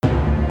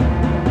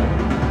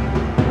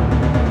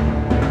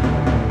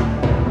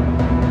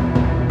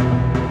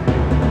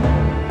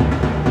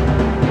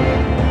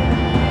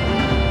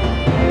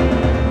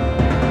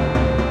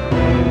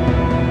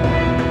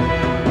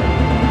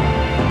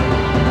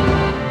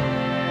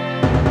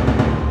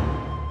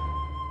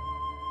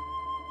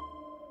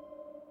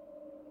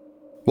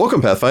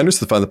Welcome, Pathfinders,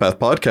 to the Find the Path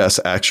podcast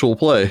actual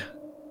play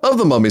of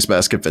the Mummy's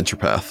Mask Adventure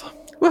Path.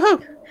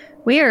 Woohoo!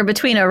 We are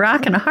between a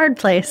rock and a hard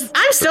place.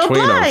 I'm still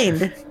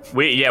blind.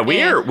 We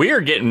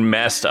are getting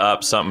messed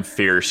up something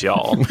fierce,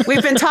 y'all.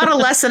 We've been taught a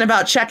lesson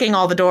about checking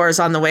all the doors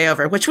on the way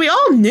over, which we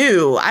all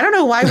knew. I don't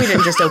know why we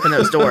didn't just open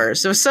those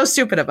doors. It was so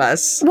stupid of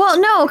us. Well,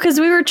 no, because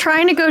we were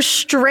trying to go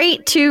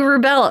straight to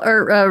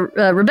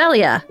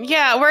Rebellia.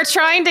 Yeah, we're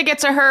trying to get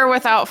to her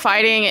without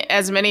fighting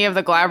as many of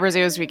the Glabbers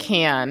as we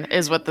can,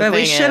 is what the thing is.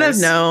 But we should have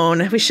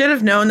known. We should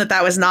have known that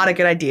that was not a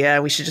good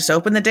idea. We should just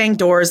open the dang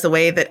doors the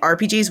way that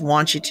RPGs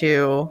want you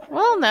to.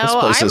 Well, no, This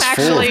place I'm is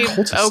full of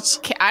actually cultists.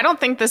 okay. I don't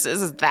think this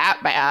is that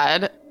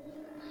bad.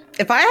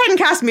 If I hadn't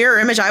cast Mirror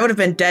Image, I would have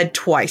been dead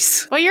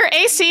twice. Well, your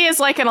AC is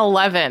like an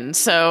 11,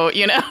 so,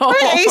 you know.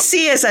 My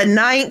AC is a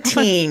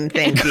 19,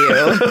 thank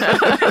you.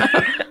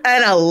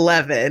 An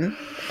 11.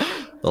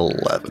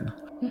 11.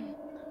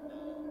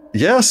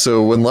 Yeah,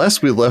 so when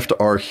last we left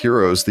our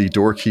heroes, the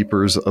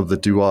doorkeepers of the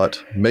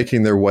Duat,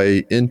 making their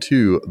way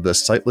into the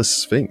Sightless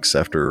Sphinx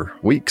after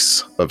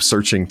weeks of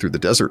searching through the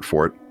desert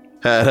for it,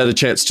 had a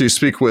chance to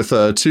speak with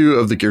two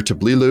of the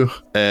Girtablilu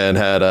and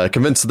had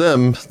convinced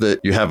them that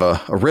you have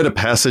a writ of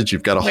passage.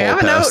 You've got a hall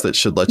pass that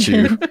should let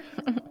you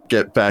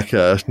get back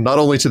not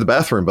only to the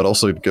bathroom, but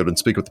also go and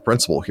speak with the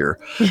principal here.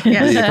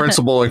 Yes. The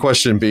principal in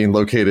question being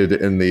located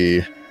in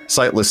the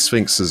Sightless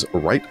Sphinx's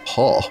right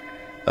paw,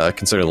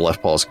 considering the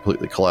left paw is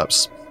completely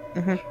collapsed.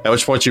 Mm-hmm. At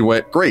which point you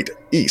went, great,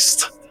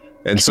 east.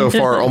 And so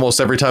far, almost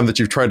every time that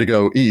you've tried to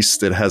go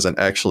east, it hasn't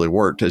actually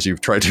worked as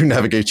you've tried to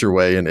navigate your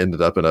way and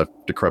ended up in a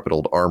decrepit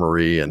old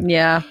armory. And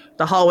Yeah.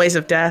 The hallways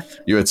of death.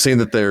 you had seen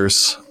that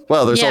there's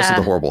also Yeah.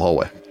 the horrible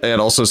hallway.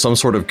 And also some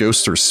sort of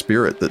ghost or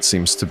spirit that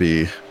seems to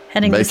be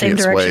Heading the making same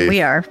its direction way,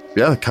 we are.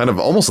 Yeah, kind of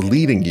almost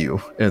leading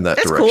you in that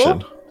That's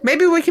direction. cool.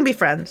 Maybe we can be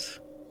friends.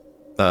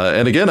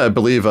 And again, I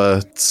believe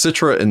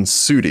Citra and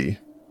Sudi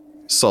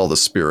saw the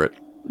spirit.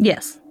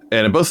 Yes.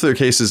 And in both of their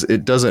cases,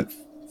 it doesn't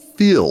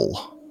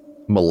feel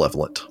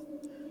malevolent.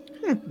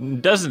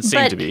 Doesn't seem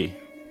But- to be.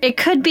 It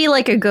could be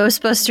like a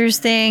Ghostbusters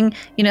thing,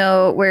 you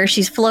know, where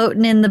she's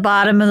floating in the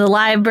bottom of the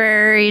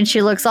library and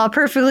she looks all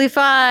perfectly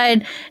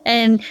fine.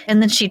 And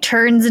then she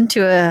turns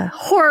into a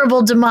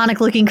horrible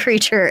demonic looking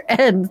creature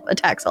and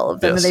attacks all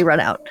of them Yes. and they run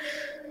out.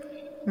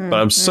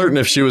 But I'm certain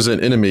if she was an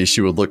enemy,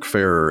 she would look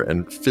fairer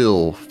and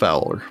feel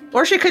fouler.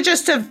 Or she could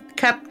just have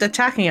kept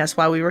attacking us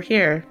while we were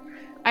here.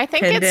 I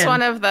think Pinned it's in.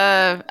 one of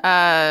the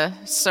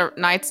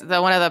knights,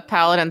 one of the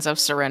paladins of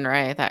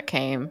Serenray that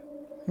came.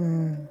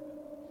 Could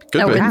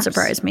That be. wouldn't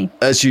surprise me.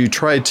 As you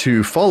try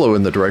to follow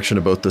in the direction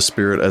of both the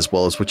spirit as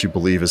well as what you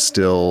believe is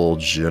still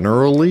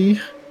generally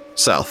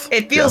south.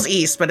 It feels Yeah.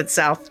 east, but it's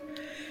south.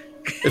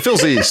 It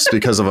feels east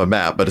because of a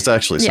map, but it's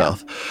actually Yeah.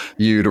 south.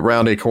 You'd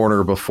round a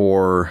corner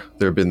before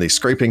there had been the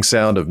scraping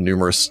sound of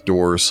numerous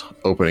doors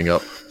opening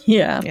up,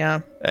 Yeah.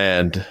 Yeah.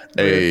 and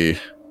a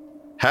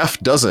half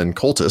dozen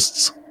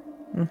cultists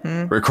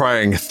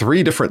requiring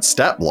 3 different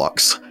stat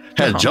blocks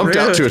had jumped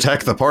out rude. to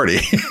attack the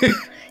party.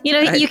 You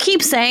know, you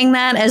keep saying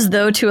that as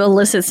though to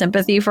elicit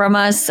sympathy from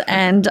us,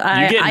 and You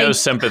get no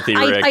sympathy,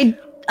 Rick.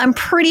 I'm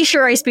pretty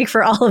sure I speak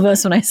for all of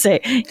us when I say,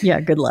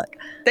 yeah, good luck.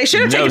 They should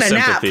have No taken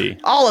a sympathy. nap.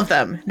 All of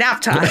them. Nap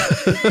time.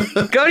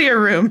 Go to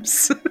your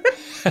rooms.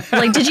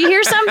 Like, did you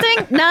hear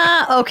something?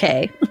 Nah,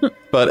 okay.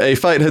 But a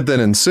fight had then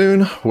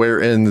ensued,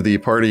 wherein the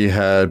party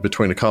had,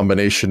 between a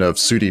combination of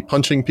Sudi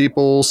punching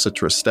people,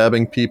 Citra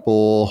stabbing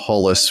people,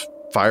 Hollis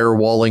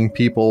firewalling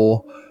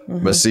people,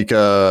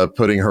 Masika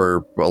putting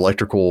her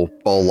electrical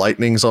ball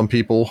lightnings on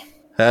people,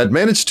 had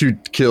managed to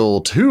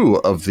kill 2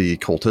 of the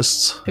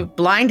cultists, Who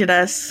blinded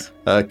us.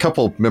 a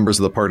couple members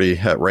of the party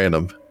at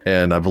random,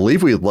 and I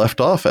believe we left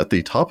off at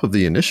the top of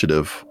the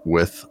initiative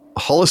with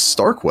Hollis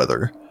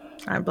Starkweather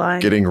I'm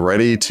blind. getting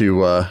ready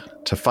to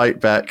fight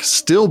back,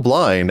 still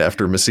blind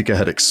after Masika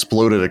had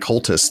exploded a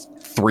cultist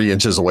 3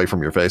 inches away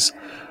from your face.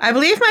 I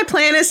believe my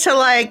plan is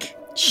to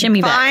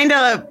Shimmy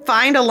back.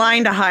 find a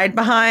line to hide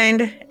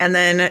behind and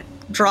then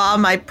draw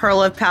my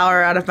pearl of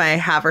power out of my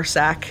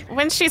haversack.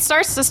 When she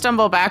starts to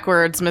stumble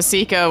backwards,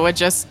 Masika would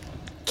just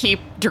keep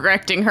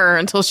directing her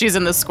until she's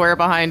in the square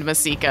behind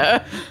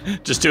Masika.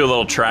 Just do a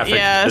little traffic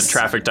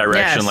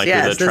direction like you're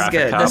the this is traffic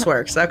good. cop. This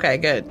works. Okay,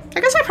 good.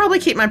 I guess I probably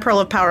keep my pearl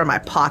of power in my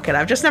pocket.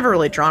 I've just never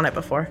really drawn it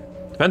before.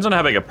 Depends on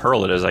how big a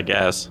pearl it is, I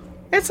guess.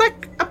 It's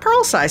like a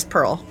pearl-sized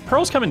pearl.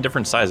 Pearls come in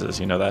different sizes,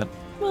 you know that?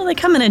 Well, they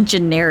come in a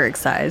generic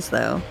size,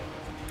 though.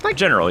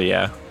 Generally,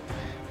 yeah.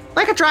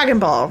 Like a Dragon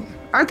Ball.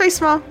 Aren't they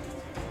small?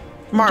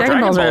 Marble. Dragon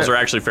Dragon Balls balls are- are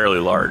actually fairly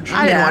large.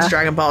 I didn't Yeah. watch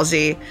Dragon Ball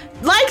Z.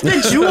 Like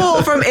the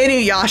jewel from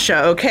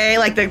Inuyasha, okay?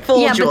 Like the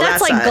full Yeah, jewel. but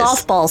that's that like size.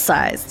 golf ball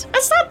sized.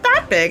 It's not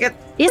that big. Yes,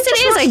 we it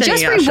is. I watched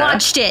just Inuyasha.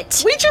 rewatched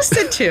it. We just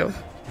did too.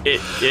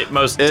 It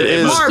most is-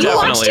 definitely You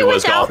watched it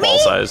was without golf ball me?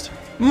 sized.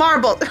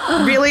 Marble.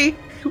 Really?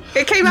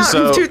 It came out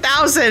So- in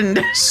 2000.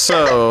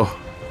 So,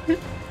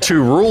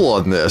 To rule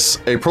on this,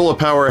 a pearl of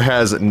power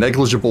has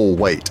negligible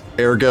weight.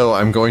 Ergo,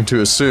 I'm going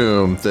to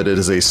assume that it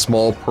is a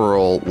small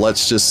pearl,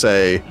 let's just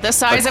say The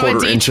size of a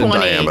quarter inch in D20.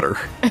 diameter.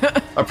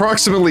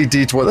 Approximately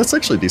D20. That's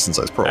actually a decent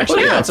sized pearl.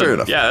 Actually, But yeah, fair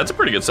enough. that's a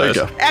pretty good There size.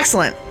 you go.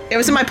 Excellent. It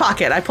was in my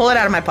pocket. I pull it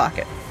out of my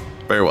pocket.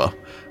 Very well.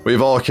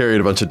 We've all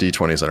carried a bunch of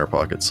D20s in our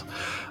pockets.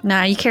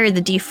 Nah, you carry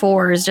the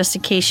D4s just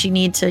in case you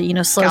need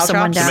to, slow Cow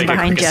someone drops? down Make a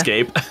behind quick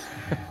you. escape.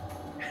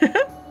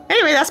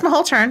 Anyway, that's my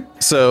whole turn.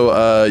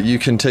 So you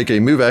can take a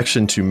move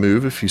action to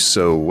move if you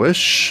so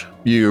wish.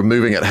 You're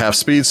moving at half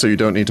speed, so you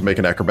don't need to make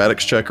an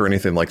acrobatics check or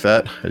anything like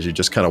that, as you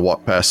just kind of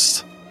walk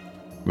past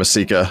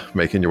Masika,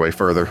 making your way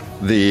further.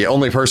 The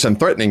only person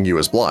threatening you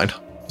is blind,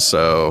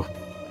 so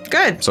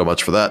Good.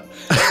 much for that.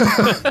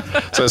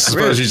 So I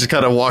suppose you just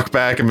kind of walk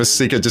back and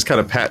Masika just kind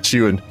of pats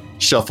you and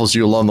shuffles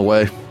you along the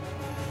way.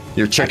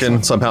 Your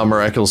chicken, somehow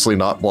miraculously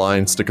not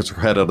blind, sticks her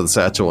head out of the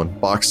satchel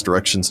and barks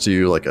directions to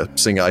you like a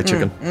sing-eye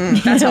chicken.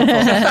 That's helpful.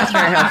 That's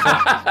very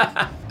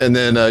helpful. And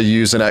then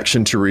use an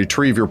action to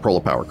retrieve your pearl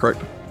of power,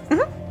 correct?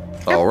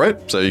 Mm-hmm. All right,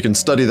 so you can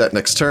study that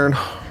next turn.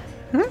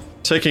 Mm-hmm.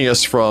 Taking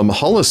us from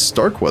Hollis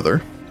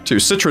Starkweather to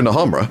Citra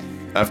Nahamra.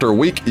 After a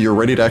week, your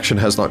readied action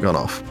has not gone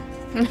off.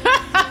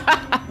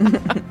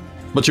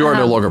 But you are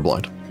no longer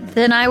blind.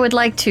 Then I would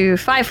like to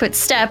 5-foot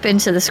step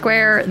into the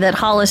square that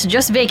Hollis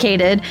just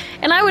vacated,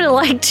 and I would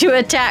like to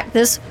attack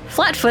this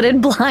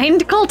flat-footed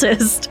blind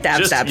cultist.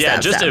 Stab, stab,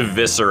 stab, just stab.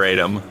 eviscerate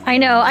him. I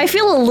know, I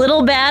feel a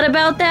little bad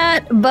about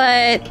that,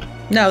 but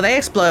No, they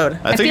explode.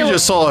 I think you feel-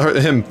 just saw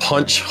him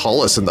punch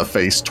Hollis in the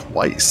face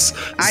twice.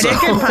 I did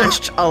get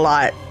punched a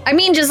lot. I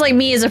mean just like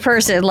me as a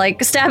person,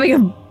 like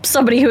stabbing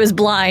somebody who is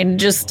blind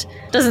just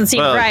doesn't seem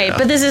Well, right. yeah.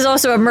 But this is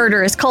also a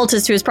murderous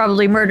cultist who has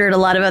probably murdered a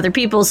lot of other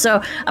people,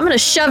 so I'm gonna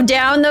shove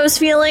down those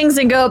feelings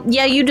and go,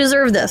 yeah, you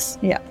deserve this.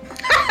 Yeah.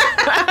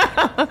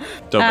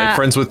 Don't make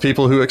friends with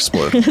people who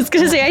explode. I was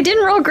gonna say I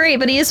didn't roll great,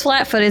 but he is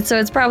flat-footed, so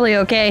it's probably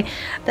okay.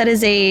 That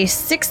is a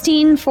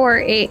 7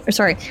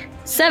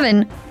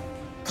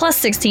 plus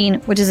 16,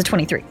 which is a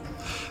 23.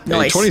 A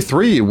Nice.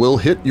 23 will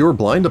hit your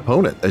blind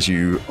opponent as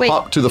you Wait.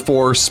 hop to the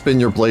fore, spin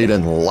your blade,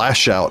 and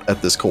lash out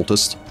at this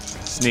cultist.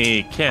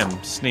 Sneak him,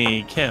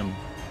 sneak him.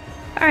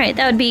 All right,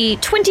 that would be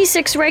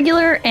 26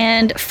 regular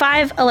and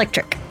 5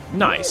 electric.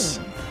 Nice.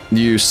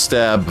 You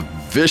stab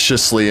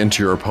viciously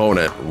into your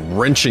opponent,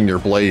 wrenching your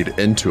blade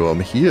into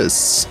him. He is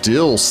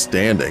still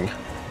standing.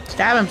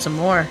 Stab him some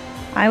more.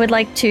 I would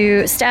like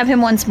to stab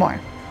him once more.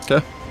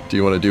 Okay. Do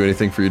you want to do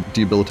anything for your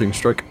debilitating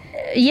strike?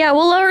 Yeah,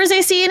 we'll lower his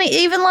AC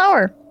even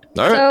lower.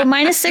 All right.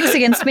 So -6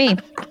 against me.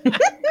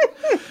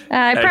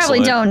 I probably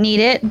Excellent. don't need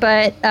it,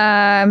 but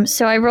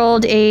so I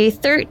rolled a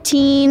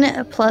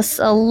 13 plus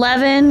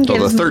 11. So the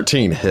Gives me,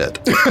 13 hit.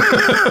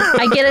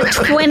 I get a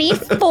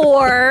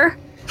 24.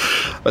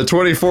 A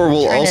 24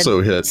 will Trying to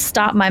also hit.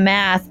 Stop my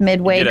math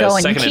midway Get a going.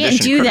 You second can't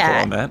edition do critical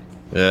that. on that.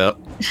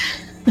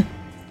 Yeah.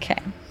 Okay.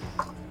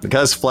 The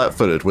guy's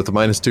flat-footed with a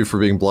 -2 for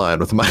being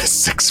blind, with a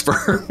 -6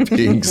 for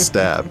being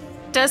stabbed.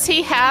 Does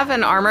he have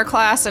an armor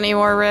class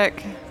anymore,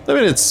 Rick? I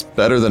mean, it's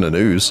better than an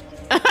ooze.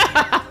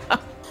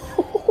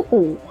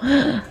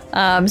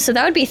 So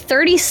that would be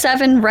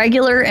 37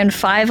 regular and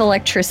 5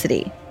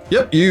 electricity.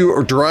 Yep,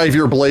 you drive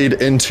your blade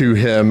into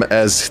him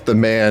as the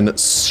man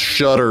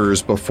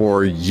shudders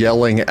before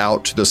yelling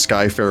out to the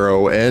Sky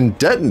Pharaoh and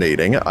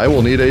detonating. I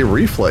will need a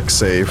reflex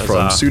save from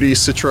Huzzah. Sudi,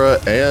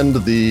 Citra, and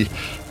the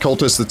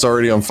cultist that's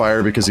already on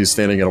fire because he's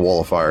standing in a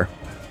wall of fire.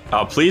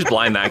 Oh, please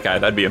blind that guy.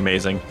 That'd be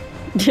amazing.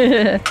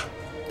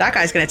 That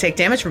guy's going to take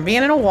damage from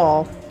being in a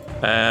wall.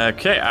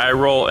 Okay, I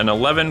roll an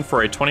 11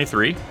 for a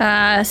 23.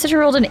 Citra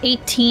rolled an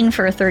 18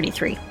 for a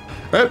 33.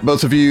 All right,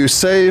 both of you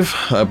save.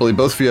 I believe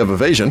both of you have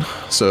evasion,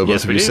 so both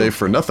Yes, of we you do. save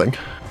for nothing.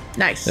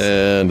 Nice.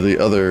 And the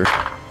other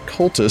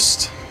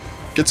cultist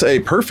gets a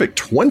perfect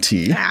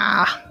 20.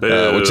 Ah,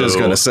 Which is Boo.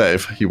 going to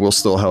save. He will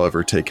still,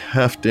 however, take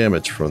half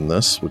damage from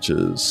this, which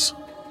is...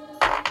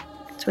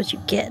 That's what you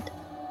get.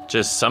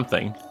 Just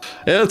something.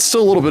 Yeah, it's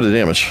still a little bit of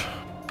damage.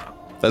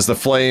 As the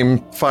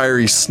flame,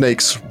 fiery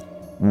snakes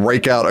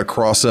rake out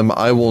across him,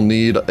 I will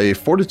need a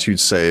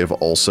fortitude save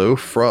also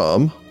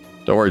from...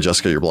 Don't worry,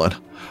 Jessica, you're blind.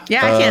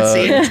 yeah, I can't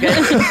see. It's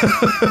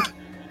good.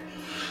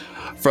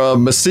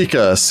 From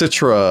Masika,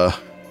 Citra,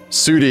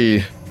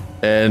 Sudi,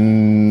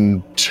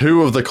 and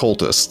 2 of the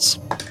cultists.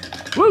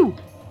 Woo!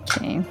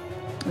 Okay.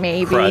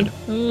 Maybe. Crud.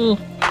 Ooh.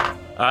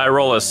 I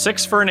roll a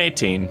 6 for an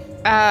 18.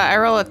 I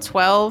roll a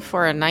 12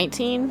 for a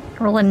 19.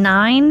 Roll a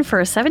 9 for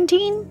a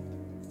 17.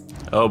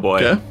 Oh boy.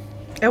 Okay.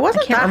 It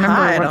wasn't I can't that remember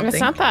high, I what- don't It's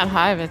think. not that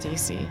high of a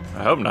DC.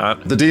 I hope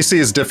not. The DC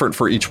is different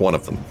for each one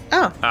of them.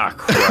 Oh, Ah,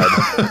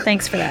 crud.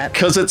 Thanks for that.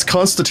 Because it's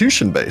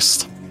Constitution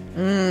based. A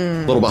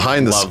little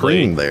behind the Lovely.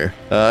 screen there.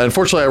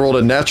 Unfortunately, I rolled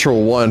a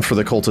natural 1 for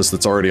the cultist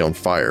that's already on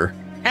fire.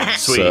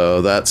 Sweet.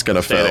 So that's going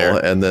to Stay fail.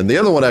 there. And then the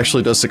other one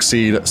actually does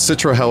succeed.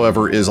 Citra,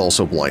 however, is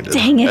also blinded.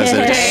 Dang it. As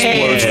it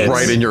explodes Dang it.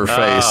 right in your face.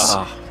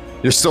 Ah.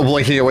 You're still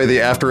blinking away the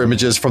after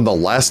images from the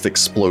last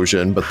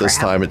explosion, but this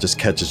time it just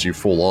catches you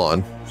full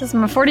on. This is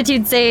my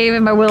fortitude save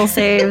and my will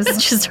saves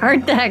just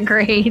aren't that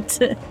great.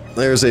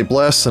 There's a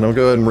blast, and I'll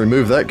go ahead and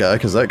remove that guy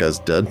because that guy's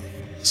dead.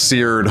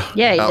 Seared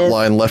Yeah, he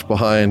outline left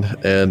behind,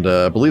 and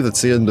I believe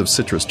that's the end of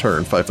Citra's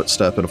turn. 5-foot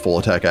step and a full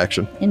attack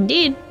action.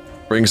 Indeed.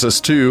 Brings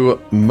us to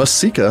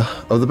Masika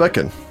of the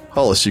Beacon.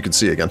 Hollis, you can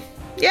see again.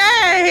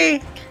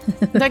 Yay!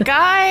 The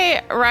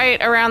guy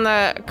right around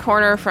the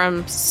corner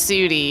from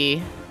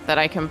Sudi that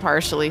I can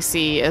partially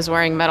see is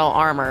wearing metal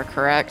armor,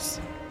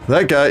 correct?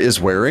 That guy is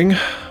wearing...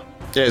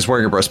 Yeah, he's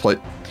wearing a breastplate.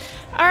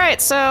 All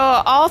right, so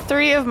all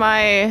 3 of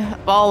my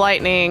ball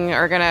lightning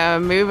are going to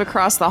move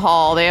across the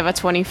hall. They have a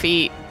 20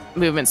 feet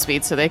movement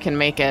speed, so they can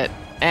make it.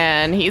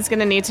 And he's going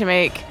to need to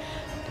make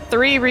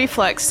 3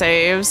 reflex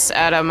saves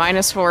at a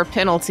 -4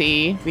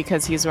 penalty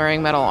because he's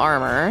wearing metal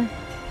armor.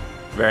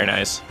 Very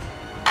nice.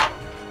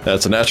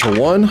 That's a natural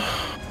 1.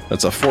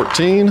 That's a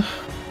 14.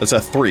 That's a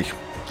 3.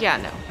 Yeah,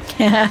 no.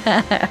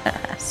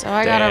 So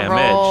I got to Damage.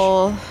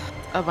 roll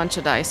a bunch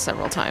of dice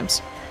several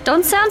times.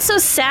 Don't sound so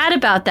sad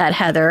about that,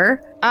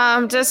 Heather.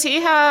 Does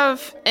he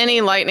have any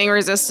lightning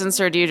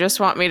resistance, or do you just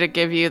want me to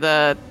give you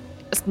the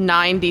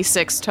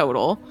 96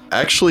 total?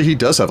 Actually, he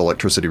does have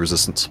electricity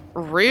resistance.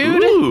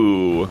 Rude.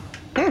 Ooh.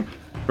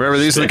 Remember,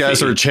 these are the guys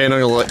that are Spiffy.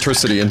 channeling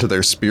electricity into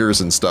their spears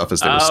and stuff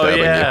as they were Oh, stabbing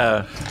you.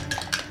 yeah.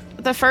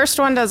 The first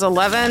one does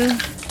 11.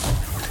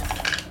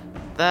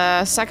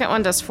 The second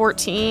one does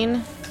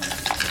 14.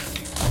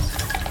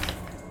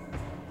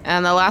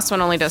 And the last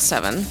one only does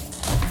 7.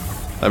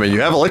 I mean,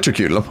 you have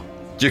electrocuted him.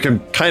 You can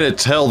kind of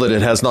tell that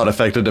it has not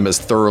affected him as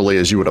thoroughly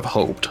as you would have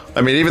hoped.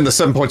 I mean, even the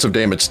 7 points of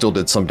damage still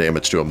did some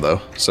damage to him,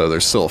 though, so they're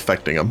still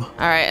affecting him. All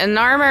right, and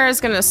Narmer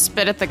is going to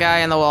spit at the guy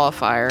in the wall of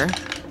fire.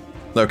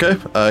 Okay,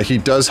 he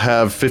does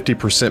have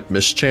 50%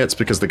 mischance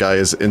because the guy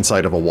is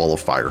inside of a wall of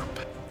fire.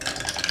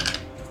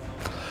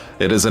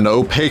 It is an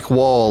opaque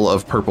wall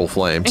of purple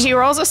flames. He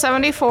rolls a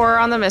 74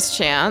 on the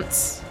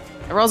mischance.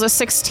 He rolls a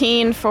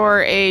 16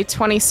 for a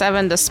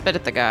 27 to spit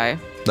at the guy.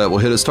 That will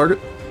hit his target.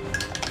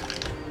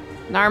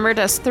 Narmer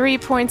does 3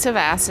 points of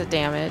acid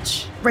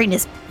damage. Right in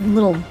his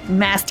little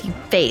nasty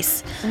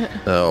face.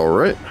 All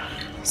right.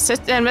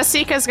 And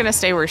Masika's going to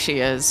stay where she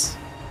is.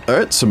 All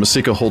right, so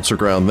Masika holds her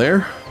ground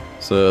there.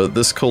 So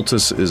this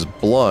cultist is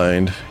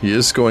blind. He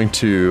is going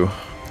to...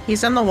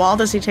 He's on the wall.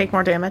 Does he take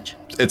more damage?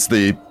 It's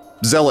the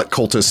Zealot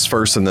cultists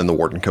first and then the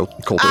Warden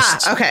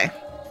cultists. Ah, okay.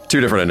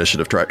 2 different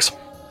initiative tracks.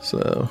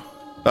 So...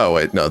 Oh,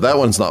 wait, no, that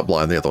one's not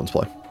blind. The other one's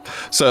blind.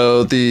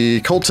 So the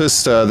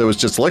cultist that was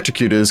just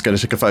electrocuted is going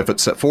to take a 5-foot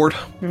step forward.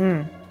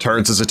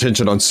 Turns his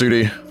attention on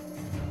Sudi.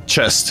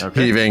 Chest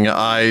heaving,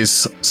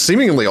 eyes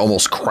seemingly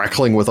almost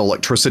crackling with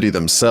electricity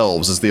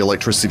themselves as the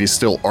electricity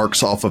still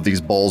arcs off of these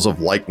balls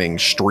of lightning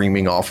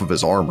streaming off of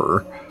his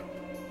armor.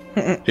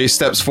 He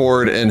steps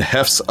forward and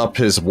hefts up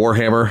his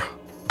warhammer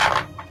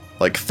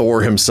like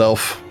Thor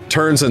himself.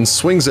 Turns and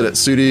swings it at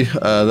Sudi.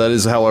 That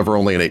is, however,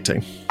 only an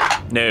 18.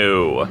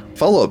 No.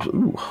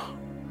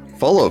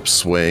 Follow-up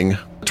swing.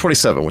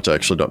 27, which I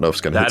actually don't know if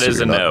it's going to hit That is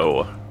Sudi a or not.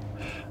 no.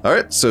 All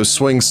right, so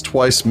swings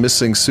twice,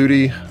 missing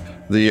Sudi.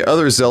 The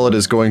other Zealot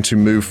is going to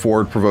move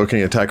forward,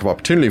 provoking attack of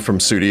opportunity from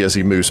Sudi as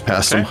he moves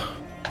past Okay. him.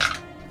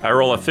 I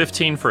roll a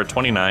 15 for a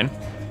 29.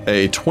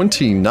 A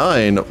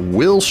 29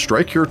 will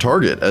strike your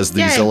target as the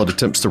Yay. Zealot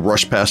attempts to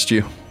rush past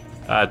you.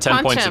 10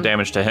 Punch points him. of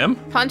damage to him.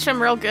 Punch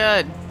him real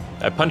good.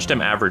 I punched him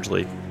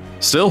averagely.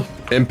 Still,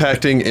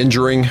 impacting,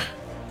 injuring.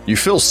 You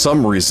feel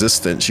some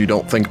resistance. You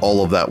don't think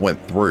all of that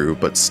went through,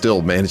 but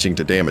still managing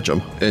to damage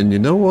him. And you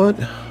know what?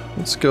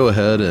 Let's go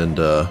ahead and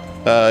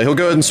he'll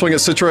go ahead and swing at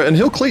Citra, and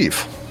he'll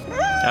cleave.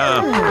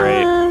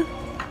 Oh,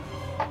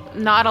 great.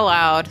 Not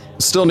allowed.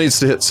 Still needs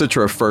to hit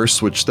Citra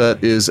first, which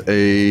that is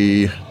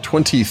a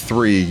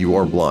 23. You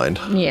are blind.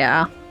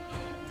 Yeah.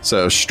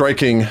 So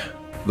striking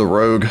the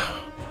rogue.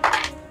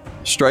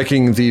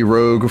 Striking the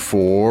rogue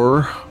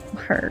for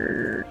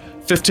Hurt.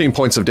 15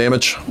 points of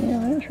damage. Yeah,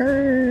 that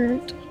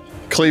hurt.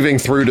 Cleaving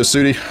through to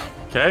Sudi.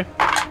 Okay.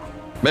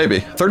 Maybe.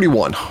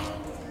 31.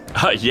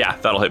 Yeah,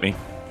 that'll hit me.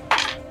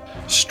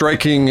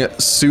 Striking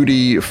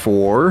Sudi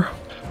for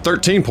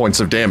 13 points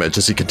of damage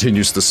as he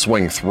continues to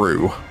swing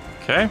through.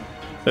 Okay.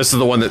 This is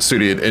the one that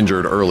Sudi had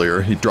injured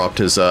earlier. He dropped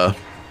his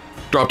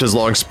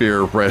long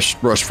spear,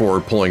 rushed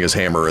forward, pulling his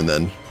hammer, and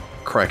then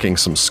cracking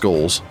some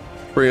skulls.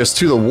 Bring us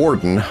to the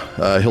Warden.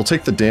 He'll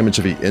take the damage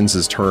if he ends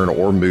his turn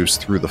or moves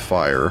through the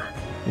fire.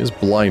 He is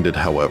blinded,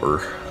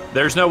 however.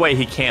 There's no way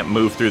he can't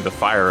move through the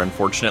fire,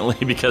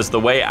 unfortunately, because the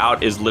way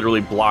out is literally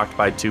blocked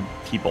by 2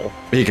 people.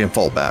 He can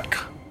fall back.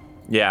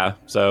 Yeah,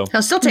 so,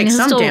 He'll still take He'll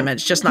some still-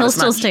 damage, just not He'll as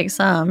still much. take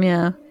some,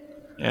 yeah.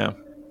 yeah.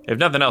 If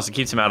nothing else, it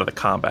keeps him out of the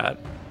combat.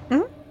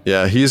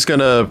 Yeah, he's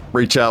gonna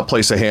reach out,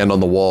 place a hand on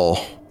the wall,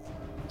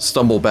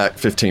 stumble back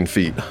 15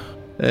 feet,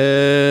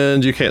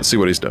 and you can't see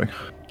what he's doing.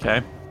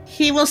 Okay.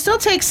 He will still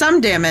take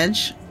some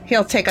damage.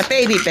 He'll take a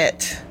baby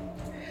bit.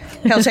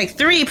 He'll take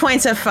 3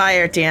 points of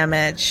fire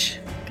damage.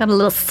 Got a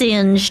little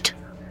singed.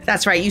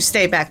 That's right, you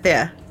stay back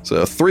there.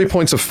 So 3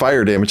 points of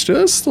fire damage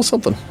to us, still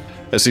something.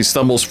 As he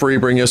stumbles free,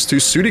 bring us to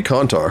Sudi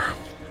Kantar.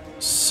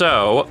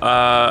 So,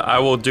 I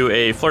will do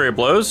a flurry of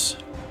blows.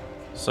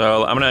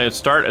 So I'm going to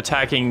start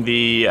attacking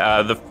the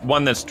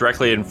one that's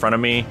directly in front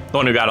of me, the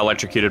one who got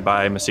electrocuted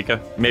by Masika.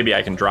 Maybe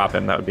I can drop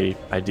him. That would be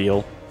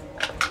ideal.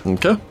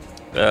 Okay.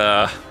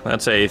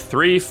 That's a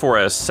 3 for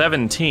a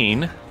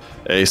 17.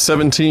 A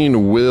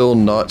 17 will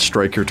not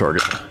strike your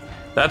target.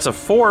 That's a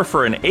 4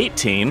 for an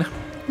 18.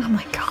 Oh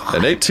my god.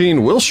 An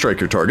 18 will strike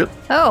your target.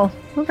 Oh,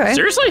 okay.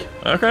 Seriously?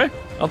 Okay,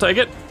 I'll take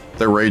it.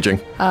 They're raging.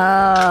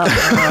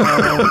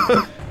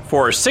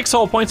 For 6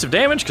 whole points of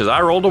damage, because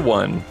I rolled a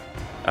 1.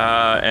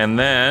 And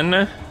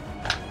then...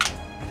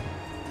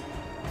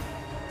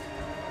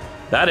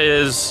 that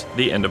is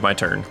the end of my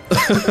turn.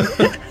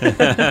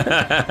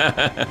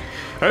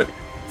 All right.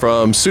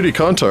 From Sudi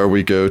Kantar,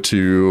 we go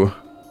to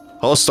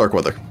Hollis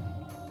Starkweather.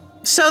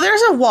 So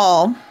there's a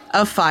wall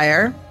of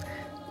fire.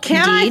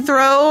 Can Indeed. I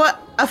throw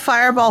a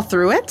fireball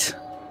through it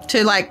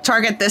to like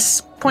target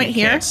this point You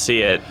here? can't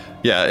see it.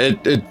 Yeah,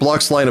 it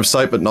blocks line of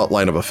sight, but not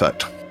line of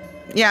effect.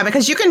 Yeah,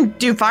 because you can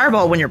do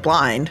fireball when you're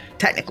blind,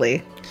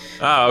 technically.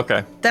 Oh,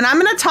 okay. Then I'm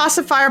going to toss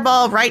a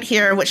fireball right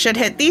here, which should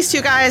hit these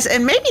two guys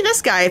and maybe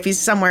this guy if he's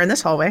somewhere in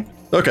this hallway.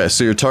 Okay,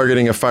 so you're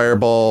targeting a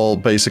fireball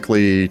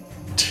basically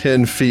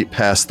 10 feet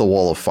past the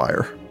wall of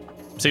fire.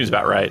 Seems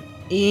about right.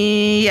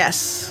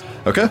 Yes.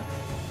 Okay.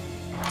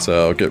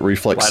 So I'll get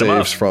reflex Light 'em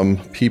up. saves from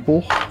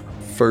people.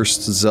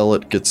 First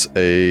zealot gets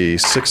a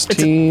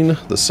 16.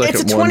 The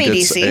second it's a one 20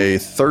 gets DC. a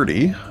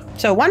 30.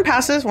 So one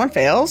passes, one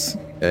fails.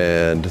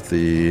 And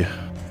the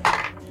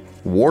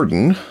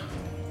warden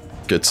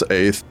gets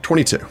a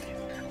 22.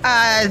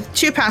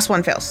 Two pass,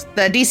 one fails.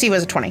 The DC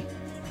was a 20.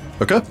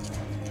 Okay.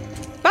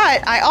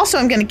 But I also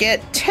am going to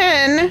get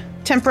 10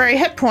 temporary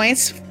hit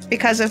points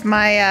because of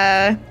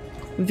my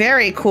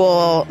very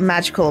cool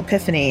magical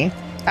epiphany,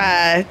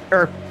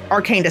 or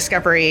arcane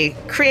discovery,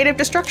 creative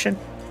destruction.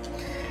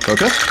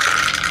 Okay.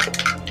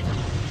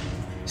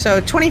 So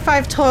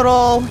 25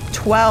 total,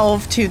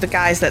 12 to the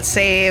guys that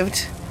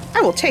saved.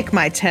 I will take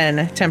my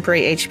 10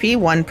 temporary HP,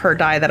 one per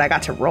die that I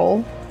got to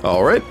roll.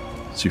 All right.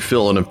 So you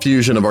feel an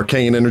infusion of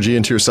arcane energy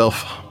into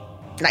yourself.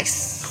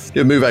 Nice. You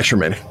have move action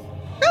remaining.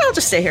 I'll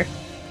just stay here.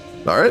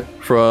 All right.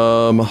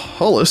 From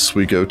Hollis,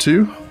 we go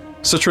to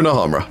Citra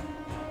Nahamra.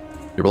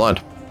 You're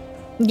blind.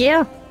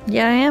 Yeah, I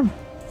am.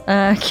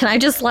 Can I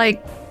just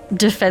like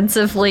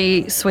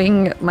defensively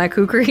swing my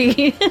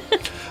kukri?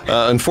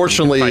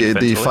 Unfortunately, Fight the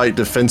defensively. fight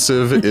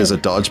defensive is a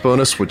dodge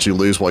bonus, which you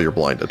lose while you're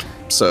blinded.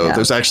 So Yeah.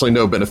 there's actually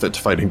no benefit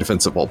to fighting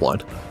defensive while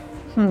blind.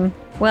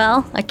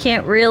 Well, I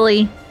can't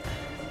really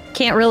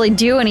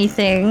do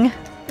anything.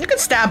 You can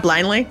stab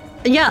blindly.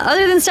 Yeah,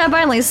 other than stab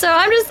blindly. So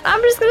I'm just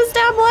gonna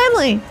stab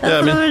blindly. That's Yeah, I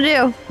what mean- I'm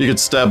gonna do. You could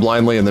stab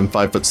blindly and then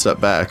 5-foot step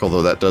back,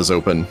 although that does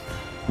open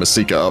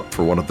Masika up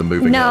for one of the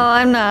moving No, in.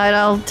 I'm not.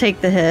 I'll take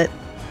the hit.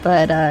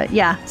 But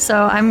yeah,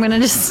 so I'm gonna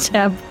just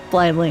stab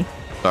blindly.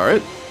 All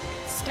right.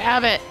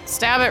 Stab it.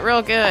 Stab it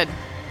real good.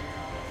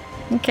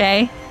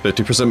 Okay.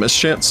 50% miss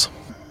chance.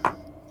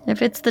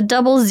 If it's the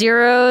double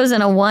zeros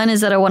and a 1,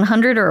 is that a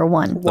 100 or a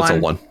 1? That's a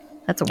 1.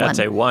 That's a 1. That's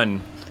a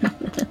 1.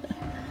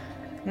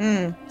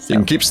 You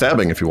can keep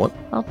stabbing if you want.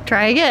 I'll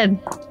try again.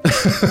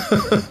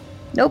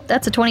 Nope,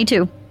 that's a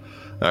 22.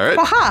 All right.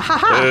 Ha ha ha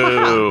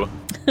ha. Ooh.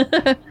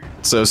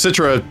 So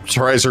Citra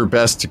tries her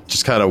best to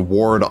just kind of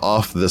ward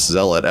off this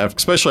zealot,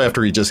 especially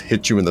after he just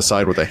hit you in the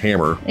side with a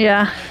hammer.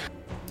 Yeah.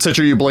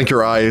 Citra, you blink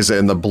your eyes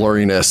and the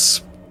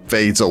blurriness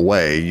fades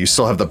away. You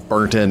still have the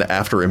burnt-in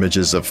after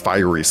images of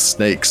fiery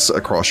snakes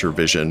across your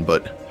vision,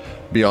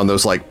 but beyond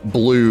those like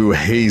blue,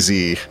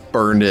 hazy,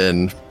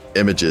 burned-in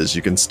images,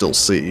 you can still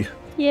see.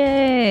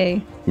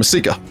 Yay.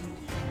 Masika.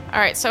 All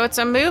right, so it's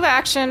a move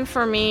action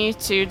for me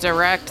to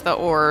direct the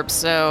orbs.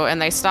 So,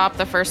 and they stop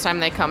the first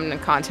time they come in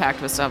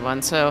contact with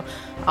someone. So,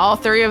 all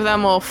three of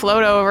them will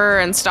float over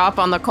and stop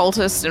on the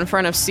cultist in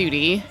front of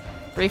Sudi.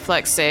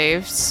 Reflex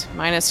saves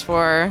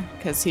 -4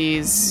 because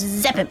he's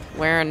Zap him.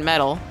 wearing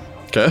metal.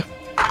 Okay.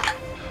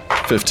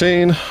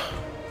 15.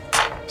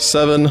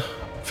 7.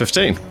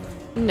 15.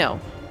 No.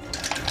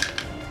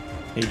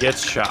 He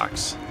gets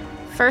shocks.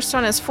 First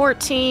one is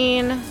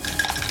 14.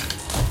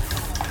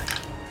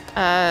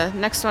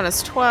 Next one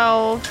is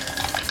 12.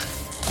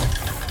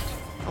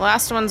 The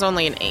last one's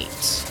only an 8.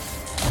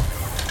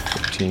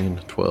 15,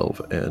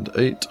 12, and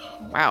 8.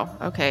 Wow.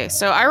 Okay.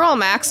 So I roll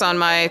max on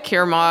my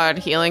Cure Mod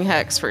Healing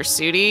Hex for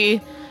Sudi,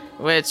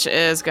 which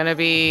is going to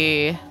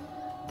be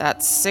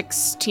that's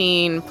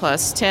 16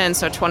 plus 10,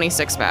 so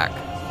 26 back.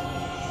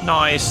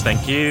 Nice,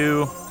 thank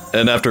you.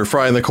 And after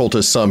frying the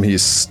cultist some,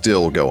 he's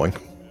still going,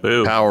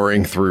 Boo.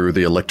 powering through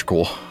the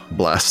electrical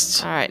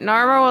blasts. All right.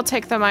 Narmer will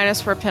take the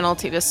 -4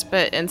 penalty to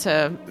spit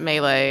into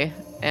melee.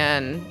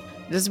 And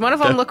does one of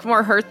them Okay. look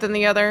more hurt than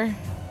the other?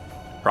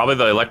 Probably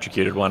the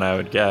electrocuted one, I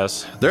would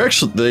guess. They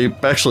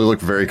actually look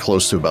very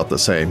close to about the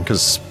same,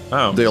 because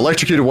Oh. the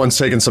electrocuted one's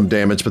taken some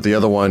damage, but the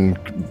other one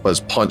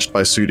was punched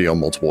by Sudi on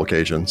multiple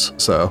occasions.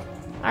 So,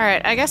 All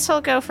right. I guess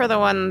he'll go for the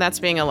one that's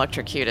being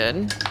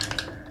electrocuted.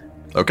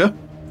 okay.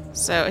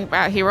 So,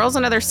 wow, he rolls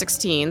another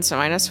 16, so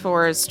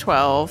 -4 is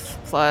 12,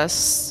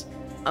 plus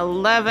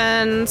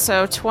 11,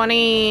 so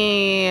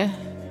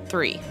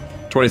 23.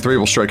 23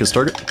 will strike his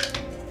target.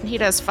 He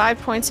does 5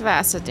 points of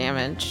acid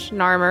damage.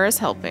 Narmer is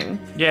helping.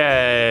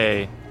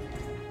 Yay.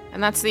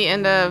 And that's the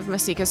end of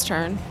Masika's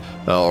turn.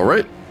 All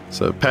right.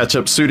 So patch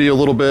up Sudi a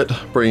little bit,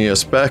 bringing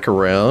us back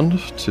around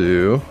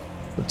to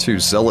the two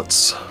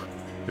zealots.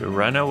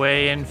 Run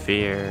away in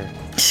fear.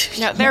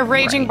 No, they're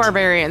raging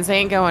barbarians. They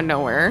ain't going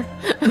nowhere.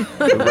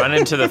 Run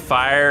into the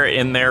fire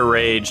in their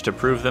rage to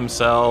prove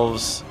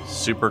themselves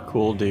super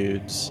cool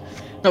dudes.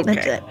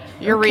 Okay.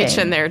 You're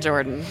reaching there,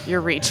 Jordan.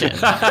 You're reaching.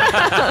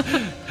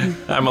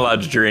 I'm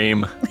allowed to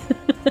dream.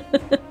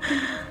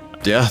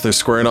 Yeah, they're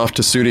squaring off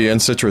to Sudi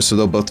and Citra, so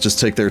they'll both just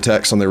take their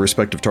attacks on their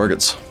respective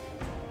targets.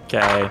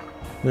 Okay.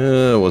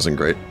 It wasn't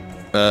great.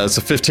 It's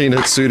a 15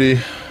 hit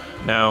Sudi.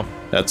 No.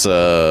 That's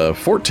a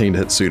 14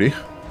 hit Sudi.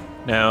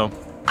 No.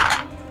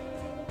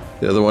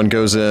 The other one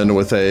goes in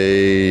with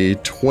a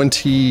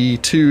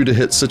 22 to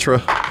hit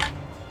Citra.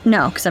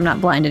 No, because I'm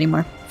not blind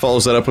anymore.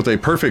 Follows that up with a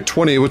perfect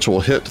 20, which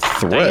will hit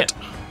Threat.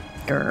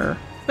 Grr.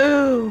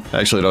 Boo.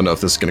 Actually, I don't know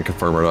if this is going to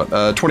confirm or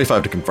not.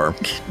 25 to confirm.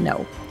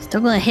 No. Still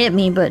gonna hit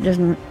me, but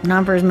just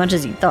not for as much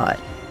as you thought.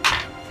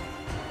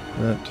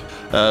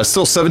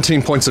 Still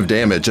 17 points of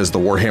damage as the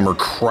Warhammer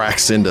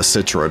cracks into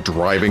Citra,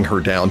 driving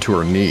her down to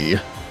her knee. Yeah,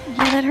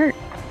 that hurt.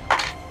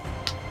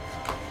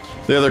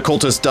 The other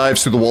cultist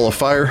dives through the wall of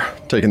fire,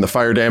 taking the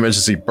fire damage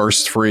as he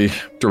bursts free,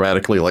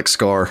 dramatically like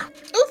Scar.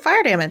 Ooh,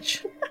 fire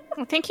damage.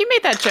 I think you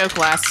made that joke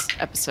last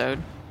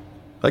episode.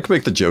 I can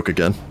make the joke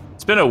again.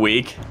 It's been a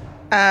week.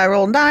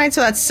 Rolled 9, so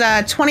that's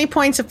 20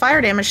 points of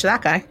fire damage to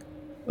that guy.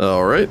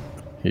 All right.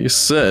 He's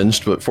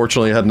singed, but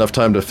fortunately had enough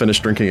time to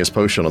finish drinking his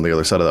potion on the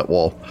other side of that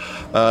wall.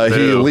 He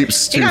Boo.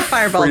 leaps He to got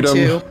fireballed freedom,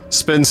 too.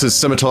 spins his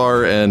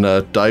scimitar,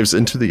 and dives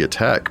into the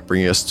attack,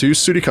 bringing us to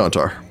Sudi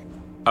Kantar.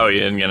 Oh,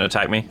 you didn't gonna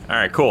attack me? All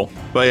right, cool.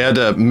 But he had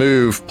to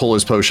move, pull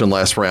his potion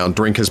last round,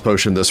 drink his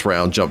potion this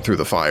round, jump through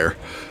the fire.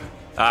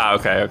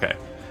 Okay.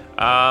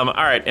 All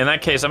right, in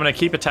that case, I'm gonna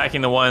keep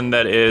attacking the one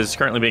that is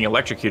currently being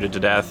electrocuted to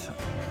death.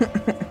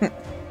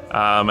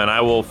 And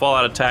I will fall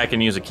out attack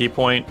and use a key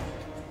point,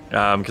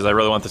 because I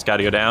really want this guy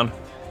to go down.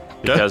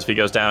 Because if he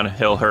goes down,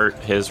 he'll hurt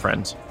his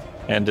friends.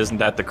 And isn't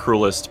that the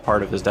cruelest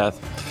part of his death?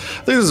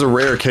 I think this is a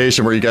rare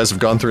occasion where you guys have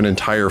gone through an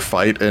entire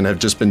fight and have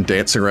just been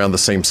dancing around the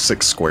same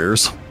 6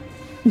 squares.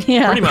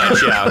 Yeah. Pretty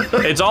much, yeah.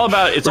 It's all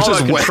about just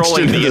wedged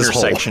controlling into the this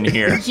hole. intersection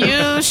here.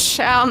 You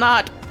shall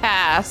not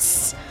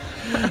pass.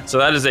 So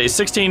that is a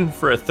 16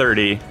 for a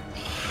 30.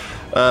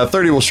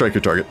 30 will strike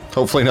your target.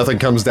 Hopefully nothing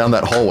comes down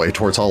that hallway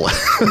towards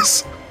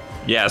Hollis.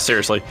 Yeah,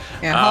 seriously.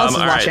 Yeah, Hollis is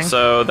all watching. right,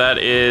 so that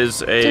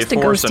is a Just a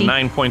 4, so ghosty.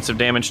 9 points of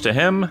damage to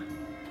him.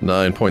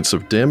 9 points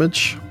of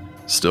damage.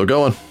 Still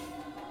going.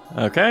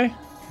 Okay.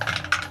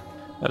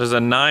 That is a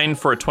 9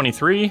 for a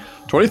 23.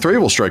 23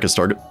 will strike his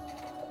target.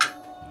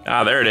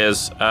 Ah, there it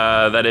is.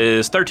 That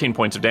is 13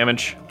 points of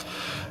damage.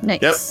 Nice.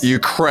 Yep, you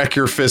crack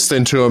your fist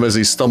into him as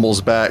he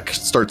stumbles back,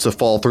 starts to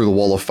fall through the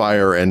wall of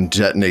fire, and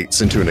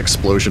detonates into an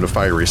explosion of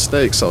fiery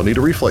snakes. I'll need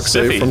a reflex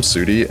Spiffy. save from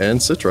Sudi and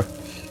Citra.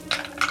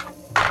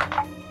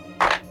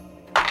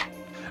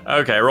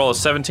 Okay, I roll a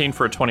 17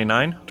 for a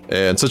 29.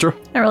 And Citra?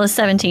 I roll a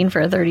 17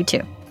 for a 32.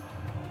 All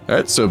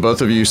right, so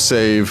both of you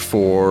save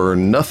for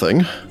nothing.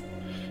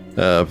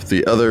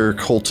 The other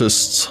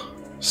cultists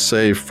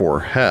save for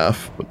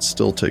half, but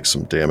still take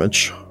some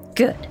damage.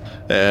 Good.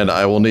 And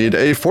I will need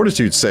a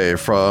fortitude save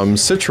from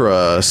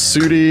Citra,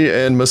 Sudi,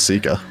 and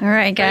Masika. All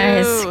right,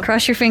 guys. Ooh.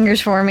 Cross your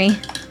fingers for me.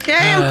 Yay,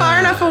 I'm far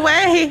enough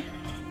away.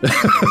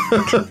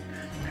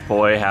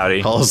 Boy,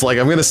 howdy. I was like,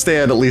 I'm going to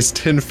stand at least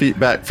 10 feet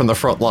back from the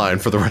front line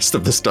for the rest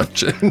of this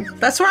dungeon.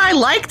 That's where I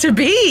like to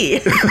be.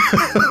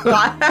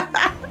 What?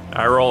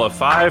 I roll a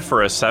 5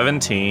 for a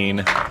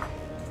 17.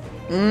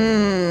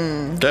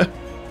 Okay.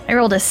 I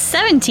rolled a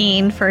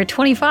 17 for a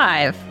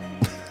 25.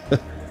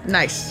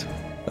 Nice.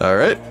 All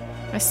right.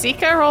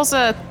 Masika rolls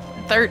a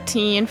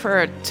 13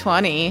 for a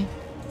 20.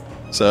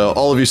 So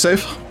all of you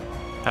save.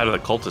 How do the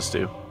cultists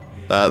do?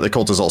 The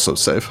cult is also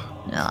safe.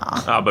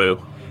 Aw. Ah, boo.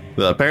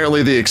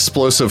 Apparently, the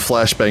explosive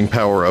flashbang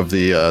power of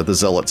the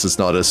zealots is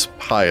not as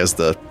high as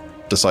the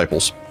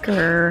disciples.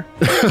 Grr.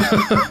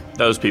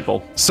 Those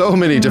people. So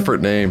many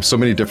different names, so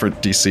many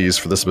different DCs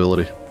for this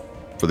ability,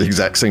 for the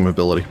exact same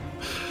ability.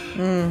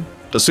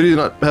 Does Sudi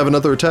not have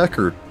another attack,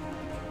 or?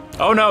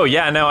 Oh, no,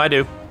 yeah, no, I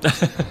do.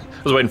 I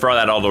was waiting for all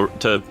that all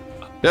to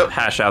Yep.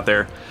 hash out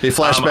there. He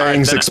all right,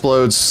 flashbangs, then-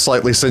 explodes,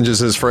 slightly singes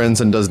his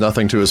friends, and does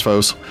nothing to his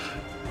foes.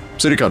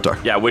 Sudi Kantar.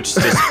 Yeah, which is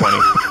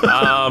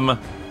disappointing.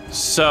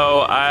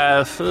 So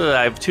I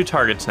have 2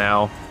 targets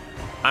now.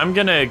 I'm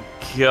gonna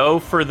go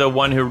for the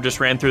one who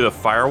just ran through the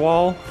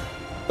firewall.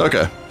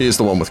 Okay, he's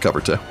the one with cover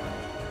too.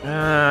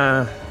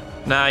 Nah,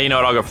 you know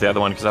what? I'll go for the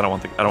other one because I don't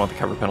want the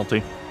cover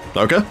penalty.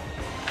 Okay.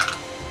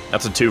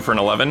 That's a 2 for an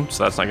 11,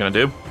 so that's not gonna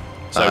do.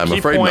 So I'm key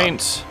afraid not.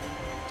 point,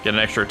 get an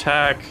extra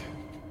attack.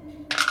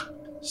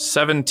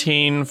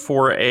 17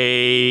 for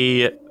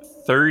a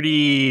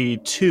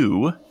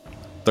 32.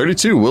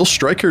 32 will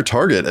strike your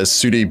target as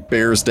Sudi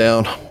bears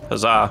down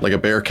Huzzah! like a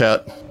bear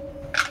cat.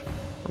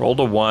 Rolled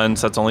a 1,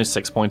 so that's only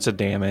 6 points of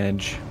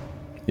damage.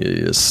 He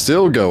is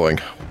still going.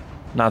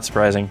 Not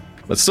surprising.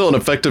 That's still an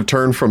effective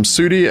turn from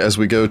Sudi as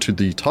we go to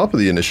the top of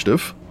the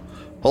initiative.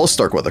 Hollis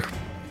Starkweather.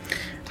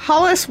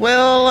 Hollis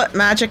will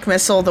magic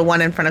missile the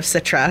one in front of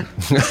Citra.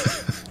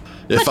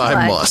 If I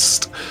like.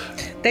 must.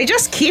 They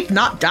just keep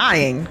not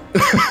dying.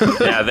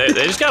 Yeah, they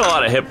just got a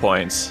lot of hit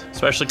points,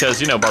 especially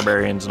because,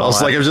 barbarians and I all was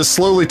that. like, I'm just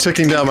slowly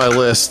ticking down my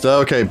list.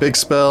 Okay, big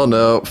spell,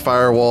 no.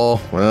 Firewall,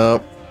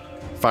 well.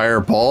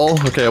 Fireball.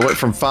 Okay, I went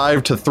from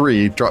 5 to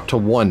 3, dropped to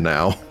 1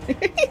 now.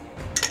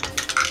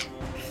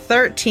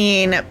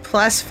 13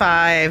 plus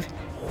 5,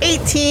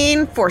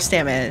 18 force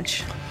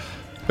damage.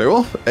 Very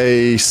well.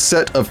 A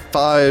set of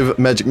 5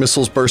 magic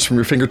missiles burst from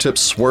your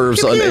fingertips,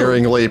 swerves Pew pew.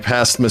 unerringly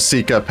past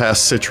Masika,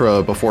 past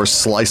Citra, before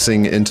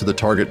slicing into the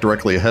target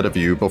directly ahead of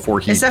you before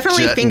he It's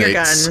definitely finger detonates.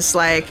 guns,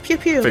 like pew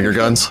pew. Finger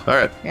guns? All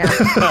right.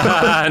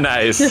 Yeah.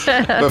 Nice.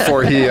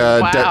 Before he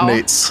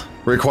detonates,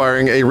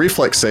 requiring a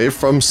reflex save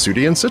from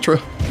Sudi and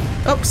Citra.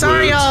 Oh,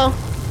 sorry, Woot. y'all.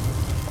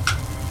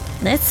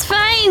 It's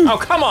fine. Oh,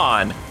 come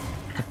on.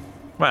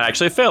 I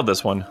actually failed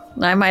this one.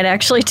 I might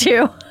actually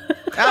too.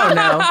 Oh,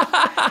 no.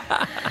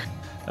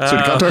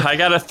 Sudi counter. I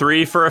got a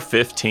 3 for a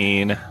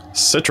 15.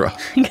 Citra.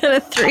 I got a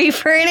 3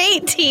 for an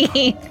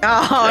 18.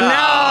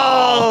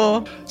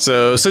 Oh, no.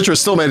 So Citra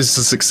still manages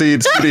to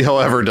succeed. Sudi,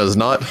 however, does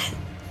not.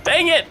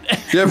 Dang it! Do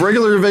you have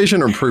regular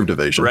evasion or improved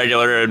evasion?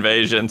 Regular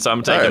invasion, so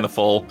I'm taking Alright. the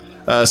full.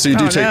 So you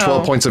do Oh, take no.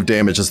 12 points of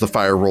damage as the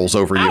fire rolls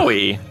over you.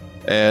 Owie.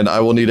 And I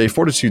will need a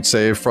fortitude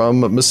save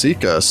from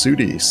Masika,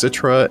 Sudi,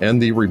 Citra,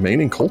 and the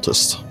remaining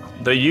cultist.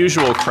 The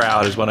usual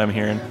crowd is what I'm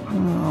hearing.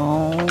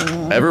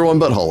 Everyone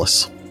but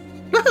Hollis.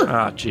 Oh,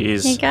 Hey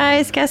jeez.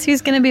 guys, guess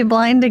who's gonna be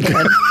blind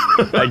again?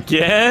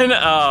 Again?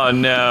 Oh,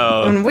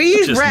 no. When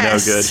we Just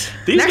rest, no good.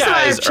 These next time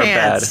I guys have are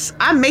bad. chance,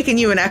 I'm making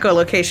you an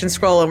echolocation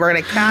scroll, and we're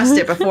going to cast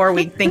it before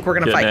we think we're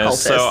going to fight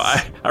Goodness.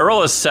 cultists. So I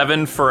roll a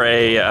 7 for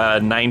a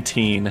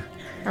 19.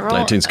 I roll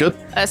 19's good.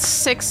 a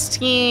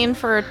 16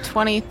 for a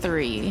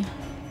 23.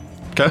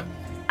 Okay.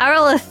 I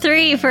roll a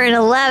 3 for an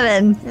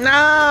 11. No.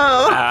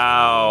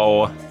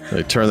 Ow.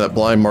 They turn that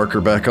blind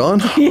marker back on.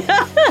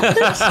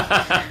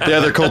 The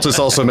other cultist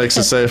also makes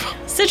a save.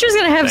 Citra's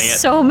gonna have Dang it.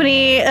 so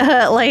many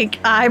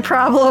eye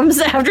problems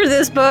after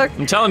this book.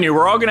 I'm telling you,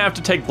 we're all going to have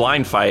to take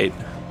blind fight.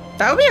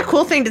 That would be a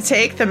cool thing to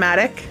take,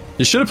 thematic.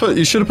 You should have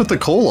put the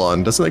coal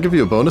on. Doesn't that give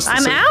you a bonus? to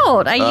I'm save?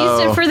 out. I used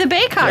Oh. it for the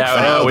Baycock Yeah,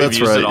 fight. no, we've that's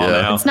used right, it all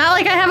yeah. now. It's not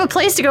like I have a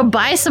place to go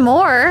buy some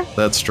more.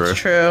 That's true.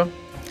 True.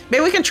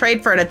 Maybe we can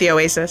trade for it at the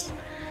Oasis.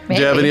 Do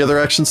you have any other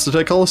actions to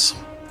take, Hollis?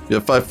 You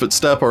have 5-foot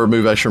step or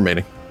move action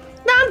remaining.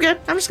 No, I'm good.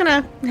 I'm just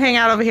going to hang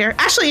out over here.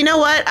 Actually, you know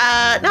what?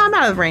 No, I'm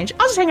out of range.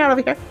 I'll just hang out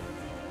over here.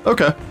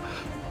 Okay.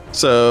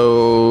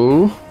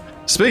 So,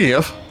 speaking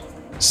of,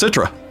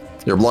 Citra,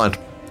 you're blind.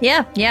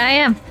 Yeah, I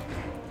am.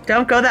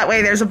 Don't go that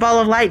way. There's a ball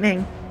of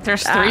lightning.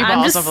 There's 3 I'm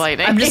balls just- of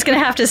lightning. I'm just gonna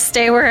have to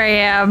stay where I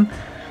am.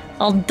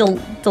 I'll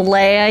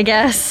delay, I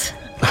guess.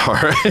 All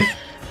right.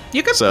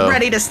 You could So-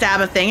 ready to stab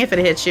a thing if it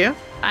hits you.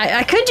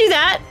 I could do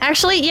that.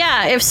 Actually,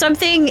 yeah. If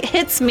something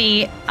hits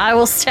me, I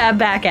will stab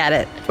back at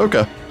it.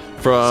 Okay.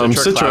 From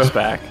Citra claps Citra,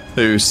 back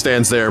who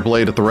stands there,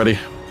 blade at the ready,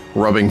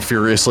 rubbing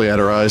furiously at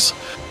her eyes.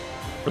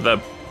 for the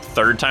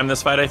 3rd time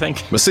this fight, I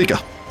think. Masika.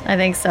 I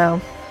think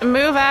so.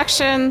 Move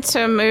action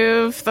to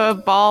move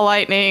the ball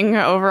lightning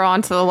over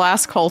onto the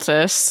last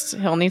cultist.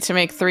 He'll need to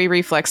make 3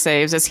 reflex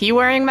saves. Is he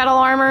wearing metal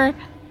armor?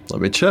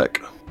 Let me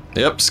check.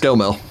 Yep, scale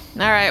mill.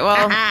 All right,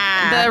 well,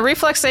 the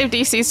reflex save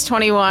DC is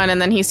 21,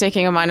 and then he's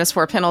taking a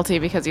 -4 penalty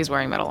because he's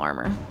wearing metal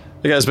armor.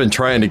 The guy's been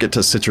trying to get to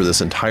Citra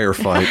this entire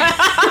fight.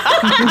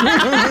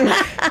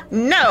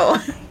 No,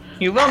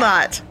 you will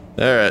not.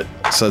 All right,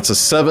 so it's a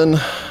 7.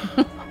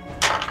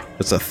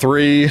 It's a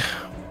 3.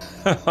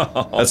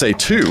 That's a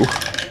 2.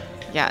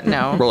 Yeah,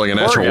 no. Rolling a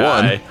Poor natural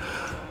guy. 1.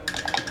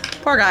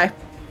 Poor guy.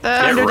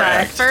 The Get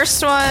wrecked.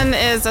 first one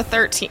is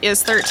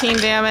 13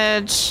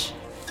 damage.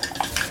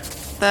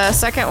 The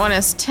second one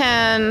is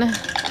 10.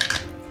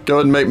 Go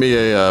ahead and make me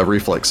a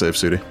reflex save,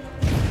 Sudi.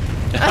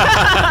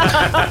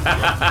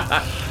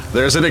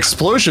 There's an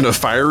explosion of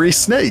fiery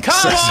snakes.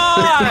 Come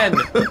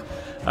on!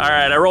 All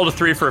right, I rolled a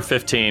 3 for a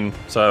 15,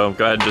 so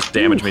go ahead and just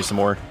damage me some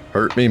more.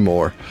 Hurt me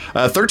more.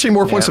 13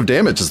 more points of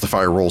damage as the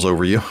fire rolls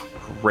over you.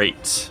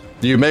 Great.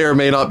 You may or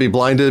may not be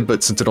blinded,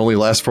 but since it only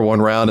lasts for 1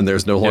 round and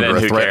there's no longer then a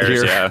who threat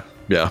cares, here,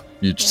 yeah.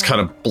 you just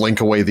kind of blink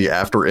away the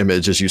after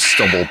image as you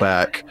stumble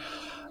back.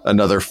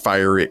 Another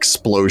fiery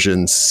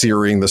explosion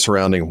searing the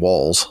surrounding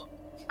walls.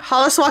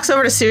 Hollis walks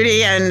over to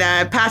Sudi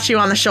and pats you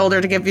on the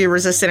shoulder to give you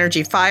resist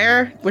energy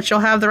fire, which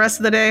you'll have the rest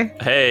of the day.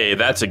 Hey,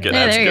 that's a good, Hey,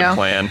 that's a there you good go.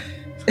 plan.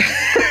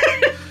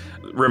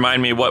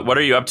 Remind me, what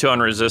are you up to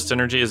on resist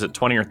energy? Is it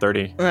 20 or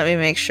 30? Let me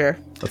make sure.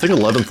 I think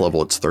 11th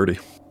level, it's 30.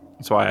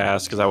 That's why I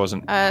asked, because I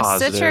wasn't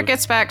positive. Citra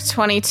gets back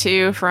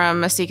 22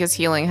 from Masika's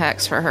healing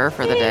hex for her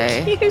for the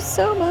day. Thank you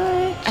so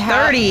much.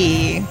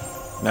 30.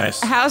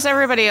 Nice. How's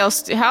everybody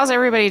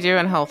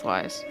doing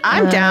health-wise?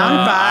 I'm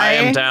down by. I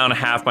am down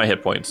half my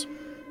hit points.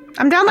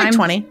 I'm down like I'm-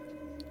 20.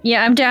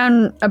 Yeah, I'm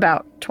down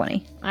about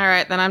 20. All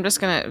right, then I'm just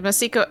gonna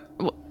Masika.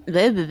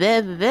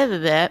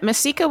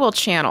 Masika will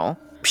channel.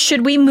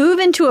 Should we move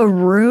into a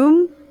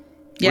room?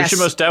 Yes. We should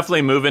most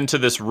definitely move into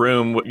this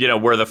room,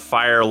 where the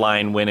fire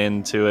line went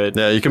into it.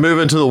 Yeah, you can move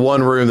into the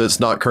one room that's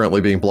not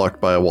currently being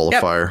blocked by a wall of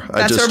fire.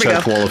 I that's just where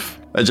we checked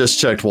I just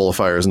checked wall of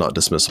fire is not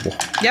dismissible.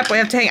 Yep, we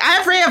have to hang. I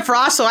have Ray of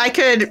Frost, so I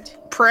could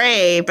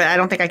pray, but I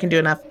don't think I can do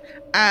enough.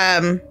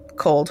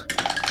 Cold.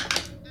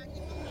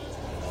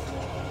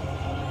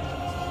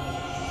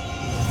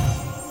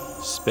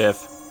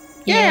 Spiff.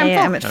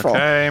 Yeah, I'm at full.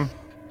 Okay.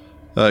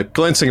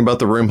 Glancing about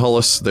the room,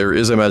 Hollis, there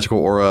is a magical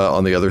aura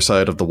on the other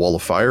side of the wall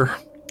of fire.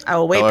 I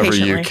will wait However,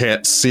 patiently. you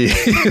can't see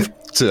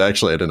to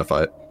actually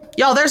identify it.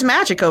 Y'all, there's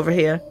magic over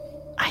here.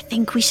 I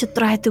think we should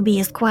try to be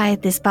as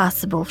quiet as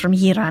possible from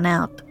here on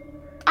out.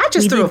 I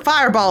just threw a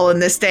fireball in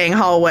this dang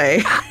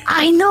hallway.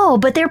 I know,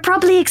 but they're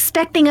probably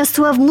expecting us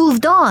to have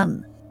moved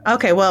on.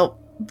 Okay, well,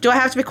 do I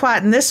have to be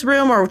quiet in this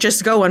room or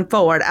just going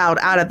forward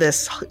out of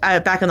this,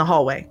 back in the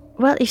hallway?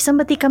 Well, if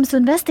somebody comes to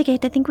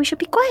investigate, I think we should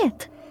be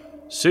quiet.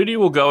 Sudi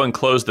will go and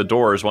close the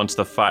doors once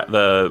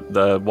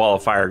the wall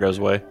of fire goes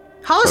away.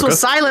 Hollis will Okay.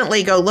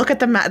 silently go look at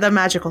the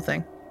magical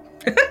thing.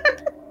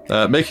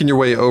 Making your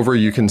way over,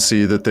 you can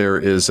see that there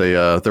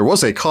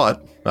was a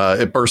cot.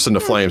 It burst into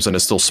flames and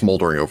is still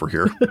smoldering over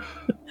here.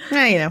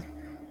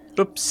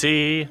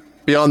 Oopsie.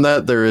 Beyond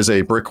that, there is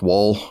a brick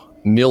wall.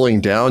 Kneeling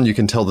down, you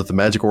can tell that the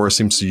magic aura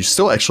you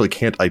still actually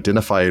can't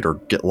identify it or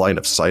get line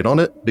of sight on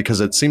it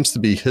because it seems to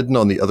be hidden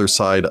on the other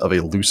side of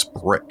a loose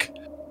brick.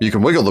 You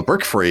can wiggle the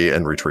brick free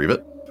and retrieve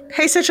it.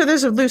 Hey, Citra,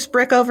 there's a loose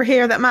brick over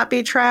here that might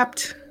be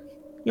trapped.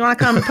 You want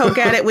to come poke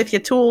at it with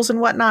your tools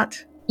and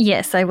whatnot?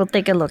 Yes, I will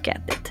take a look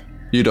at it.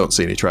 You don't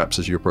see any traps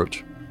as you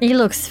approach. It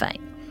looks fine.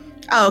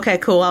 Oh, okay,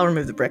 cool. I'll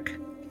remove the brick.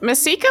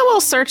 Masika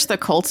will search the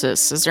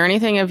cultists. Is there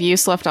anything of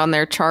use left on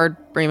their charred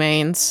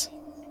remains?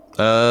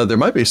 There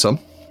might be some.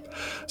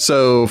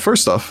 So,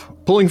 first off,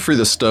 pulling free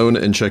the stone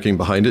and checking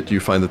behind it, you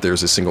find that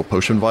there's a single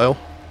potion vial.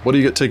 What do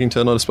you get taking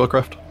 10 on a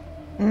spellcraft?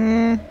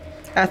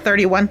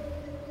 31.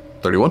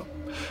 31.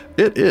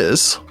 It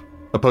is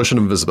a potion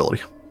of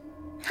invisibility.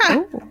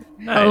 Huh.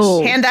 Nice.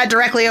 Oh. Hand that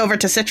directly over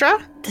to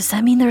Citra. Does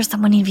that mean there's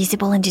someone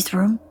invisible in this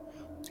room?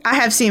 I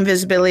have seen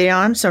visibility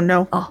on, so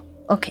no. Oh,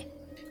 okay.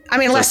 I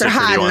mean, unless So, they're Citra,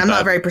 do you hiding, want I'm not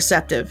that? very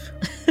perceptive.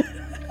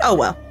 Oh,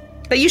 well.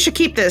 But you should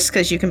keep this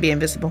because you can be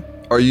invisible.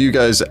 Are you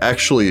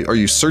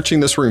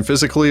searching this room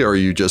physically, or are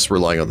you just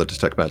relying on the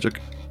detect magic?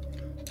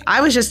 I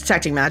was just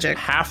detecting magic.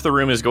 Half the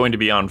room is going to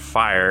be on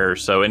fire,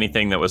 so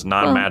anything that was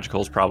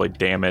non-magical is probably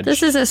damaged.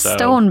 This is a so-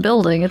 stone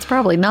building. It's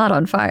probably not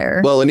on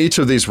fire. Well, and each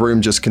of these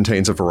rooms just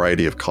contains a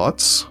variety of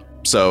cots,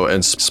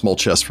 and small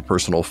chests for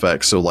personal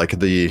effects. So, like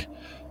the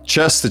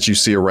chests that you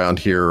see around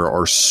here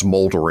are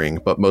smoldering,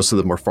 but most of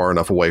them are far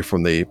enough away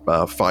from the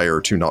fire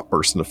to not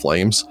burst into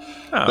flames.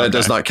 Oh, That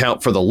does okay. not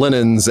count for the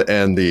linens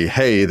and the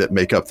hay that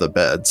make up the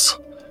beds.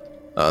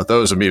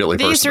 Those immediately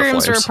burst These into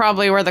rooms were flames.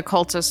 probably where the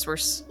cultists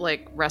were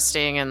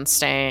resting and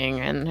staying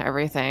and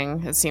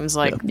everything. It seems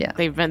like Yeah.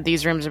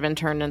 these rooms have been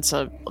turned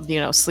into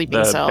sleeping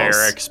The cells.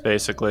 barracks,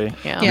 basically.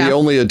 Yeah. Yeah. The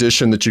only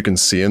addition that you can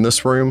see in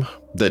this room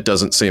that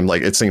doesn't seem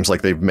like it seems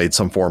like they've made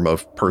some form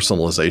of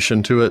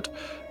personalization to it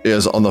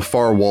is on the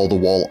far wall, the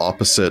wall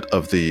opposite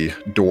of the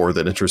door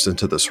that enters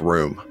into this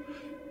room,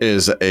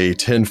 is a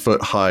 10-foot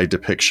high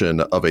depiction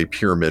of a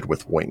pyramid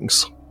with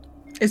wings.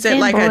 Is it Damn,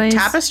 like boys. a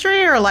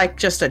tapestry or like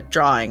just a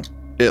drawing?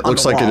 It On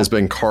looks the like it wall. has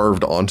been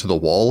carved onto the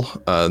wall,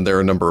 and there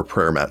are a number of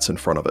prayer mats in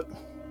front of it.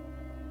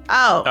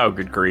 Oh. Oh,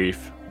 good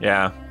grief.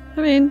 Yeah.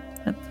 I mean,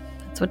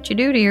 that's what you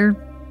do to your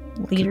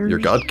leader. Your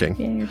God King.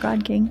 Yeah, your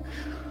God King.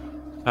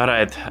 All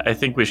right. I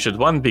think we should,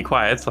 one, be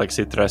quiet, like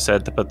Citra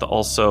said, but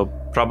also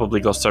probably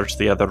go search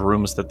the other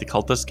rooms that the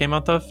cultists came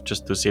out of,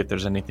 just to see if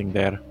there's anything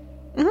there.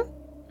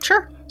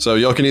 Sure. So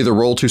y'all can either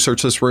roll to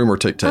search this room or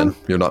take 10.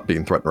 You're not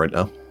being threatened right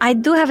now. I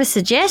do have a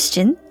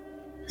suggestion,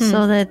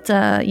 so that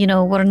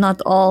we're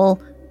not all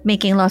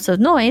making lots of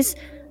noise.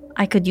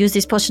 I could use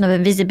this potion of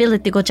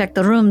invisibility to go check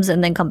the rooms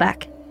and then come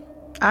back.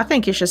 I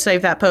think you should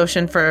save that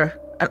potion for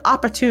an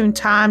opportune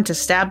time to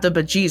stab the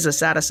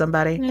bejesus out of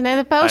somebody. And then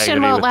the potion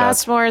agree won't with that.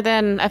 last more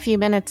than a few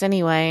minutes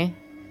anyway.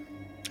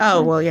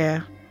 Oh, well,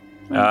 yeah.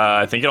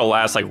 I think it'll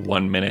last like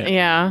 1 minute.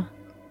 Yeah.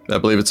 I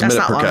believe it's a That's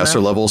minute not per long caster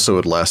enough. level, so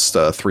it lasts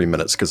 3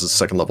 minutes because it's a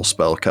second level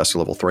spell, caster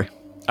level 3.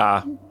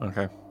 Ah,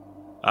 okay.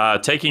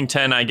 Taking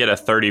 10, I get a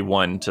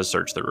 31 to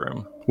search the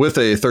room. With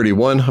a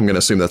 31, I'm going to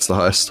assume that's the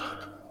highest.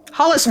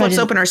 Hollis flips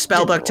didn't- open her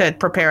spell book to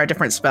prepare a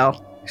different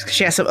spell.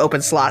 She has some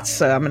open slots,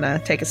 so I'm going to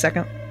take a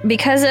second.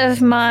 Because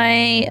of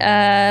my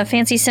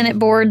fancy Senate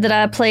board that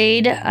I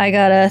played, I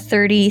got a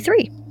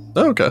 33.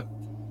 Oh, okay.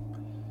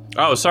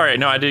 Oh, sorry.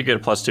 No, I did get a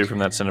 +2 from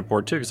that Senate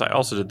board, too, because I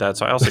also did that,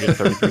 so I also get a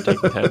 33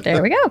 taking 10.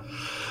 There we go.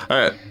 All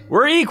right.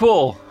 We're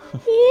equal!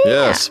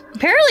 Yes.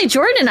 Apparently,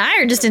 Jordan and I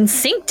are just in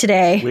sync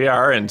today. We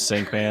are in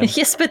sync, man.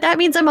 Yes, but that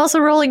means I'm also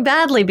rolling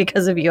badly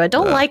because of you. I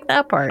don't like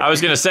that part. I was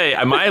going to say,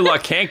 my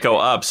luck can't go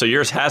up, so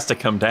yours has to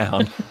come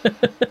down.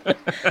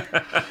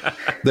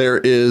 There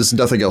is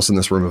nothing else in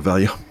this room of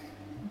value.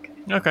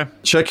 Okay.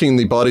 Checking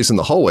the bodies in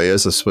the hallway,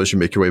 as I suppose you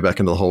make your way back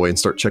into the hallway and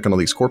start checking on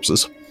these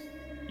corpses.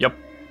 Yep.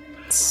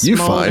 You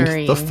find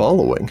Smoldering. the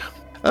following.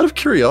 Out of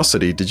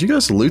curiosity, did you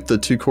guys loot the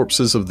 2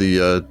 corpses of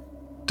the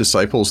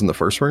disciples in the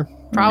first room?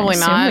 Probably I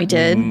assume not. we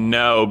did.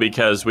 No,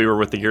 because we were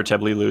with the Gear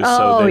Teblilus.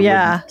 Oh, so they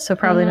yeah. wouldn't- So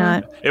probably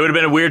not. It would have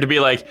been weird to be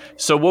like,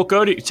 so we'll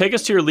go to take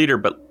us to your leader,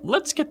 but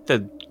let's get the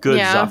goods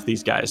Yeah. off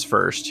these guys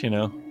first, you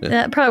know?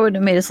 That probably wouldn't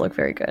have made us look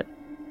very good.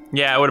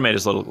 Yeah, it would have made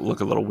us look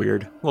a little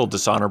weird, a little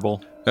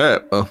dishonorable. All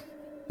right, well,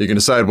 you can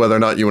decide whether or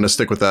not you want to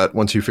stick with that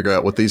once you figure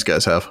out what these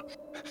guys have.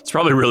 It's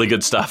probably really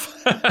good stuff.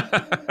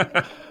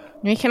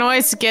 We can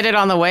always get it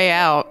on the way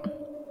out.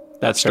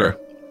 That's Sure.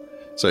 fair.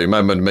 So you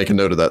might want to make a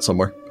note of that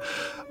somewhere.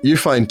 You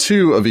find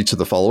 2 of each of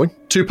the following.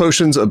 2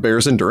 potions of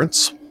Bear's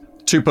Endurance,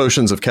 2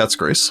 potions of Cat's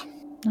Grace,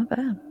 Not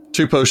bad.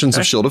 2 potions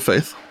of Shield of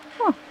Faith,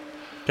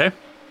 Okay.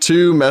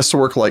 2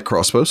 Masterwork Light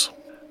Crossbows,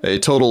 a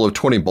total of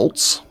 20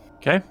 bolts,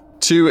 Okay.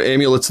 2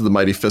 Amulets of the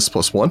Mighty Fist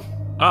 +1,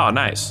 Oh,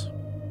 nice.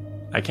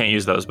 I can't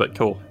use those, but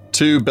cool.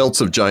 2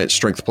 Belts of Giant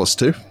Strength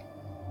 +2.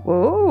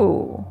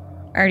 Whoa.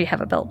 I already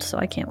have a belt, so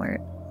I can't wear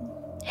it.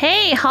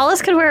 Hey,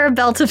 Hollis could wear a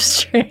belt of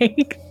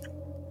strength.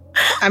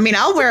 I mean,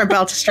 I'll wear a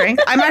belt of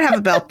strength. I might have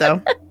a belt though.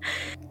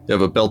 You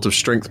have a Belt of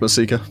Strength,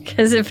 Masika?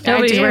 Because if I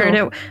nobody's do. wearing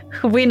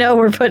it, we know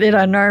we're putting it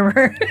on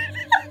armor.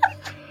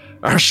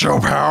 That's so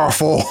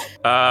powerful.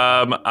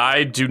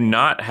 I do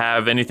not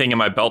have anything in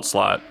my belt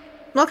slot,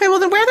 Okay, well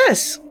then wear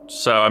this.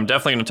 so I'm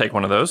definitely going to take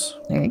one of those.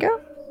 There you go.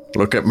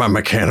 Look at my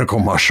mechanical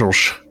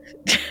muscles.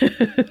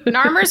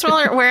 Narmer's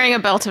wearing a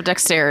belt of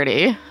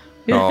dexterity.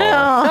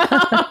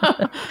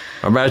 Oh.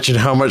 Imagine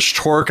how much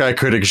torque I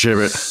could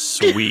exhibit.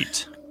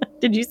 Sweet.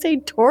 Did you say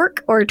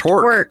torque or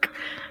Torque. twerk?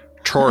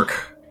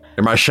 Torque.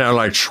 It might sound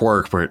like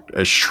twerk, but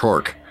it's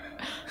torque.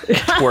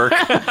 Work.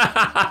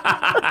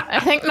 I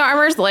think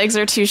Narmer's legs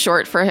are too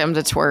short for him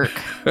to twerk.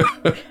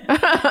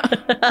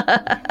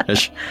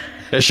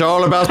 It's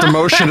all about the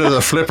motion of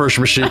the flippers,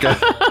 Mashika.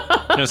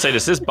 I'm going to say,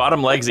 does his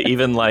bottom legs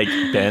even, like,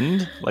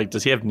 bend? Like,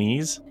 does he have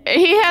knees?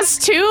 He has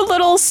 2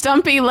 little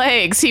stumpy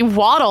legs. He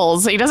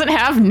waddles. He doesn't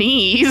have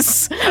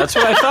knees. That's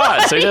what I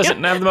thought. So he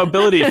doesn't have the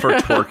mobility for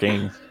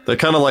twerking. They're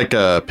kind of like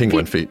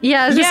penguin feet.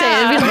 Yeah, I was going to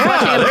say, it'd be like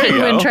watching there a you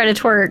penguin go. try to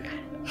twerk.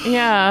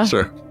 Yeah.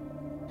 Sure.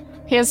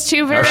 He has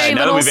 2 All very right,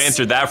 now that little we've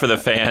answered that for the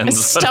fans,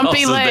 what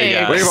stumpy else have they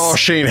got? legs. We've all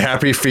seen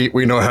happy feet.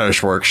 We know how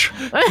this works.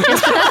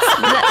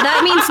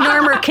 That means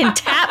Narmer can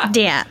tap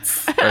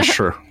dance. That's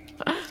true.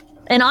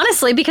 And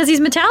honestly, because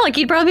he's metallic,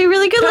 he'd probably be a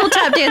really good little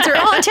tap dancer.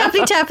 Oh,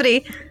 tappity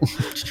tappity.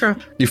 It's true.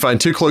 You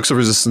find 2 cloaks of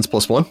resistance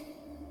 +1.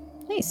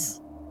 Nice.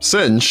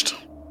 Singed,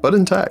 but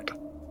intact.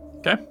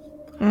 Okay.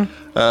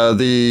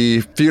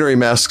 The funerary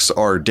masks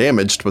are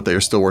damaged, but they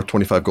are still worth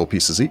 25 gold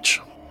pieces each.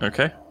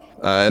 Okay.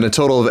 And a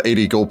total of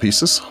 80 gold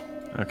pieces.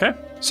 Okay.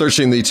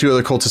 Searching the 2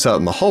 other cultists out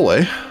in the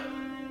hallway,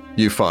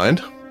 you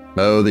find,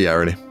 oh, the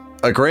irony,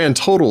 a grand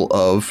total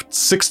of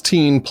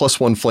 16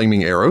 +1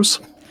 flaming arrows.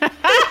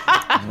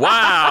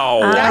 Wow.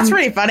 That's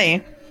pretty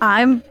funny.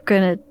 I'm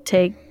going to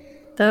take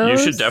those.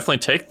 You should definitely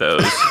take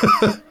those.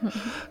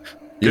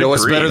 You know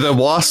what's grief. better than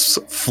wasps?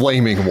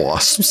 Flaming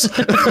wasps.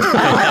 Wait,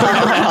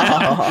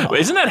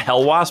 isn't that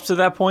hell wasps at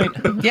that point?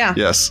 Yeah.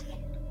 Yes.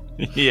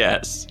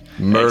 Yes.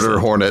 Murder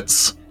Excellent.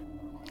 hornets.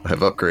 I have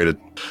upgraded.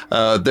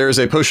 There's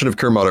a potion of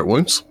cure moderate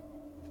wounds.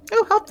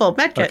 Oh, helpful.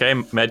 Medkit. Okay,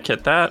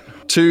 medkit that.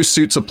 2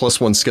 suits of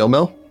 +1 scale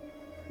mail.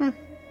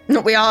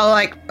 We all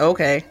like,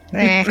 okay.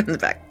 In the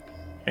back.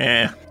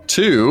 Eh.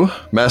 2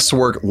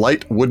 masterwork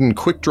light wooden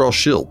quick draw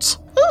shields.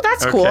 Oh,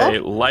 that's Okay,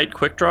 cool. light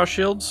quick draw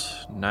shields.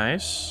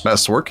 Nice.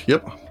 Masterwork,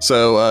 yep.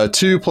 So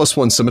 2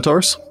 +1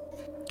 scimitars.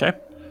 Okay.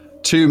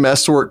 2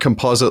 masterwork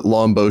composite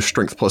longbow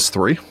strength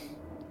 +3.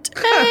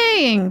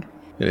 Dang.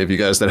 Any of you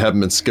guys that haven't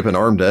been skipping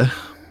arm day?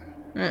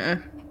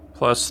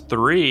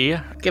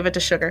 +3. Give it to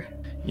Sugar.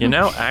 You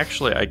know,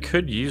 actually, I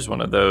could use one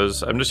of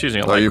those. I'm just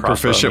using a Are light you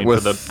crossbow. proficient for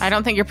with- the... I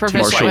don't think you're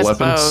proficient Martial with weapons?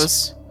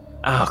 bows.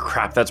 Oh,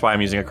 crap. That's why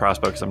I'm using a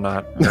crossbow, because I'm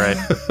not. All right.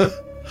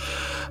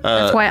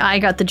 That's why I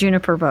got the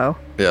juniper bow.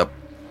 Yep.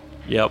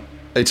 Yep.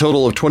 A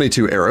total of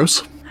 22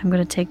 arrows. I'm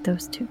going to take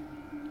those too.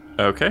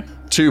 Okay.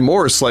 2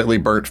 more slightly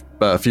burnt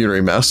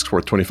funerary masks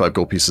worth 25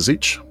 gold pieces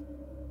each.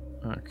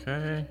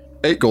 Okay.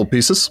 8 gold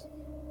pieces.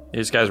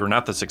 These guys were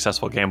not the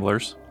successful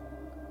gamblers.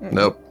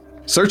 Nope.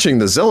 Searching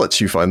the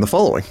zealots, you find the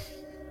following.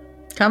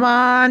 Come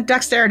on,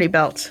 dexterity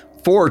belt.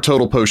 4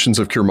 total potions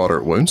of cure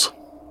moderate wounds.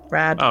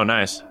 Rad. Oh,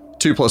 nice.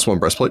 2 +1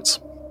 breastplates.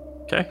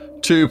 Okay.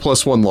 2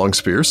 +1 long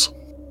spears.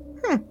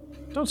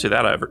 Don't see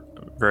that ever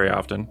very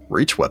often.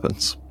 Reach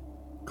weapons.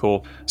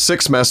 Cool.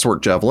 6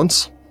 masterwork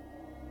javelins.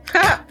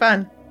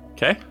 Fun.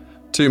 Okay.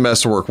 2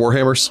 masterwork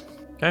warhammers.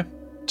 Okay.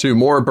 2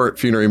 more burnt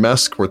funerary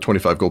masks worth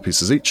 25 gold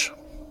pieces each.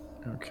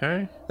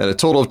 Okay. And a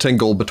total of 10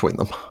 gold between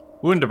them.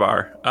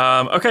 Wunderbar.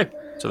 Okay.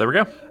 So there we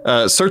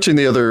go. Searching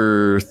the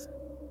other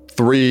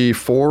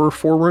 4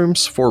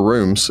 rooms,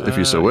 if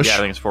you so wish. Yeah, I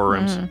think it's 4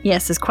 rooms.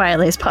 Yes, as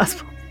quietly as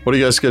possible. What do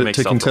you guys get at Make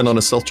taking stealth 10 on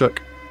a stealth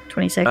check?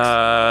 26.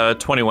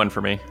 21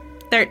 for me.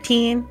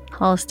 13.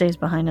 Hollis stays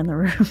behind in the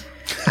room.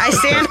 I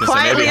stand So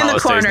quietly maybe in the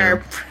Hollis stays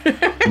corner.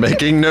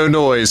 Making no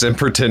noise and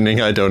pretending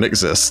I don't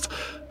exist.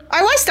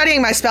 I was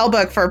studying my spell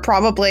book for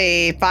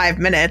probably 5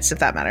 minutes, if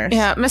that matters.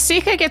 Yeah,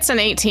 Masika gets an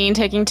 18,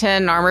 taking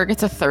 10. Narmer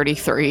gets a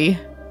 33.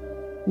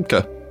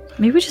 Okay.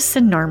 Maybe we just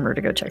send Narmer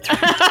to go check through.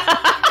 What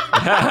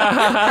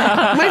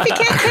if he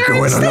can't carry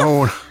Go in stuff?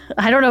 alone.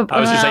 I don't know. I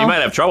was just saying you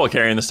might have trouble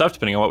carrying the stuff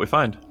depending on what we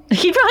find.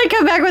 He'd probably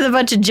come back with a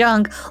bunch of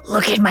junk.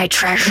 Look at my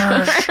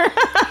treasures.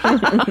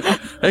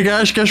 Hey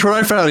guys, guess what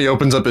I found? He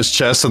opens up his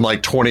chest and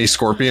like 20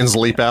 scorpions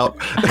leap out.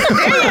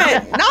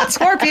 Dang it, not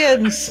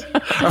scorpions.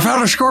 I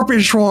found a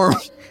scorpion swarm.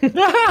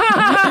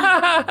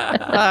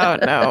 Oh,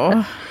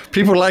 no.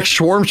 People like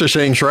swarms of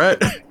things, right?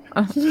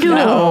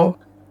 No.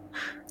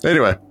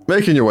 Anyway,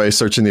 making your way,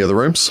 searching the other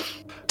rooms.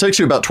 Takes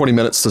you about 20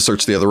 minutes to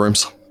search the other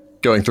rooms.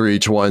 Going through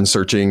each one,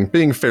 searching,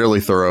 being fairly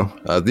thorough.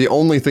 The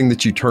only thing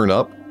that you turn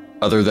up,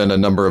 other than a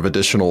number of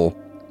additional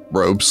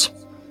robes.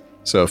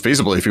 So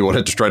feasibly, if you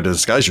wanted to try to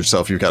disguise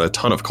yourself, you've got a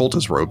ton of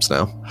cultist robes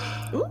now.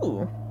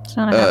 Ooh. It's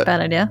not a bad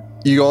idea.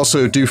 You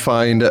also do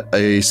find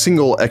a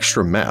single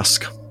extra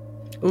mask.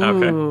 Ooh,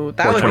 Okay.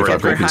 that would be 25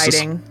 good for gold pieces.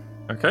 hiding.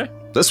 Okay.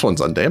 This one's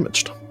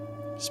undamaged.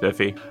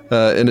 Spiffy.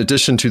 In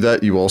addition to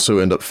that, you also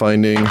end up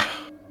finding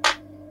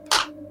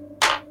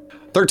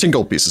 13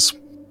 gold pieces.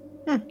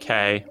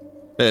 Okay.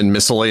 And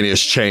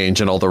miscellaneous change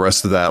and all the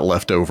rest of that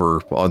left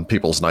over on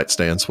people's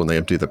nightstands when they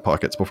empty their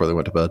pockets before they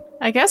went to bed.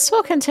 I guess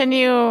we'll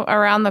continue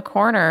around the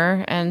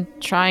corner and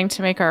trying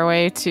to make our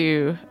way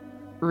to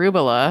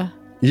Rubula.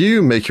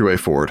 You make your way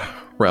forward,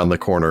 round the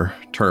corner,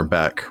 turn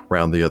back,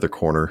 round the other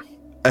corner.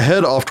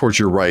 Ahead off towards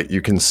your right,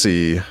 you can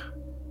see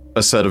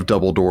a set of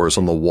double doors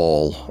on the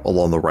wall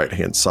along the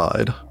right-hand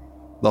side.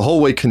 The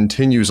hallway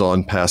continues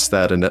on past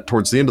that, and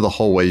towards the end of the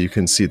hallway, you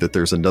can see that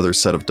there's another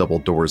set of double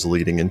doors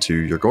leading into,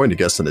 you're going to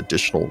guess, an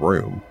additional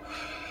room,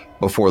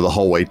 before the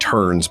hallway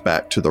turns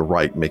back to the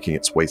right, making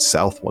its way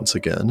south once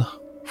again.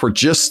 For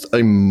just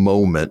a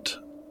moment,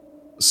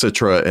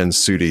 Citra and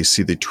Sudi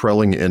see the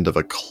trailing end of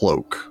a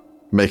cloak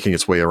making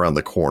its way around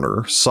the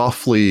corner,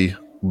 softly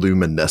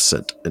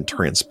luminescent and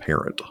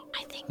transparent.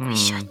 I think we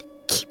should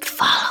keep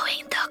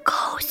following the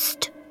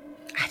ghost.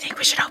 I think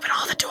we should open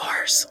all the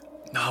doors.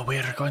 No, we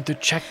are going to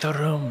check the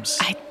rooms.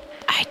 I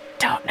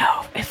don't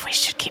know if we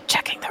should keep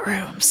checking the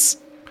rooms.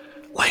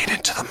 Lean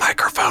into the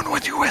microphone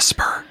when you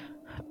whisper.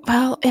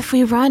 Well, if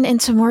we run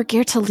into more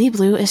gear to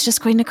Liblu, it's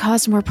just going to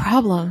cause more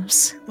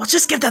problems. Well,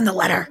 just give them the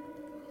letter.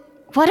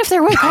 What if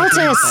they're with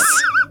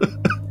cultists?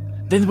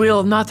 Then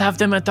we'll not have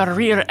them at our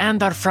rear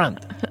and our front.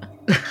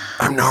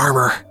 I'm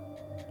Narmer.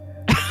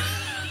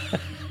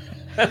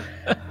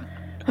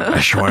 I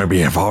just want to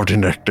be involved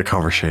in the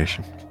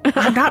conversation.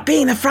 I'm not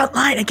being the front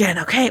line again,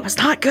 okay? It was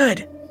not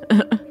good.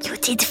 You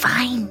did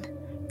fine.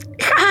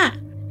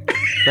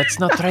 Let's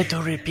not try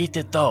to repeat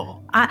it,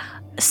 though.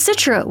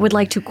 Citra would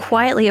like to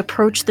quietly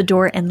approach the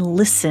door and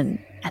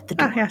listen at the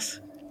door. Oh, yes.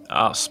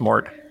 Ah,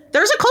 smart.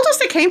 There's a cultist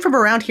that came from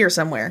around here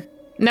somewhere.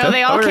 No,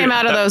 they all came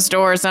out of those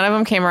doors. None of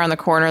them came around the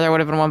corner. There would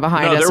have been one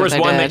behind No, us. there was if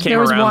they one did. that came There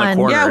was around one. the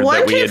corner. Yeah, one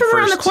that we came had from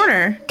around the first-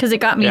 corner. Because it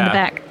got me in the Yeah.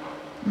 back.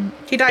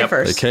 He died Yep. They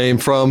first. came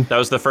from That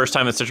was the first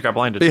time that Citra got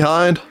blinded.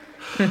 behind.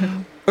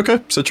 Okay,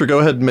 Citra, go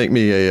ahead and make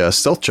me a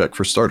stealth check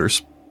for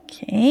starters.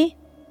 Okay.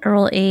 I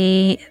roll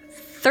a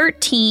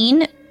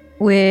 13,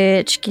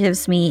 which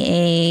gives me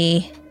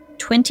a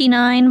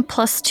 29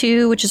 plus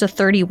 2, which is a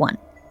 31.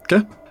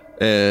 Okay.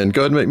 And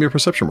go ahead and make me a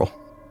perception roll.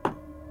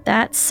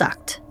 That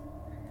sucked.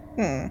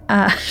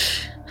 I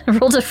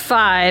rolled a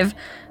 5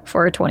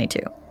 for a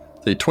 22.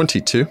 The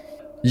 22.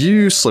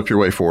 You slip your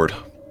way forward,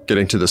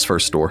 getting to this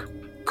first door,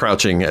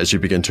 crouching as you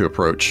begin to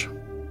approach.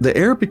 The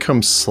air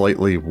becomes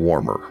slightly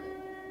warmer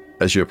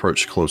as you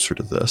approach closer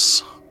to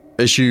this.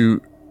 As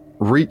you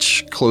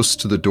reach close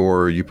to the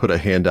door, you put a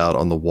hand out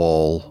on the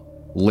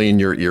wall, lean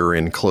your ear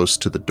in close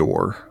to the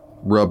door,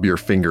 rub your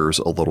fingers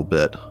a little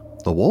bit.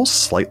 The wall's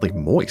slightly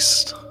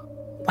moist.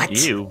 What?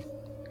 Ew.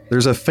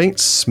 There's a faint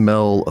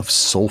smell of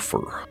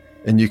sulfur,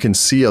 and you can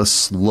see a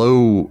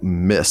slow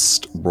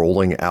mist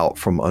rolling out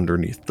from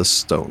underneath the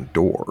stone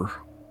door.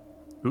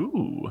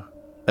 Ooh.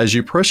 As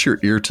you press your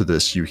ear to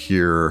this, you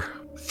hear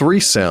 3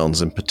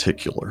 sounds in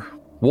particular.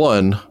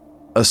 One,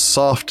 a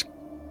soft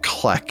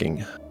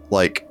clacking,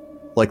 like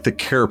the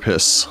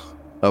carapace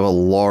of a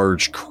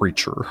large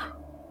creature.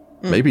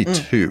 Maybe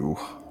 2,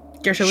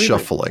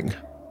 shuffling.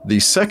 The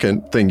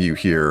second thing you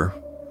hear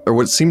are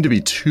what seem to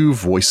be 2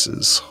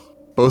 voices,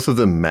 both of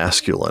them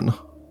masculine.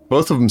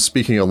 Both of them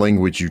speaking a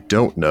language you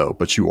don't know,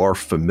 but you are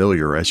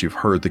familiar as you've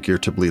heard the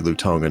Girtibli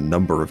Lutong a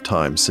number of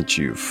times since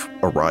you've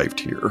arrived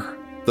here.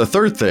 The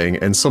third thing,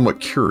 and somewhat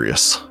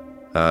curious,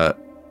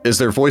 is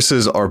their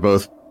voices are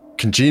both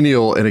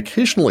congenial and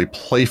occasionally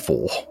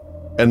playful,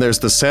 and there's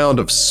the sound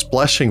of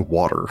splashing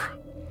water.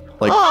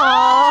 Like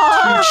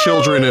 2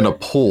 children in a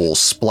pool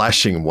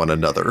splashing one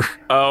another.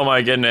 Oh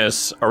my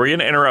goodness. Are we going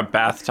to interrupt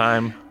bath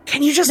time?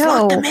 Can you just No.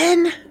 lock them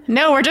in?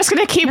 No, we're just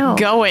going to keep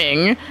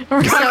going.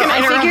 We're not going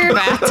to interrupt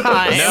bath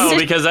time. No,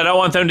 because I don't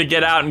want them to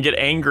get out and get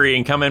angry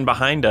and come in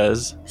behind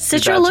us.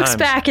 Citra Bad looks times.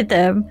 back at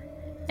them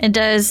and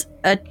does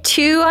a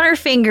 2 on her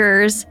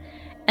fingers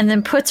and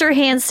then puts her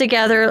hands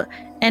together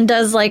and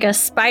does like a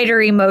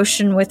spidery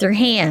motion with her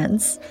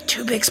hands.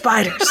 2 big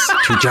spiders.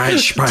 2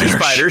 giant 2 spiders.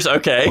 spiders.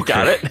 Okay,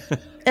 got it.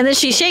 And then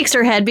she shakes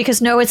her head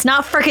because no, it's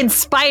not freaking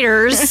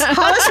spiders.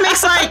 Hollis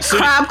makes like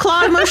crab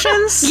claw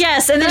motions.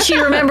 Yes, and then she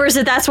remembers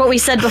that that's what we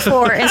said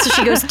before, and so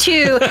she goes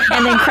 2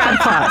 and then crab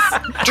claws.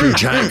 2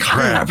 giant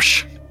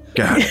crabs.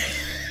 Got it.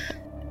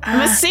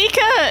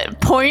 Masika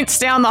points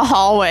down the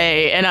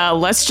hallway in a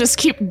let's just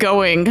keep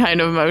going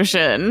kind of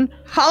motion.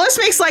 Hollis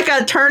makes like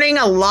a turning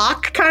a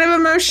lock kind of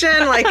a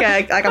motion, like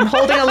I'm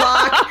holding a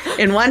lock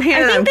in one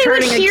hand and I I'm think they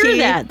would turning a hear key.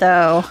 that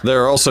though.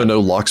 There are also no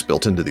locks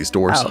built into these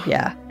doors. Oh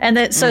yeah, and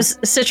then so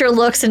Citra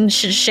looks and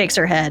shakes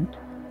her head,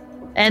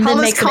 and then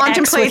Hollis makes an X with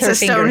contemplates her a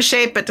stone fingers.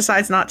 shape but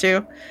decides not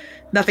to.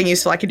 Nothing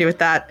useful I can do with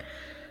that.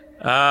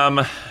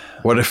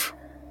 What if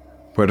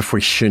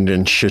we send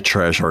in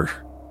Citra, our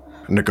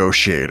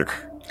negotiator?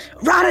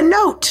 Write a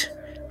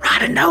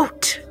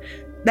note.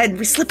 Then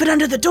we slip it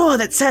under the door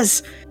that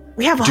says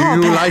we have a Do hall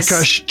you pass.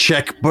 like us?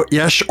 Check, but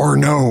yes or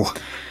no?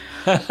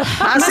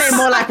 I say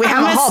more like we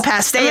have a hall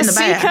pass. Stay in the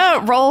back.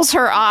 Masika rolls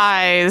her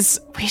eyes.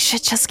 We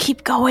should just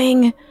keep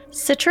going.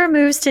 Citra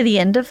moves to the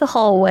end of the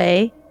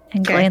hallway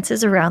and Okay.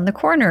 glances around the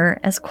corner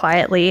as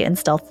quietly and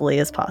stealthily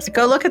as possible.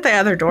 Go look at the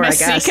other door, I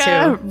guess,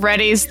 Masika too.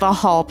 readies the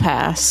hall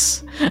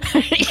pass.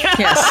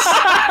 Yes.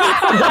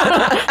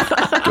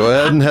 Go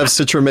ahead and have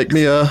Citra make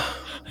me a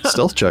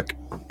stealth check.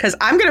 Because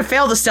I'm going to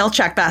fail the stealth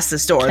check past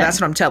this door. That's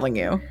what I'm telling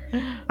you.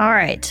 All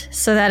right,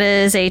 so that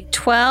is a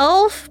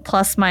 12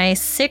 plus my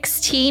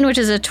 16, which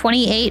is a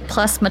 28,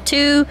 plus my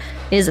 2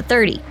 is a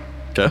 30.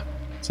 Okay.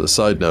 So,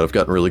 side note, I've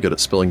gotten really good at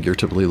spelling Gear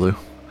Lulu.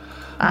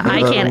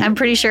 I can't. I'm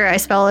pretty sure I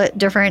spell it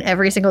different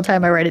every single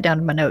time I write it down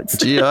in my notes.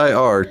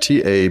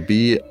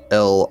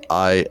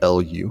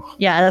 GIRTABLILU.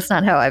 Yeah, that's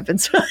not how I've been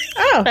spelling.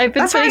 Oh, I've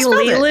been that's how I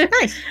spelling spelled Lilu. it.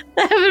 Nice.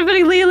 I've been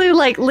putting Lilu,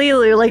 like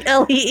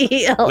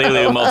L-E-E-L.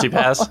 Lulu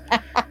multipass.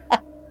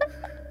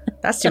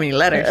 That's too many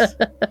letters.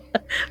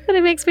 But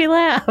it makes me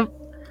laugh.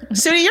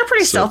 Sudi, you're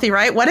pretty stealthy,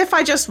 right? What if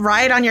I just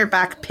ride on your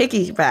back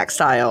piggyback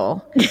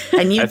style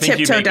and you I think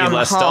you tiptoe make me down the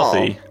less hall?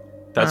 stealthy.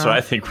 That's what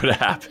I think would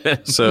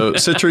happen. So,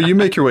 Citra, you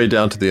make your way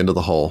down to the end of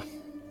the hall.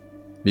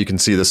 You can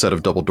see the set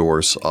of double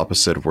doors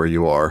opposite of where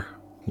you are.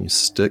 You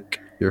stick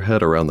your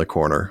head around the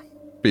corner.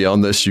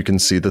 Beyond this, you can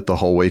see that the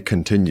hallway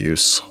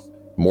continues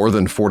more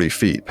than 40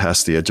 feet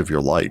past the edge of your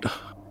light.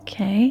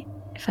 Okay,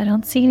 if I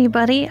don't see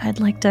anybody, I'd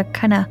like to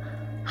kind of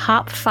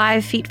hop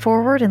 5 feet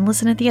forward and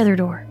listen at the other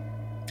door.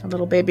 A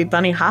little baby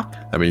bunny hop.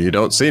 I mean, you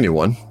don't see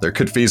anyone. There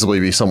could feasibly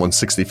be someone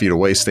 60 feet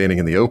away standing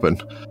in the open.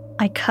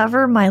 I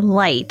cover my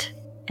light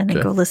and then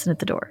Okay. go listen at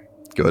the door.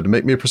 Go ahead and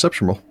make me a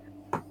perception roll.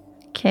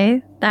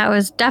 Okay, that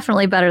was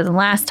definitely better than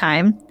last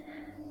time.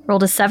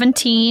 Rolled a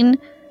 17,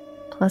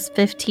 plus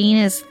 15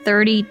 is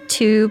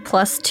 32,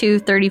 plus 2,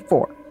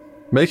 34.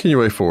 Making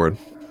your way forward,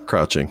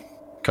 crouching,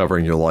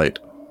 covering your light,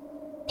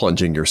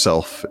 plunging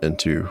yourself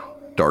into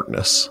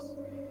darkness.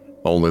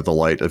 Only the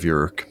light of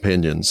your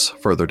companions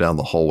further down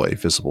the hallway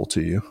visible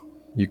to you.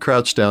 You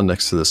crouch down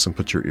next to this and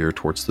put your ear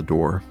towards the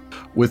door.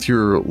 With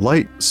your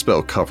light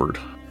spell covered,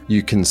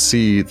 you can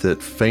see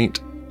that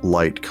faint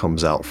light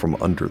comes out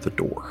from under the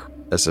door,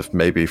 as if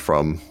maybe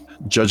from,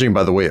 judging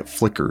by the way it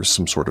flickers,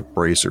 some sort of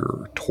brazier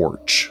or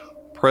torch.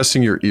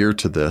 Pressing your ear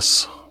to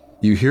this,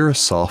 you hear a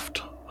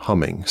soft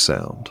humming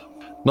sound.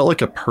 Not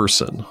like a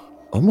person,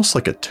 almost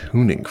like a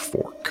tuning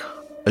fork.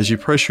 As you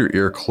press your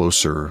ear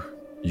closer,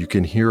 you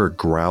can hear a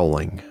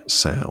growling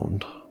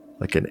sound,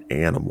 like an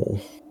animal.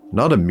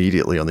 Not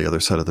immediately on the other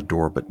side of the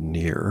door, but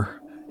near,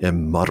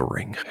 and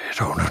muttering. I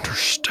don't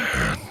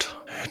understand.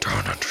 I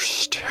don't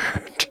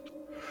understand.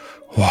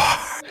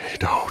 Why? I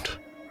don't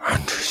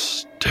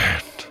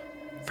understand.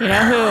 You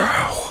know who?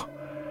 Pharaoh,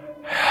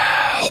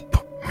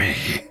 help me.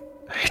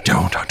 I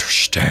don't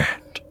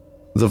understand.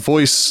 The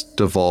voice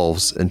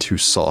devolves into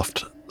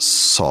soft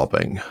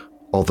sobbing,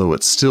 although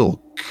it's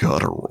still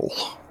guttural.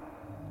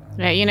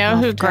 Yeah, you know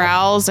who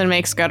growls and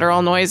makes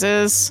guttural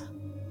noises?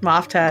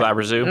 Moff Tat.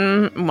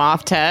 Glabrezu.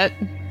 Moftet.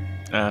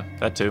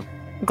 That too.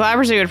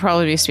 Glabrezu would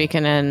probably be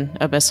speaking in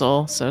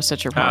Abyssal, so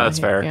Citra probably. that's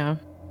fair. Yeah.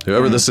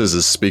 Whoever this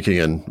is speaking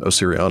in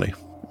Osiriani.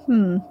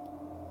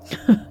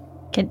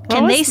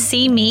 Can they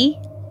see me?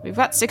 We've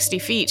got 60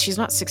 feet. She's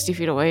not 60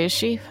 feet away, is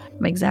she?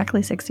 I'm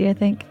exactly 60, I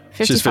think.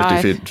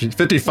 55. She's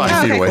 55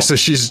 Yeah, feet okay, away, cool. so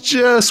she's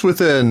just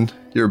within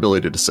your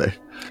ability to say.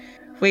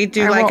 We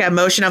do I like will- a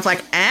motion of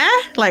like,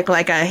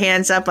 like a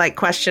hands up, like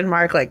question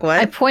mark, like I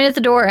what? point at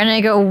the door and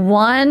I go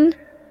 1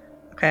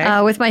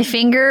 Okay. with my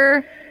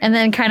finger and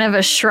then kind of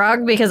a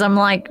shrug because I'm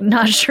like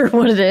not sure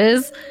what it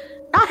is.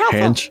 Not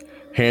helpful.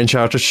 Hand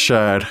out to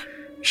side.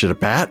 Is it a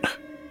bat?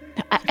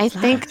 I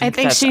think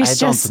That's-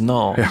 she's I just. don't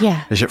know.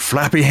 Yeah. Is it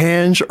flappy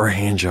hands or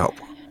hands up?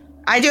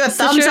 I do a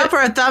thumbs Citra- up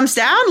or a thumbs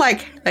down,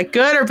 like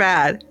good or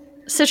bad.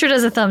 Citra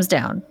does a thumbs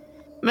down.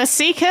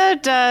 Masika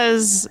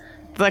does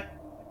the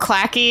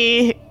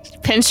clacky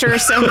pincher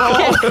symbol.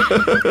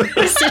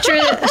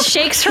 Citra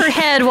shakes her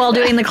head while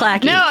doing the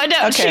clacky.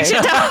 No, Okay. she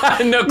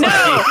does. No,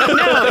 clacky.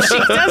 No, she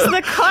does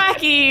the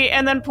clacky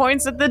and then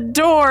points at the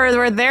door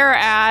where they're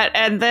at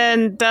and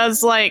then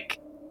does like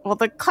well,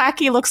 the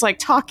Clacky looks like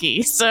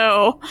Taki,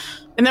 so...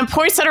 And then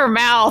points at her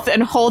mouth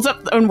and holds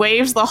up and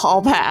waves the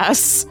hall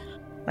pass.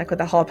 Like, would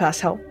the hall pass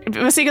help?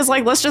 Masika's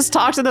like, let's just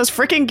talk to those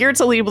freaking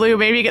Geertali Blue,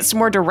 maybe get some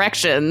more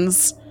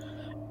directions.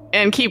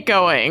 And keep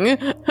going.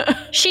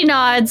 She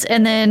nods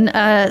and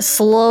then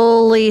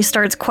slowly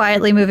starts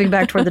quietly moving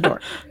back toward the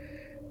door.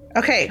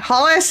 Okay,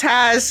 Hollis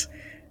has...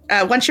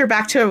 once you're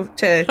back to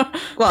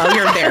well,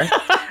 you're there.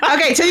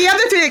 Okay, to the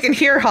other three that can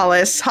hear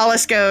Hollis,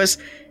 Hollis goes,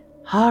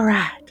 all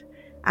right,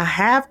 I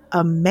have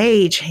a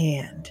mage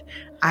hand.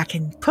 I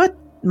can put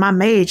my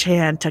mage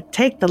hand to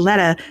take the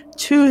letter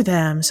to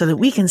them so that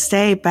we can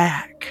stay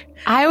back.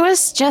 I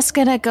was just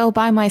gonna go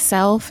by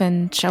myself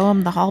and show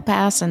them the hall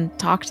pass and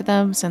talk to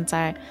them since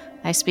I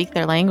speak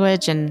their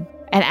language and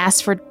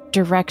ask for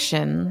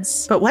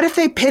directions. But what if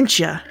they pinch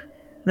you?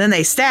 Then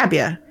they stab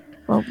you.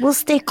 Well, we'll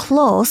stay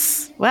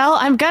close. Well,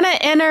 I'm gonna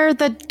enter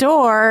the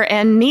door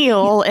and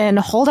kneel and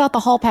hold out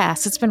the hall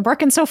pass. It's been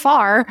working so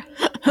far.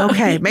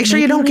 Okay, make sure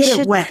you don't get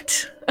it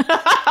wet.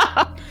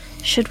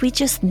 Should we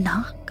just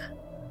knock?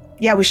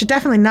 Yeah, we should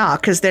definitely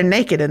knock because they're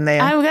naked in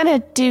there. I'm gonna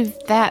do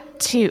that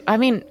too. I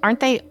mean, aren't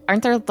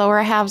their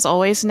lower halves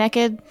always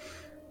naked?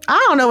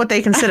 I don't know what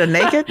they consider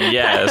naked.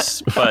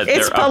 Yes, but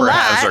It's their upper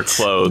halves are polite.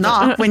 clothed.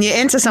 Knock when you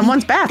enter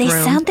someone's bathroom. They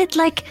sounded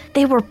like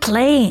they were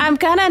playing. I'm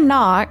gonna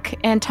knock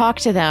and talk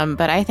to them,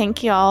 but I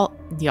think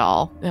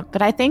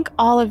but I think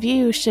all of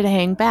you should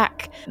hang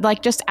back,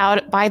 like just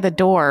out by the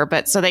door,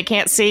 but so they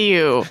can't see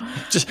you.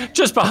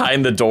 Just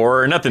behind the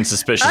door. Nothing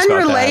suspicious about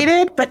that.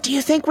 Unrelated, but do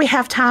you think we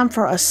have time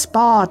for a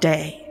spa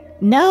day?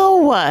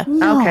 No.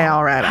 Okay,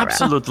 all right.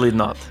 Absolutely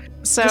not.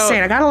 So, Just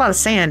saying, I got a lot of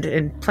sand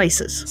in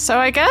places. so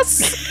I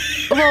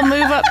guess we'll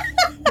move up.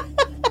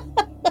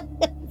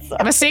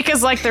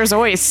 Masika's like, there's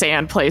always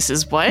sand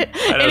places. What?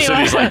 I know, so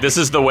he's like, this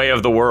is the way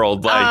of the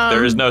world. Like,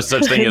 there is no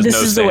such thing as This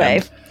no is sand.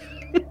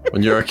 the way.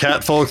 When you're a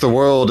cat folk, the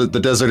world, the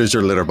desert is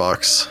your litter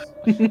box.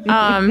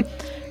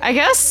 I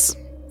guess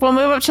we'll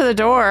move up to the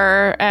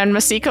door and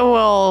Masika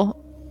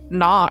will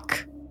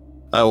knock.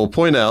 I will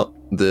point out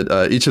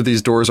that each of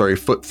these doors are a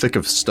foot thick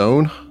of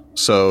stone,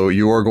 so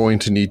you are going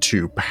to need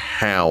to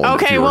pound if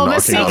Okay, you well, are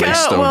knocking on a Masika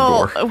stone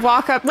will door.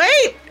 walk up.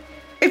 Wait!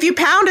 If you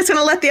pound, it's going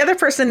to let the other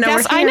person know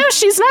Yes, we're here. I know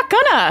she's not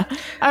gonna.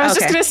 I was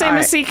just Okay, gonna say all right.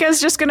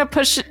 Masika's just gonna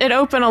push it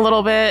open a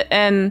little bit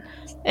and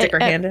Stick her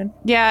hand in.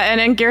 Yeah, and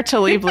then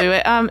Geertali blew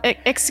it.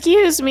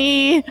 Excuse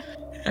me.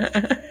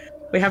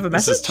 We have a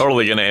This message? is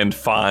totally going to end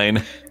fine.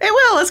 It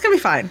will. It's going to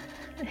be fine.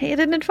 Hey,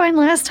 didn't it fine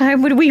last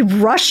time when we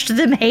rushed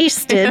them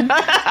hasted?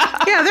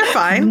 Yeah, they're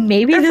fine.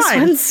 Maybe They're this fine.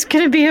 one's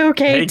gonna be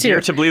okay Hey, too.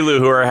 Geertablilu,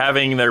 who are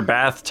having their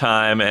bath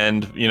time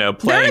and,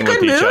 playing with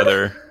good each mood.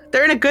 other.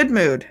 They're in a good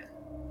mood.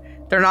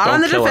 They're not Don't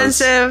on the kill us.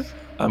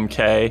 defensive.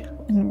 Kay.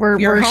 We're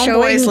Your showing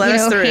homeboys let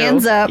us through.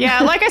 hands up.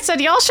 Yeah, like I said,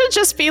 y'all should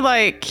just be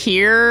like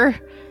here.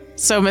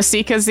 So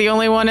Masika's the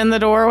only one in the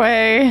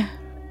doorway.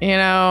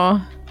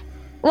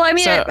 Well, I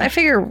mean, So- I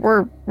figure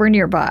we're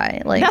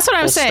nearby. Like That's what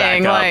I'm We'll stack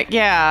saying. up. Like,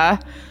 yeah,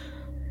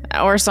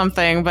 or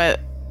something. But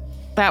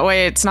that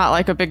way, it's not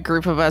like a big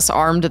group of us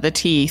armed to the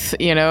teeth.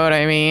 You know what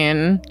I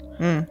mean?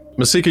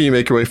 Masika, you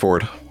make your way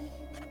forward.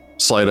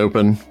 Slide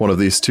open one of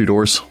these two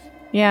doors.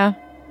 Yeah.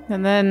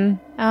 And then,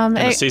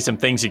 Gonna see some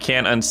things you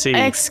can't unsee.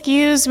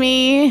 excuse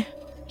me.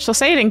 She'll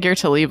say it in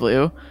Geertali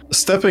Blue.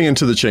 Stepping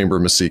into the chamber,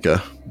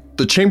 Masika,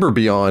 the chamber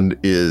beyond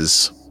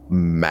is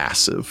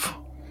massive.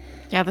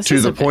 Yeah, this To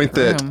is the a big point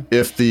that room.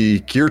 if the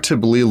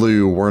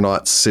Geertablilu were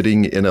not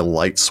sitting in a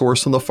light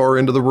source on the far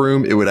end of the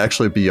room, it would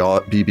actually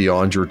be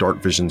beyond your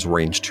dark vision's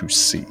range to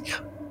see.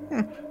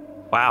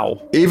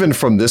 Wow. Even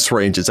from this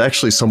range, it's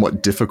actually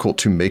somewhat difficult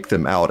to make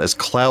them out as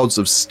clouds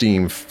of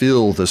steam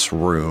fill this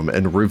room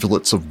and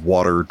rivulets of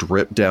water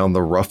drip down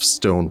the rough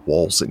stone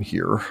walls in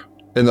here.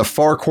 In the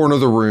far corner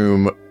of the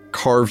room,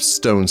 carved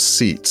stone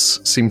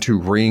seats seem to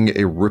ring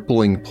a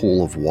rippling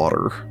pool of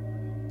water,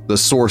 the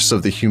source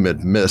of the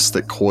humid mist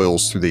that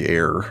coils through the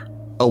air.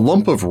 A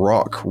lump of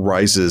rock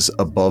rises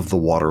above the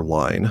water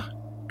line,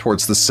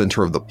 towards the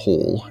center of the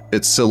pool,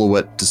 its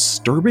silhouette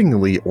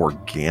disturbingly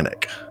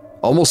organic.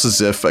 Almost as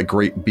if a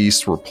great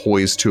beast were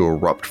poised to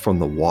erupt from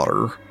the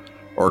water,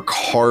 or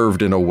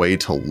carved in a way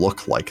to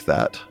look like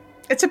that.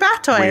 It's a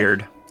bath toy.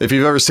 Weird. If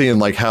you've ever seen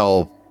like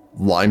how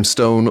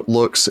limestone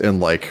looks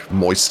in like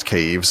moist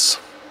caves,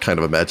 kind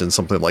of imagine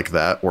something like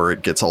that, where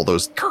it gets all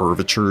those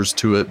curvatures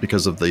to it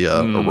because of the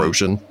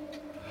erosion.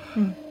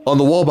 On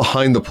the wall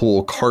behind the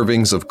pool,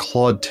 carvings of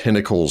clawed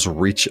tentacles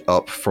reach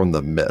up from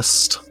the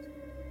mist.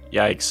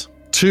 Yikes.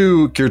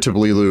 Two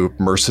Geertablilu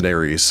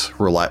mercenaries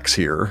relax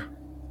here.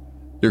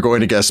 You're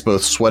going to guess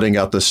both sweating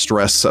out the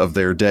stress of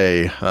their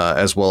day,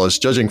 as well as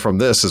judging from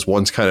this as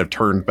one's kind of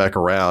turned back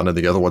around and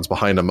the other one's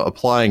behind them,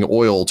 applying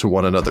oil to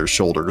one another's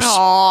shoulders. Aww.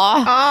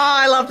 Oh,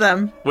 I love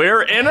them.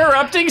 We're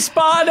interrupting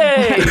Spa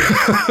Day!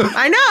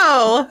 I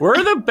know. We're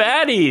the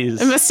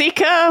baddies!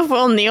 Masika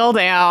will kneel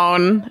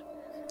down.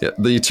 Yeah,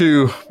 the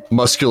two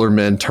muscular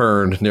men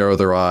turn, narrow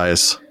their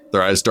eyes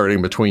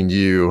darting between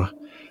you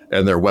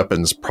and their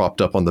weapons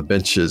propped up on the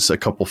benches a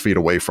couple feet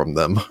away from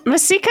them.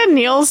 Masika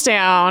kneels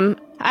down.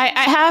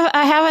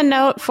 I have a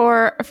note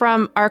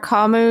from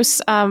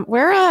Arcamus.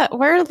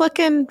 We're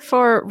looking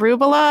for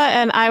Rubula,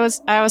 and I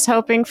was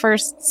hoping for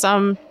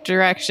some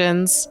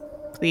directions,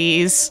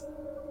 please.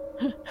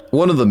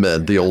 One of the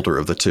men, the older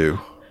of the two,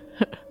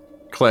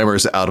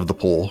 clambers out of the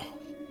pool.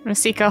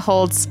 Masika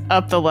holds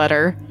up the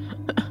letter.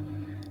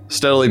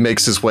 Steadily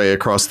makes his way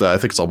across I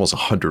think it's almost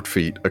 100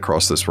 feet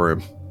across this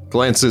room.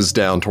 Glances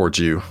down towards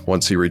you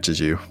once he reaches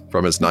you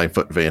from his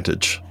 9-foot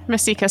vantage.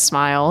 Masika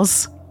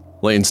smiles.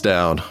 Leans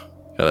down,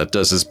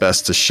 does his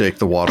best to shake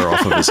the water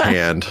off of his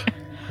hand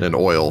and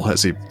oil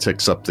as he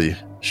picks up the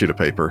sheet of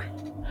paper.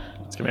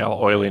 It's gonna be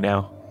all oily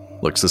now.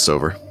 Looks this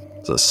over.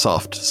 It's a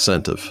soft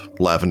scent of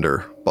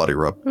lavender body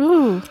rub.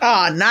 Ooh.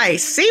 Oh,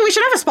 nice. See, we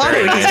should have a spa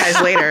day with these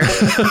guys later.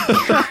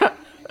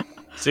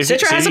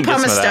 Citra has a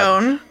pumice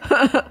stone.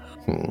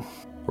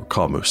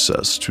 Rakamu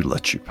says to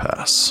let you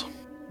pass.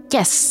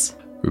 Yes.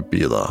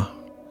 Rubila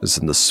is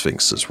in the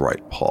Sphinx's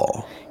right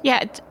paw.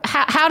 Yeah.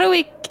 How do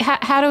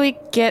we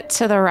get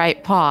to the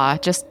right paw?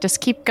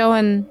 Just keep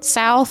going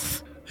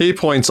south. He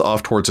points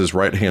off towards his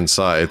right-hand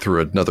side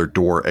through another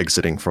door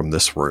exiting from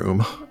this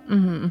room.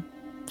 Mm-hmm.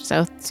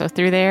 So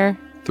through there.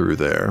 Through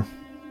there,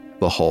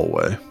 the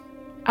hallway.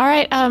 All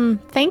right.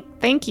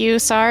 Thank you.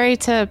 Sorry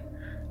to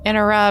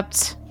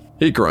interrupt.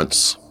 He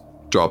grunts,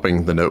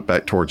 dropping the note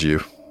back towards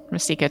you.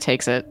 Masika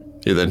takes it.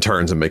 He then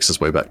turns and makes his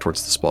way back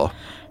towards the spa.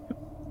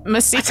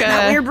 Masika. What's in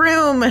that weird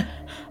room?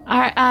 All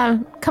right.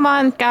 Come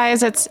on,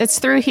 guys. It's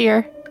through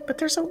here. But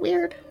there's a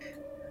weird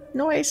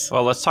noise.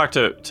 Well, let's talk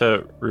to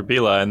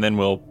Rubila, and then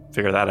we'll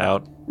figure that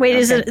out. Wait,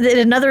 is it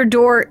another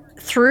door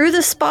through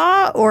the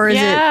spa, or is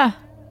it?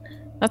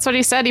 That's what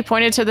he said. He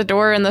pointed to the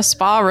door in the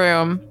spa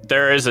room.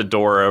 There is a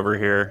door over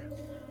here.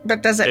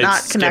 But does it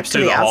not connect to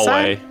the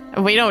outside?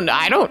 Hallway.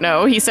 I don't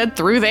know. He said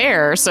through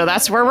there, so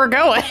that's where we're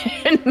going.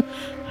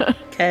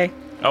 Okay.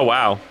 Oh,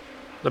 wow.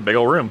 It's a big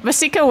old room.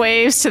 Masika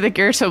waves to the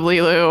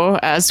Girtablilu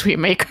as we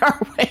make our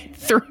way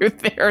through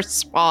their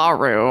spa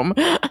room.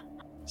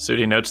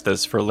 Sudi notes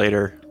this for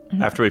later,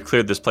 after we've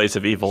cleared this place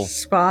of evil.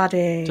 Spa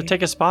day. To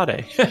take a spa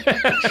day.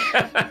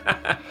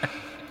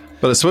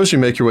 But I suppose you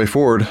make your way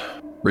forward,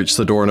 reach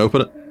the door and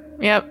open it.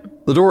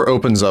 Yep. The door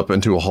opens up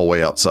into a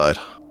hallway outside.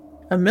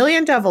 A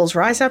million devils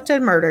rise up to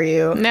murder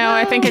you. No,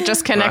 I think it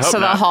just connects to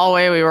the not.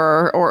 hallway we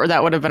were, or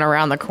that would have been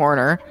around the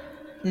corner.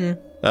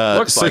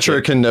 Looks like Citra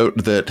it. can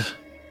note that,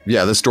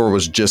 this door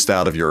was just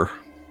out of your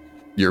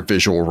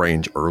visual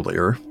range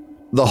earlier.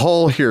 The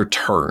hall here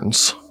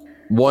turns.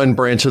 One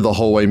branch of the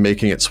hallway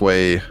making its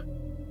way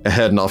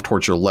ahead and off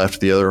towards your left,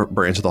 the other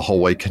branch of the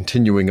hallway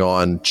continuing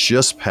on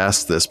just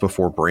past this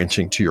before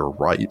branching to your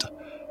right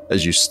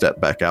as you step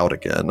back out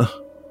again.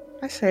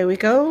 I say we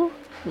go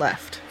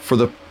left. For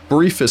the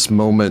briefest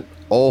moment,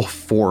 all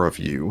four of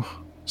you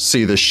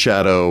see the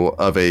shadow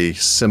of a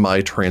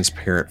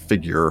semi-transparent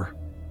figure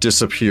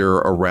disappear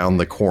around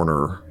the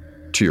corner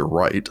to your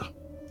right.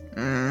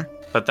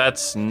 But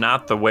that's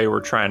not the way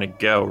we're trying to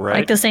go, right?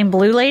 like the same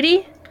blue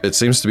lady? It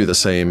seems to be the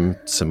same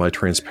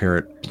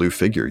semi-transparent blue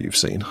figure you've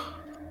seen.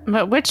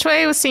 But which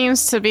way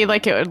seems to be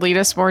like it would lead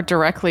us more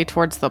directly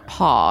towards the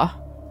paw?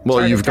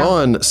 Well, you've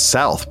gone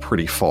south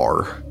pretty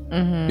far.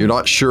 You're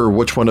not sure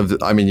which one of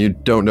the... you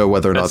don't know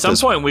whether or not At some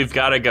this... point, we've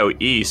got to go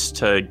east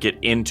to get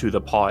into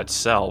the paw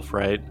itself,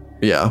 right?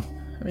 Yeah.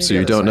 So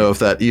you don't know if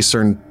that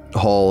eastern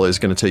hall is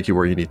going to take you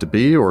where you need to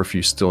be, or if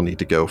you still need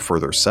to go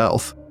further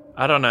south.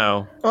 I don't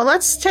know. Well,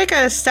 let's take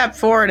a step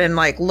forward and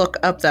look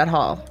up that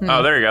hall.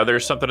 Oh, there you go.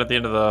 There's something at the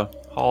end of the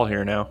hall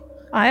here now.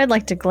 I'd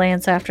like to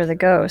glance after the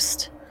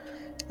ghost.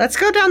 Let's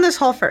go down this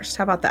hall first.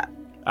 How about that?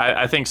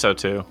 I think so,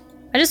 too.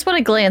 I just want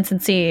to glance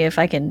and see if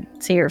I can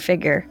see her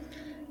figure.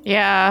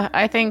 Yeah,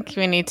 I think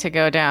we need to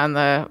go down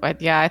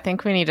I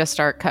think we need to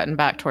start cutting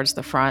back towards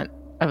the front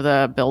of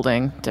the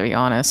building, to be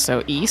honest.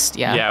 So east,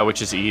 yeah. Yeah,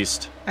 which is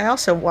east. I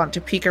also want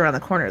to peek around the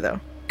corner, though.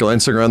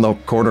 Glancing around the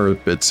corner,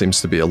 it seems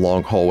to be a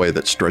long hallway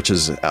that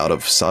stretches out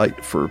of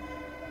sight for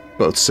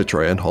both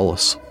Citra and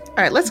Hollis. All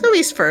right, let's go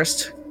east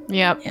first.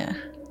 Yep. Yeah.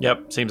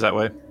 Yep, seems that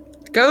way.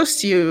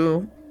 Ghost,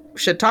 you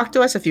should talk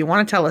to us if you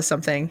want to tell us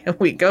something.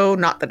 We go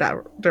not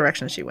the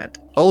direction she went.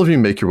 All of you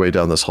make your way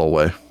down this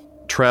hallway,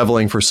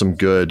 traveling for some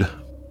good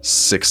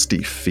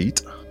 60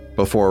 feet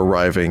before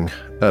arriving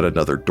at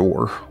another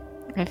door.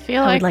 I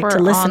feel I would like like to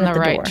we're listen on at the the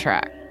right door.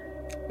 track.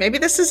 Maybe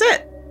this is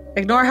it.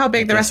 Ignore how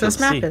big the rest of this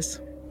guess map we'll is.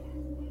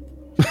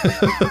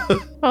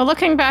 Well,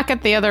 looking back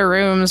at the other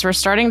rooms, we're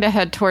starting to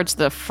head towards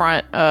the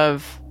front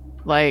of,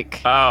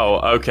 Oh,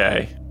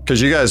 okay.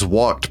 Because you guys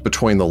walked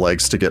between the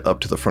legs to get up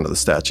to the front of the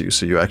statue,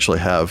 so you actually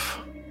have...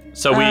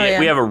 So we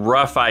have a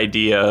rough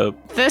idea.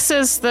 This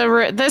is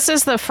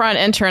the front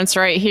entrance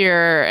right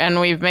here, and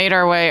we've made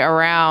our way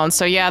around.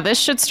 So yeah, this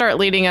should start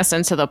leading us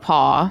into the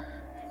paw.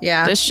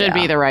 Yeah. This should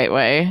be the right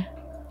way.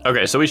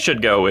 Okay, so we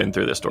should go in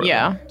through this door.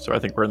 Yeah. then. So I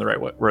think we're in the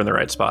right way. We're in the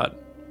right spot.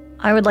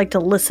 I would like to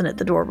listen at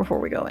the door before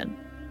we go in.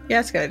 Yeah,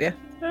 that's a good idea.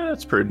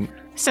 That's prudent.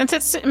 Since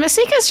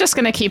Masika's just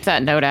gonna keep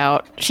that note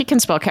out. She can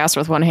spellcast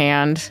with one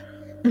hand.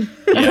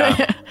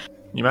 Yeah.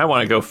 You might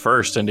want to go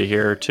first into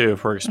here too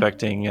if we're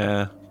expecting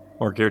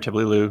or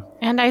Girtiblilu.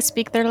 And I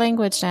speak their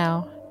language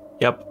now.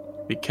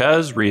 Yep,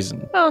 because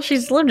reason. Well,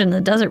 she's lived in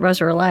the desert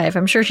most of her life.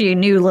 I'm sure she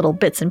knew little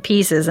bits and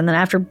pieces, and then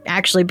after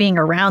actually being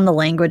around the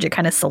language, it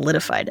kind of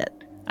solidified it.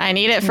 I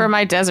need it for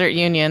my desert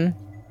union.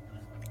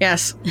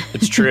 Yes.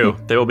 It's true.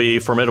 They will be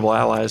formidable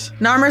allies.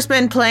 Narmer's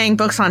been playing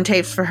books on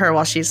tapes for her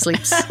while she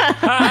sleeps.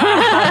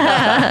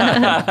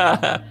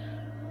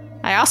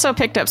 I also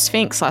picked up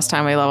Sphinx last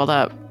time we leveled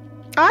up.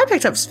 Oh, I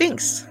picked up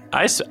Sphinx.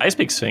 I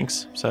speak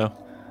Sphinx, so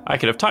I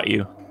could have taught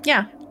you.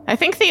 Yeah. I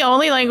think the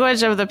only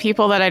language of the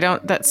people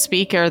that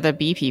speak are the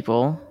bee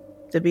people.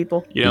 The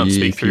people. You don't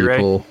speak Three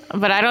Ray?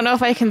 But I don't know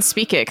if I can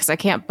speak it because I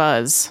can't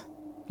buzz.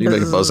 You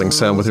make a buzzing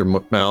sound with your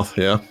mouth,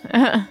 yeah.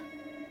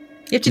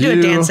 You have to do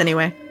a dance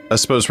anyway. I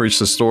suppose reach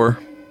the store,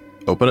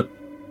 open it.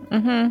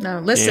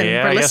 No, listen.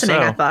 Yeah, We're I guess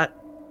listening, so. I thought.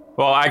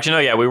 Well, actually, no,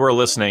 yeah, we were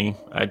listening.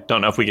 I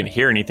don't know if we can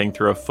hear anything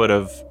through a foot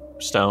of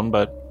stone,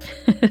 but...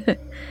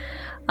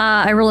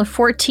 I roll a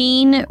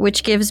 14,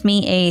 which gives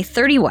me a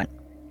 31.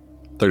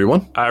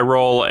 31? I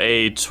roll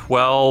a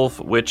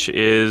 12, which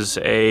is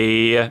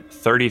a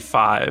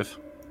 35.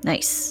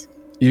 Nice.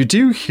 You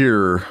do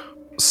hear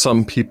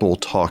some people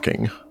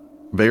talking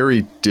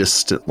very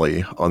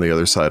distantly on the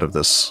other side of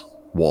this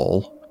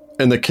wall.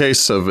 In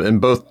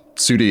both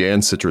Sudi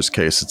and Citra's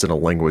case, it's in a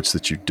language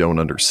that you don't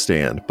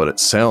understand, but it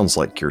sounds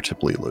like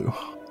Girtiblilu.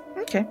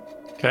 Okay.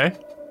 Okay.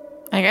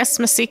 I guess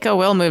Masika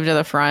will move to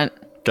the front.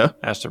 Okay.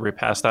 Has to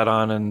repass that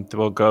on, and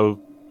we'll go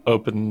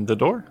open the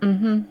door.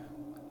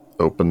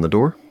 Open the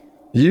door.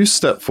 You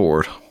step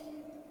forward,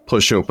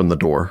 push open the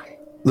door.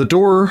 The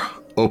door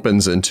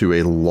opens into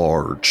a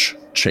large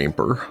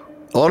chamber.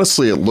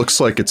 Honestly, it looks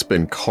like it's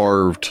been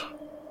carved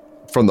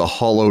from the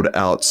hollowed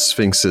out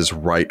Sphinx's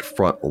right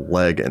front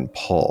leg and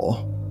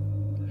paw.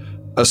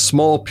 A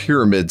small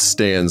pyramid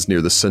stands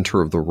near the center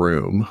of the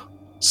room.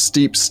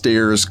 Steep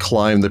stairs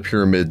climb the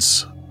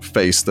pyramid's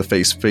face, the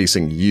face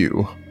facing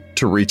you,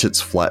 to reach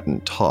its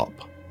flattened top.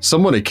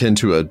 Somewhat akin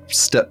to a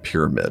step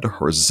pyramid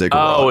or a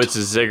ziggurat. Oh, it's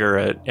a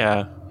ziggurat,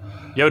 yeah.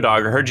 Yo,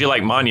 dog, I heard you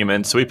like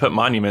monuments, so we put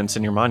monuments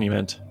in your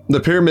monument. The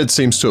pyramid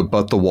seems to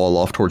abut the wall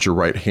off towards your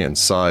right-hand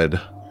side,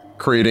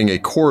 creating a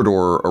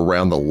corridor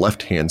around the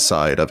left-hand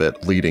side of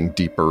it, leading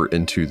deeper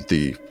into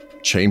the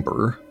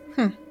chamber.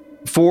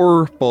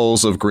 4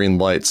 balls of green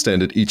light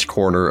stand at each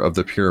corner of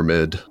the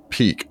pyramid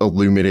peak,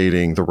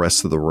 illuminating the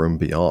rest of the room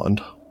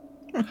beyond.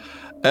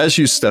 As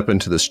you step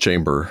into this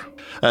chamber,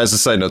 as a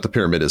side note, the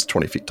pyramid is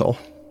 20 feet tall.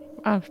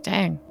 Oh,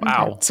 dang.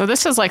 Wow. Okay. So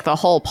this is like the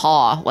whole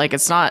paw. Like,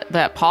 it's not,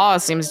 that paw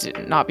seems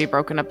to not be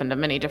broken up into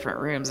many different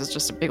rooms. It's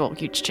just a big old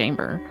huge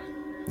chamber.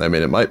 I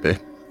mean, it might be.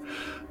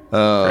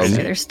 Okay,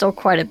 there's still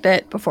quite a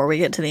bit before we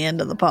get to the end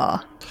of the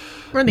paw.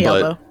 We're in the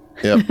But- elbow.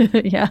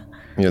 Yep. Yeah.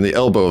 In the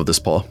elbow of this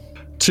paw.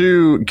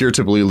 2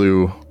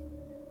 Girtiblilu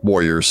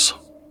warriors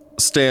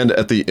stand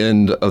at the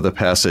end of the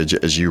passage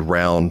as you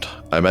round,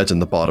 I imagine,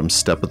 the bottom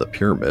step of the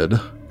pyramid.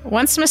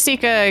 Once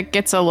Masika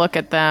gets a look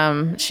at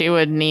them, she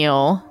would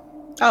kneel.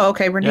 Oh,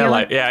 okay. We're Yeah,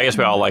 kneeling. I guess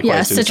we all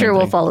likewise Yeah, do the Citra same will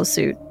thing, follow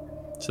suit.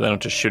 so they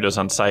don't just shoot us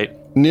on sight.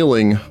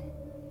 Kneeling,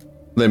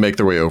 they make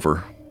their way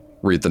over,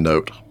 read the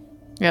note,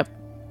 Yep.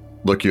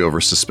 look you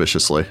over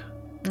suspiciously,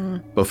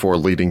 before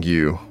leading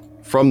you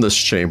from this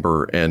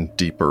chamber and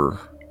deeper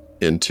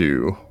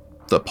into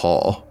the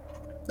paw.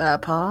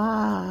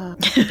 Paw.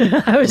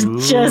 I was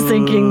just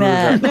thinking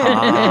that.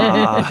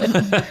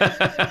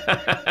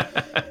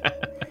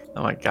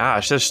 Oh my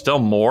gosh, there's still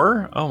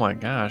more? Oh my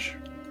gosh.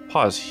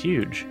 Paw is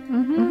huge.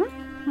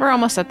 We're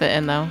almost at the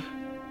end, though.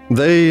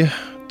 They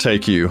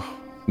take you,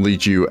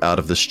 lead you out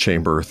of this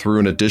chamber through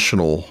an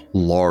additional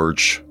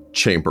large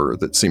chamber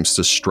that seems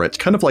to stretch,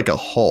 kind of like a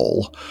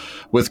hall,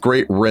 with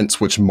great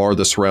rents which mar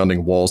the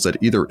surrounding walls at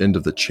either end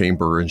of the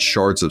chamber, and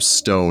shards of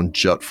stone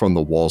jut from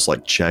the walls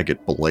like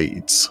jagged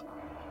blades,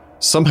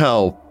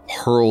 somehow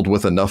hurled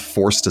with enough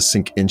force to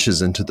sink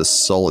inches into the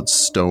solid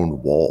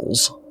stone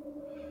walls.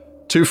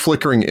 2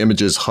 flickering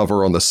images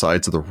hover on the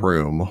sides of the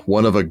room,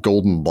 one of a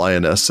golden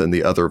lioness and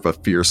the other of a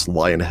fierce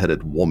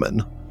lion-headed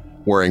woman,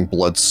 wearing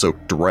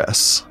blood-soaked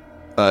dress.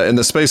 In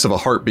the space of a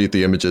heartbeat,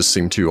 the images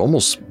seem to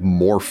almost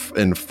morph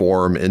and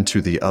form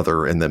into the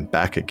other and then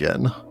back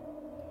again.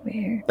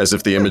 Weird. As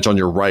if the image on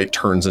your right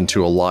turns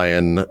into a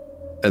lion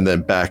and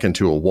then back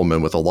into a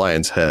woman with a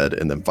lion's head,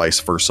 and then vice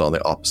versa on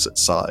the opposite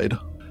side.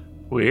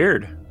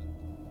 Weird.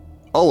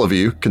 All of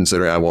you,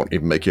 considering I won't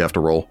even make you have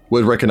to roll,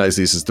 would recognize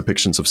these as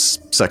depictions of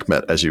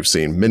Sekhmet, as you've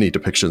seen many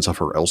depictions of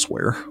her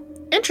elsewhere.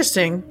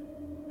 Interesting.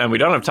 And we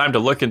don't have time to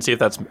look and see if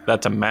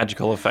that's a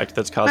magical effect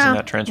that's causing Well,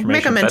 that transformation.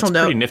 make a mental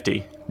that's pretty note.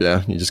 nifty.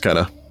 Yeah, you just kind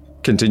of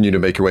continue to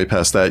make your way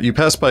past that. You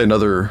pass by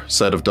another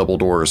set of double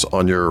doors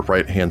on your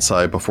right-hand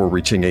side before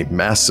reaching a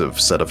massive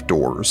set of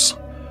doors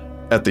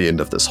at the end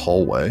of this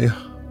hallway.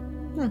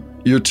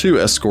 Your 2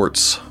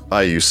 escorts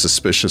eye you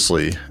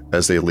suspiciously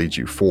as they lead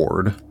you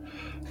forward.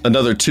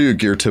 Another 2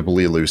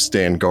 Girtiblilu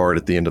stand guard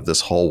at the end of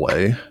this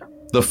hallway.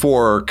 The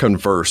 4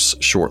 converse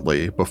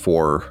shortly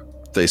before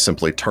they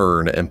simply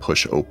turn and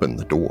push open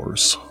the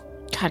doors.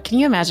 God, can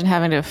you imagine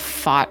having to have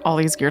fought all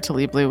these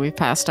Girtali we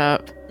passed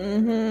up?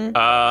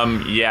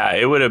 Yeah,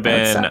 it would have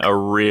been a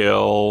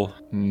real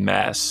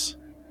mess.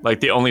 Like,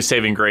 the only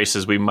saving grace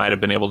is we might have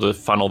been able to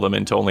funnel them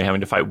into only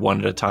having to fight one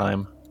at a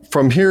time.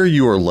 From here,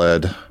 you are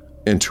led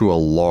into a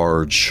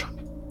large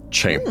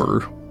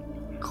chamber.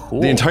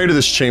 Cool. The entirety of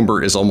this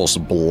chamber is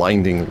almost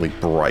blindingly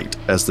bright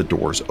as the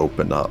doors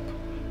open up,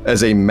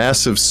 as a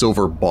massive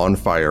silver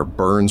bonfire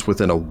burns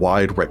within a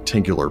wide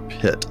rectangular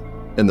pit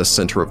in the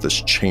center of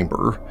this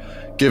chamber,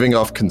 giving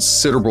off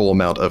considerable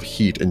amount of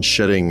heat and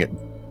shedding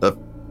a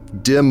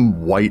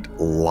dim white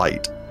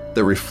light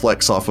that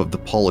reflects off of the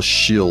polished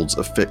shields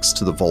affixed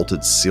to the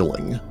vaulted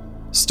ceiling.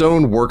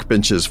 Stone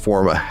workbenches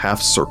form a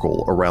half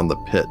circle around the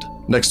pit,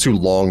 next to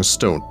long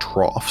stone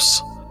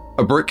troughs.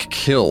 A brick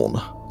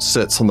kiln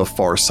sits on the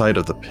far side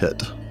of the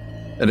pit,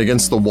 and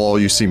against the wall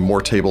you see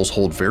more tables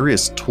hold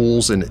various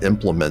tools and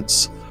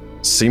implements,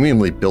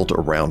 seemingly built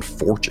around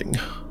forging.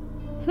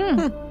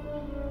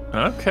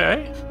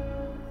 Okay.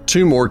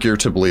 2 more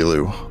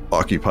Girtablilu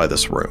occupy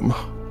this room,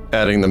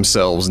 adding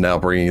themselves, now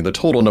bringing the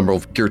total number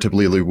of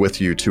Girtablilu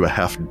with you to a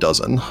half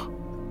dozen.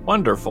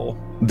 Wonderful.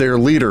 Their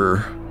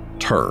leader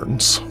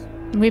turns.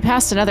 We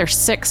passed another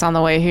 6 on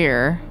the way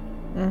here.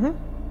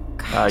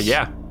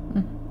 Yeah.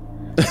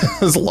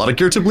 There's a lot of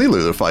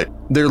Girtablilu to fight.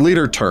 Their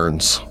leader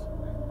turns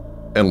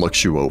and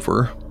looks you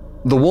over.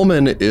 The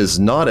woman is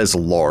not as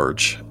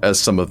large as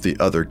some of the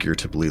other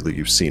Girtablilu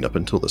you've seen up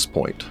until this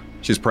point.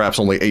 She's perhaps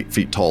only 8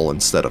 feet tall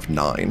instead of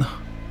 9.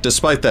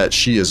 Despite that,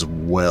 she is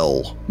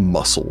well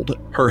muscled.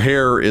 Her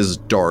hair is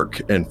dark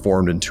and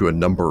formed into a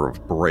number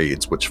of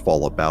braids which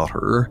fall about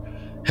her,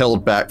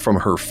 held back from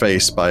her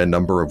face by a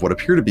number of what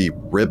appear to be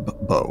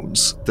rib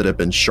bones that have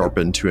been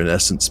sharpened to in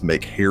essence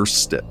make hair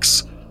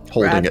sticks,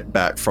 holding it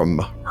back from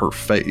her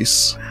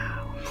face.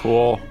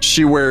 Cool.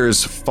 She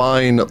wears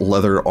fine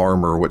leather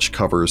armor which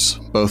covers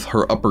both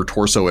her upper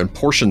torso and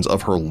portions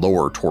of her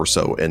lower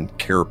torso and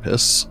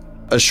carapace.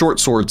 A short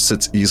sword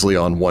sits easily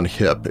on one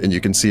hip, and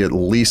you can see at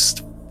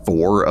least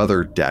 4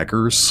 other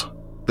daggers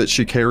that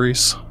she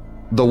carries.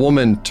 The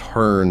woman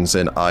turns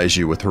and eyes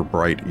you with her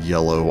bright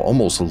yellow,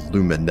 almost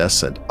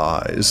luminescent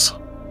eyes.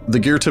 The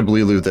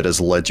Girtablilu that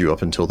has led you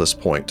up until this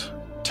point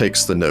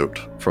takes the note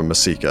from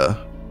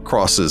Masika,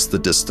 crosses the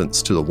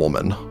distance to the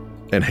woman,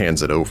 and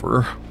hands it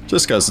over.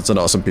 Just because it's an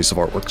awesome piece of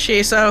artwork.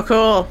 She's so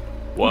cool.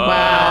 Whoa.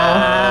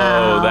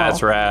 Wow.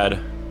 That's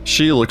rad.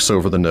 She looks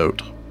over the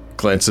note,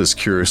 glances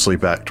curiously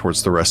back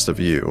towards the rest of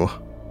you,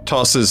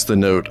 tosses the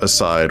note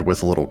aside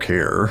with little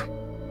care.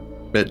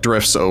 It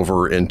drifts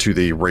over into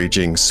the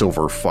raging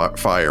silver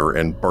fire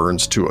and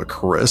burns to a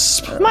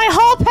crisp. My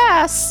hall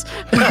pass!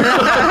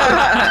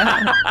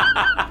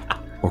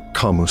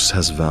 Orcamus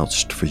has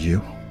vouched for you.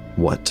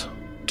 What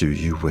do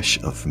you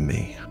wish of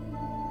me?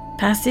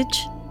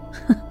 Passage?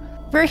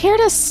 We're here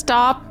to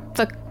stop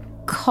the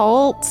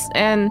cult,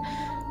 and,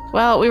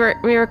 well, we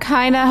were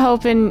kind of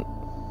hoping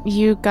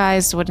you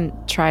guys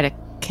wouldn't try to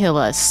kill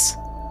us.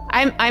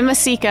 I'm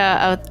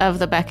Masika of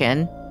the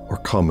Beacon.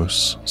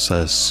 Orcamus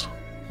says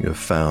you have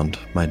found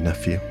my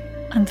nephew.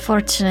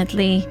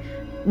 Unfortunately,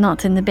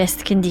 not in the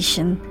best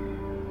condition.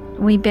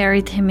 We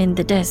buried him in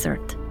the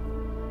desert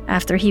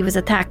after he was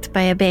attacked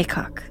by a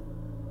baycock.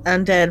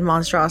 Undead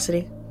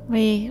monstrosity.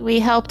 We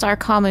helped our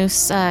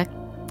Camus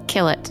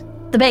kill it.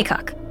 The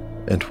baycock.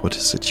 And what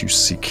is it you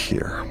seek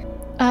here?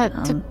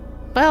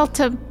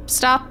 To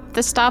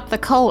stop the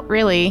cult.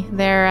 Really,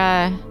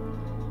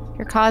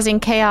 you're causing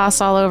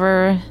chaos all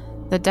over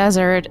the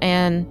desert,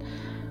 and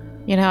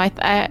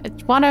I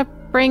want to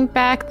bring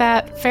back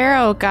that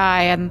Pharaoh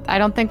guy, and I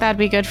don't think that'd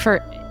be good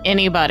for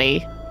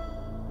anybody.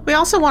 We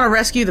also want to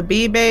rescue the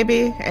bee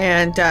baby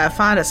and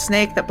find a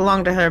snake that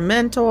belonged to her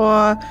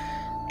mentor,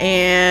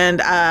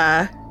 and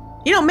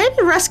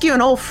maybe rescue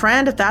an old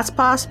friend if that's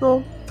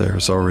possible.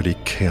 There's already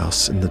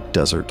chaos in the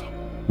desert.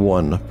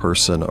 One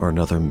person or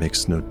another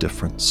makes no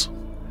difference.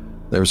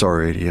 There's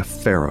already a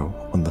pharaoh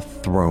on the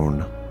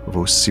throne of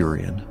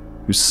Osirian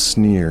who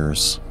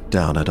sneers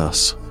down at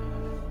us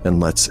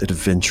and lets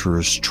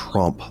adventurers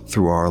tromp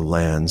through our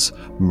lands,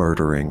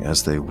 murdering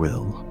as they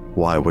will.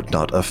 Why would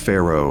not a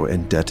pharaoh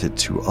indebted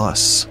to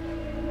us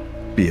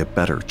be a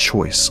better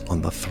choice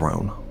on the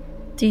throne?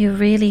 Do you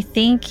really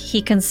think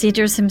he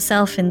considers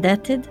himself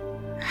indebted?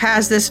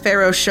 Has this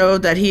pharaoh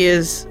showed that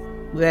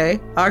they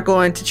are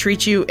going to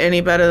treat you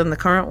any better than the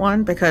current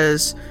one?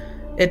 Because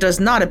it does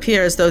not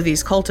appear as though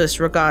these cultists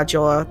regard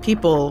your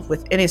people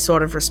with any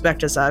sort of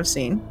respect as I've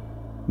seen.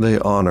 They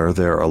honor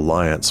their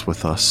alliance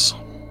with us.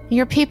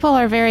 Your people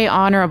are very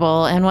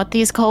honorable, and what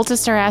these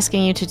cultists are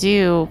asking you to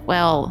do,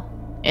 well,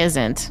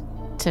 isn't,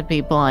 to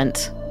be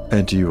blunt.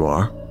 And you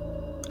are.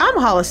 I'm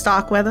Hollis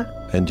Starkweather.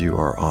 And you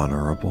are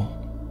honorable.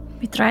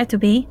 We try to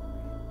be.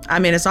 I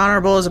mean, as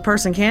honorable as a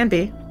person can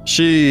be.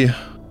 She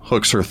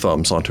hooks her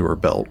thumbs onto her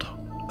belt.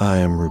 I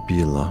am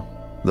Rubila,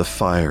 the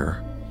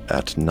fire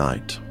at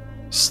night,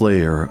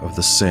 slayer of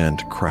the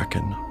sand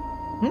kraken,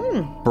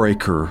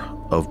 breaker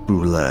of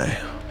Boulay.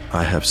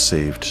 I have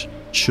saved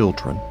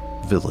children,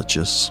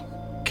 villages,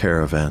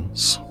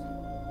 caravans,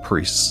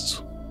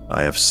 priests.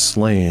 I have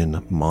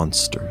slain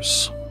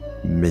monsters,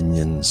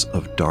 minions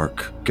of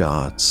dark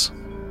gods,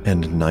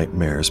 and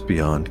nightmares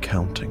beyond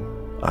counting.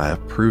 I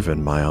have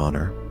proven my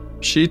honor.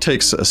 She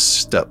takes a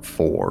step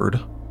forward.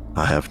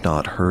 I have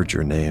not heard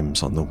your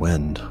names on the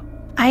wind.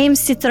 I am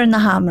Citra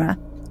Nahamra,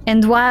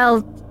 and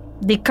while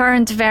the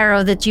current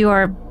pharaoh that you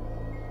are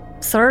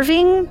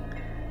serving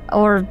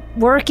or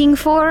working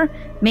for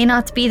may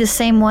not be the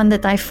same one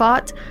that I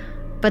fought,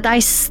 but I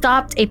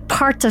stopped a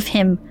part of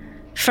him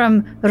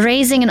from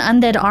raising an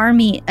undead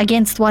army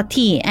against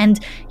Wati, and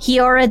he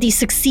already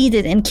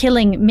succeeded in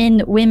killing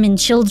men, women,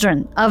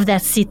 children of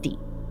that city.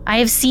 I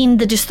have seen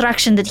the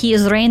destruction that he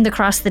has rained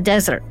across the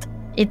desert.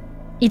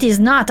 It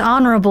is not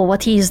honorable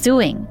what he is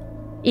doing.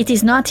 It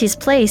is not his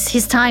place.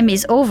 His time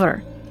is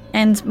over.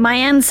 And my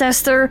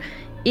ancestor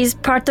is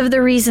part of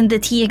the reason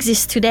that he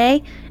exists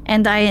today,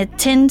 and I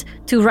intend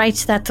to right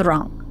that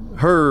wrong.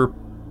 Her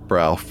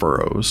brow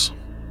furrows.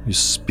 You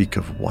speak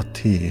of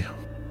Wati.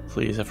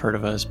 Please have heard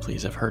of us.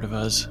 Please have heard of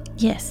us.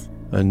 Yes.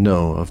 I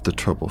know of the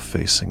trouble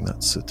facing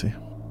that city.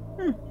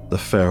 The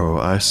pharaoh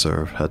I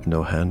serve had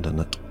no hand in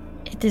it.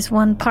 It is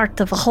one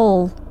part of a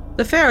whole.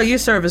 The pharaoh you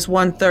serve is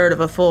 1/3 of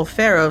a full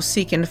pharaoh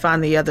seeking to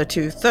find the other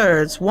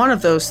 2/3. One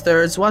of those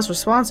thirds was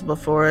responsible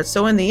for it,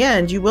 so in the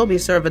end, you will be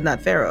serving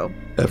that pharaoh.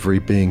 Every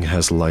being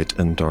has light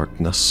and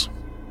darkness.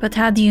 But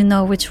how do you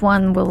know which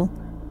one will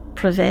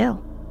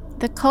prevail?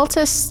 The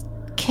cultists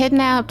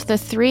kidnapped the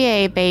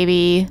 3A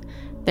baby,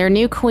 their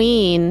new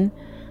queen,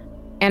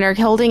 and are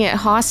holding it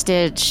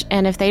hostage,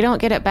 and if they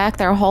don't get it back,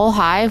 their whole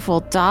hive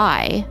will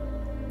die.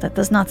 That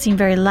does not seem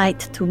very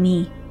light to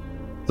me.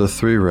 The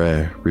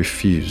 3-Ray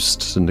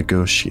refused to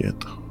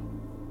negotiate.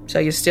 So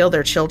you steal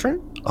their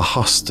children? A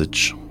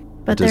hostage.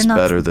 But It is they're not.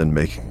 better than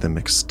making them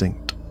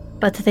extinct.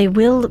 But they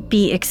will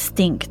be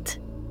extinct.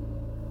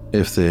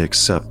 If they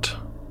accept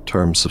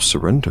terms of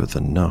surrender,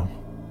 then no.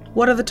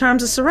 What are the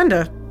terms of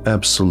surrender?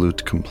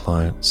 Absolute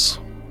compliance.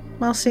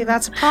 Well, see,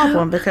 that's a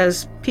problem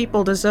because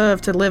people deserve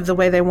to live the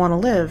way they want to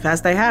live,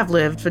 as they have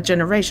lived for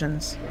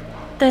generations.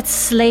 That's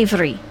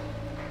slavery.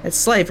 It's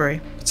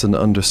slavery. It's an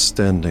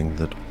understanding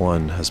that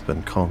one has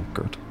been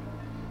conquered.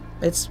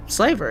 It's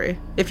slavery.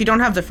 If you don't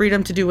have the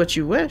freedom to do what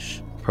you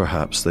wish.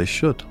 Perhaps they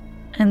should.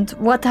 And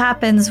what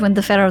happens when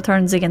the pharaoh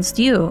turns against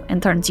you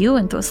and turns you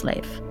into a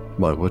slave?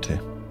 Why would he?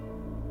 He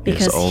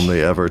Because has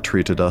only ever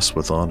treated us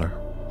with honor,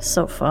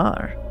 so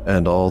far.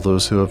 and all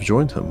those who have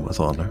joined him with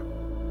honor.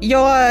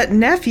 Your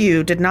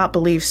nephew did not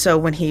believe so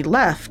when he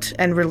left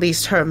and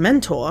released her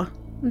mentor.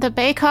 The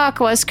Baycock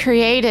was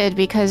created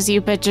because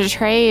you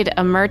betrayed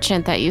a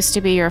merchant that used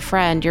to be your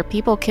friend. Your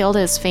people killed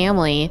his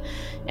family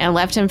and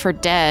left him for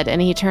dead,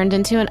 and he turned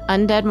into an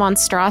undead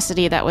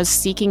monstrosity that was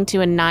seeking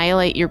to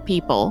annihilate your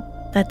people.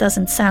 That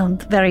doesn't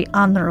sound very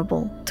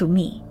honorable to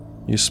me.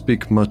 You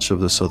speak much of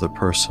this other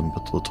person,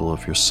 but little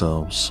of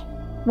yourselves.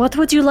 What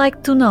would you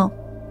like to know?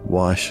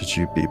 Why should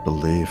you be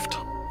believed?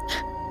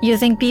 You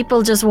think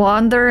people just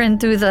wander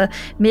into the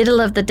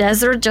middle of the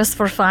desert just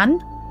for fun?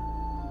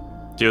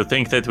 Do you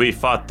think that we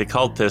fought the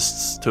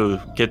cultists to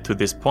get to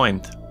this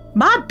point?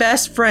 My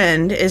best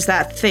friend is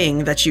that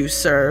thing that you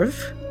serve.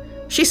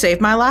 She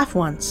saved my life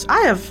once.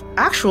 I have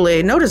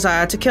actually no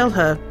desire to kill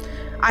her.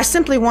 I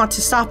simply want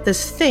to stop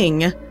this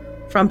thing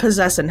from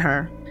possessing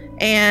her.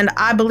 And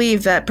I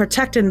believe that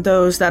protecting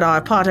those that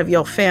are part of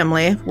your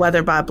family,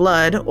 whether by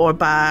blood or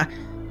by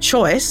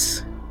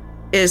choice,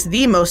 is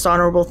the most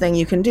honorable thing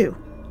you can do.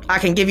 I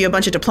can give you a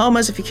bunch of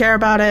diplomas if you care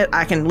about it.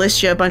 I can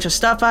list you a bunch of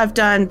stuff I've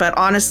done, but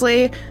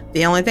honestly,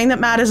 the only thing that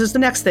matters is the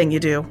next thing you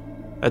do.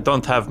 I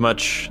don't have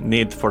much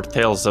need for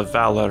tales of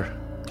valor,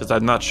 because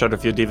I'm not sure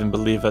if you'd even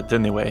believe it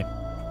anyway.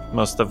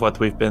 Most of what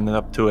we've been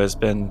up to has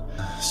been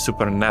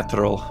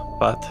supernatural,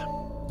 but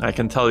I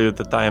can tell you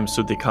that I am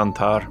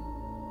Sudikantar,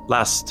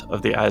 last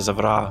of the Eyes of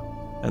Ra,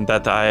 and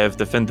that I have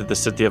defended the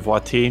city of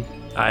Wati.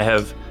 I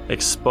have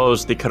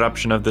exposed the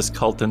corruption of this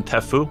cult in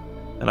Tefu,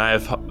 and I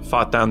have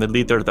fought down the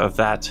leader of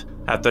that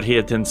after he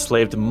had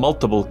enslaved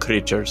multiple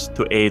creatures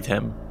to aid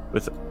him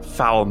with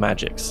foul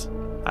magics.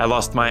 I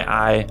lost my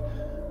eye,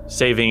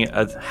 saving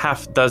a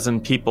half dozen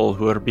people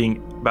who are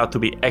about to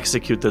be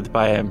executed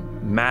by a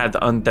mad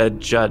undead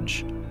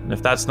judge. And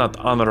if that's not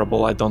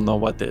honorable, I don't know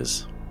what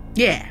is.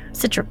 Yeah.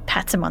 Citra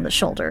pats him on the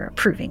shoulder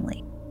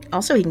approvingly.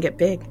 Also, he can get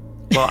big.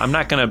 Well, I'm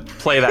not going to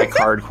play that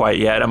card quite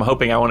yet. I'm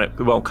hoping it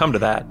won't come to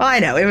that. Well, I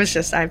know. It was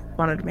just, I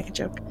wanted to make a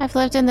joke. I've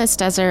lived in this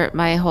desert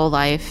my whole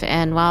life,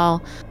 and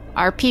while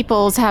our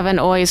peoples haven't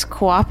always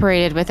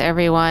cooperated with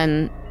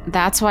everyone,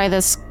 that's why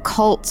this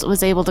cult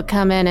was able to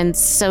come in and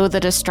sow the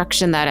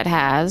destruction that it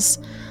has.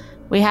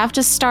 We have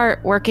to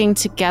start working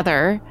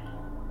together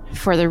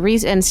for the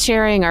and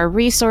sharing our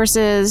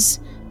resources.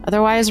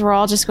 Otherwise, we're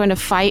all just going to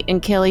fight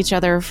and kill each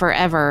other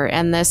forever,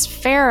 and this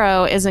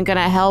pharaoh isn't going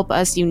to help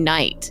us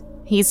unite.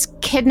 He's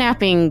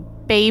kidnapping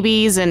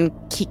babies, and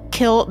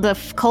the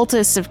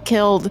cultists have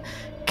killed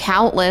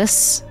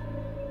countless,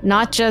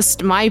 not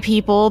just my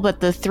people, but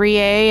the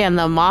 3A and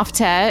the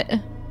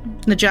Moftet.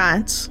 The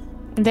giants.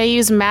 They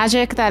use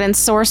magic that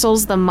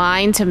ensorcels the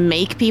mind to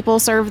make people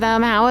serve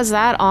them. How is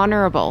that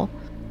honorable?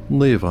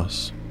 Leave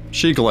us.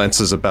 She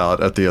glances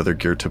about at the other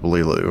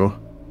Girtibalilu.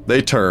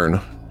 They turn,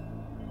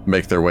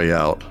 make their way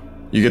out.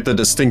 You get the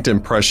distinct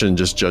impression,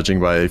 just judging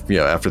by,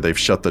 after they've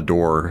shut the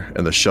door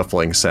and the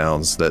shuffling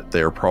sounds, that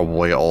they're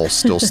probably all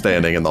still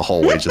standing in the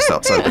hallway just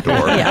outside the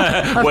door.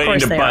 Yeah, of Waiting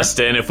course to they bust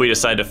in if we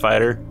decide to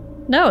fight her.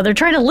 No, they're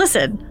trying to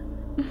listen.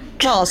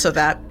 Well, also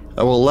that.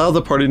 I will allow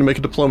the party to make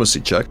a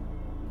diplomacy check.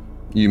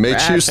 You may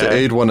choose to Okay.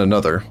 aid one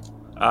another.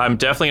 I'm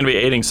definitely going to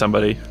be aiding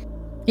somebody.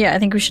 Yeah, I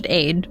think we should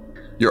aid.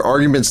 Your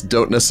arguments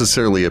don't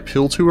necessarily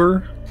appeal to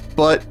her,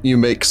 but you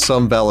make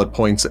some valid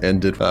points and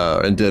did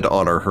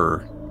honor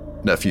her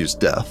nephew's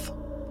death.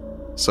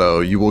 So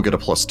you will get a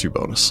 +2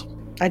 bonus.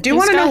 I do He's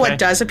want to know got- what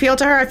does appeal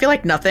to her. I feel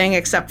like nothing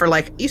except for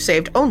like you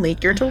saved only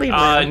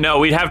Girtibalilu. No,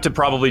 we'd have to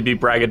probably be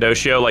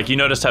braggadocio. Like, you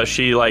noticed how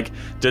she,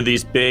 did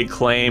these big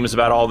claims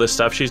about all this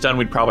stuff she's done?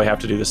 We'd probably have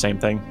to do the same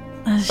thing.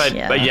 But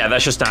yeah,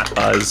 that's just not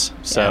us,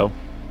 so...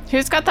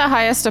 Who's got the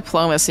highest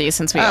diplomacy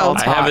since we all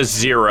I talked? have a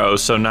 0,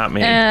 so not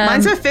me.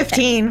 Mine's a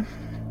 15.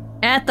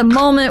 At the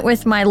moment,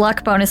 with my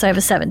luck bonus, I have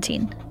a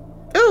 17.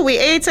 Ooh, we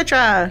ate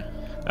Citra.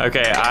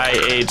 Okay, I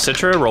aid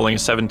Citra, rolling a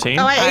 17.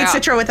 Oh, I ate Yeah.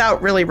 Citra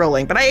without really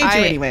rolling, but I ate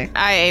you anyway.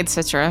 I ate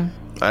Citra.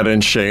 I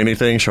didn't say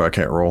anything, so I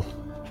can't roll.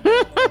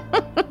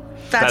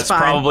 That's fine.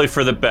 probably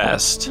for the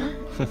best.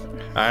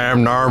 I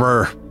am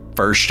Narmer,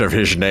 first of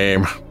his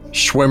name,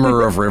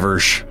 swimmer of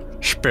rivers,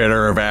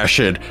 spitter of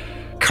acid,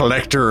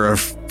 collector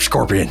of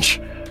scorpions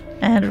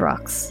And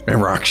rocks.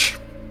 and rocks,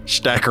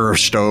 stacker of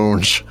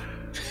stones.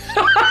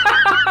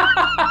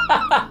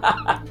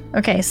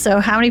 Okay, so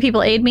how many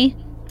people aid me?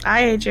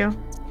 I ate you.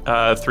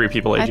 3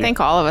 people aid I you. think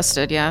all of us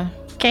did, yeah.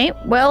 Okay,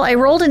 well, I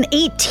rolled an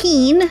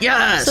 18.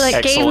 Yes. So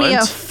that gave me a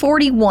Excellent.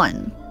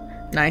 41.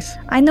 Nice.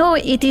 I know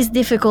it is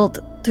difficult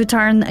to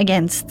turn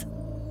against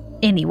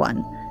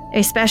anyone,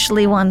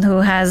 especially one who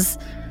has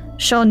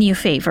shown you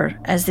favor,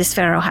 as this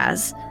pharaoh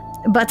has.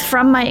 But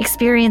from my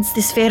experience,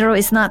 this pharaoh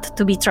is not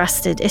to be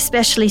trusted,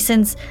 especially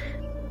since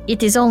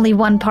it is only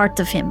one part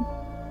of him.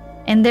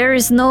 And there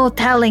is no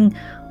telling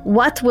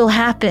what will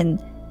happen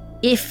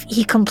if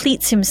he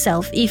completes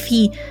himself, if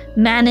he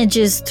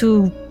manages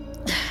to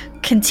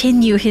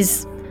continue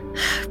his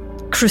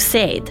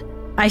crusade.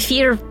 I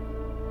fear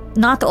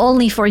not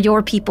only for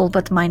your people,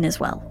 but mine as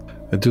well.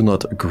 I do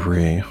not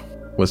agree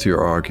with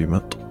your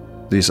argument.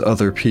 These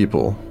other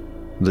people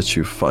that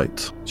you fight,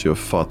 that you have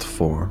fought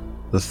for,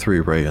 the Three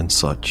Ray and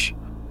such,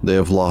 they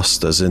have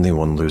lost as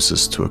anyone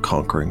loses to a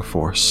conquering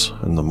force,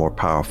 and the more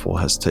powerful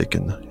has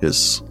taken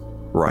his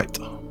right.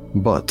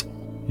 But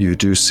you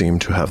do seem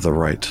to have the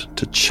right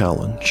to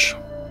challenge.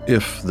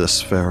 If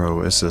this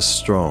pharaoh is as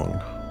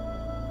strong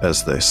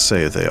as they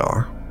say they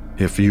are,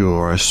 if you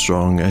are as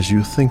strong as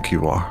you think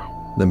you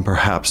are, then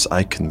perhaps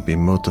I can be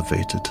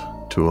motivated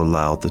to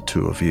allow the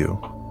two of you,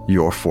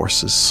 your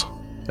forces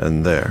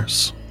and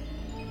theirs,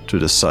 to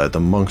decide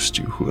amongst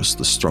you who is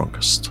the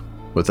strongest,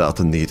 without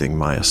needing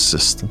my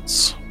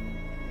assistance.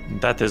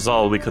 That is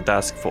all we could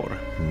ask for.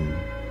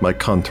 My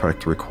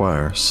contract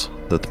requires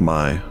that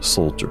my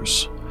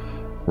soldiers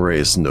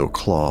raise no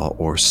claw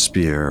or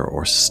spear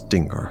or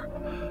stinger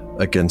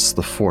against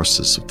the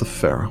forces of the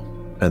pharaoh,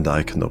 and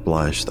I can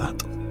oblige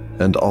that.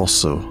 And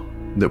also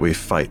that we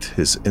fight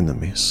his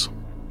enemies.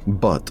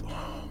 But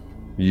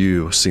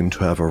you seem to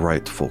have a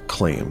rightful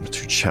claim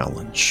to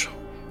challenge,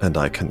 and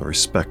I can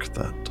respect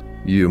that.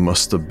 You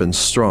must have been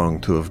strong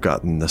to have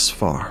gotten this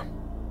far,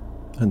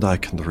 and I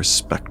can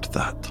respect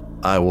that.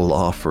 I will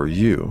offer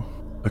you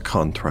a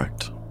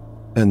contract,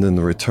 and in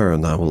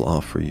return I will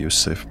offer you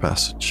safe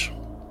passage.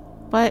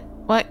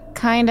 What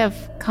kind of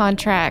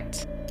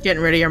contract?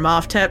 Getting rid of your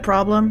Moftet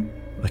problem?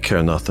 I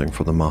care nothing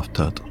for the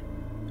Moftet.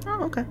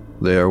 Oh, okay.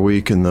 They are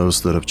weak, and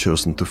those that have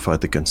chosen to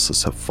fight against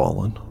us have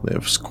fallen. They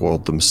have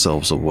squirreled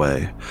themselves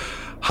away,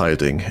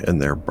 hiding in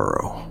their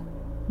burrow.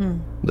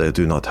 They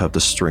do not have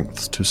the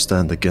strength to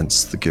stand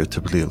against the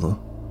Girtibalilu.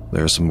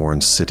 There is a more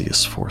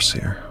insidious force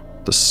here,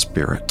 the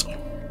spirit.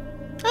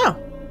 Oh,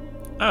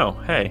 Oh,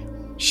 hey.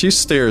 She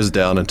stares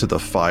down into the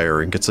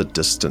fire and gets a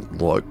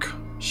distant look.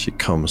 She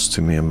comes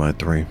to me in my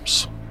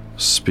dreams,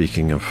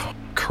 speaking of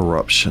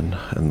corruption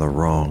and the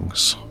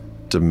wrongs,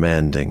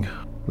 demanding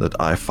that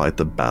I fight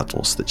the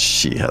battles that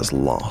she has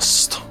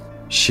lost.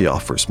 She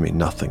offers me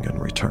nothing in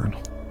return.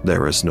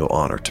 There is no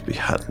honor to be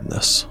had in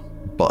this.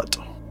 But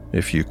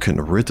if you can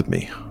rid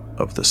me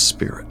of the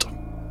spirit,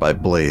 by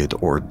blade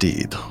or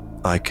deed,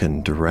 I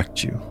can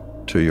direct you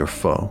to your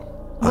foe.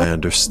 I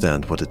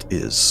understand what it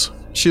is.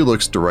 She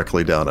looks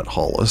directly down at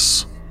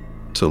Hollis.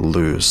 To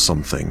lose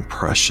something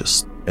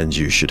precious, and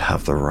you should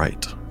have the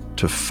right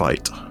to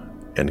fight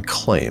and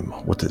claim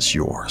what is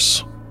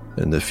yours.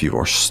 And if you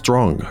are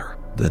stronger,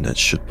 then it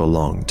should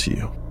belong to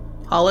you.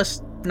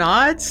 Hollis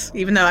nods,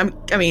 even though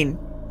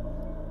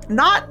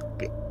not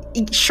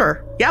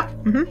sure. Yep.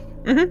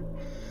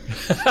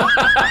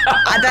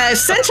 The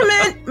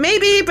sentiment,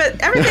 maybe, but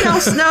everything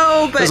else,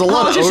 no. But There's a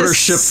lot of Hollis is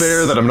ownership just-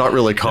 there that I'm not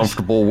really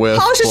comfortable with.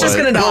 Hollis is just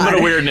but- gonna A little bit nod.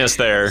 of weirdness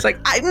there. It's like,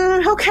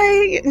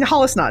 okay. And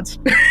Hollis nods.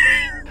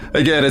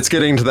 Again, it's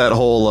getting to that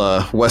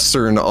whole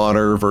Western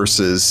honor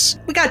versus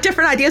We got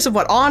different ideas of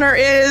what honor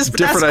is, but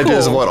different that's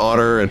ideas cool. of what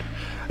honor, and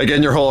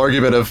again, your whole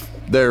argument of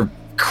they're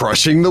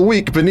crushing the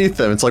weak beneath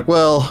them. It's like,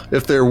 well,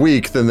 if they're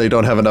weak, then they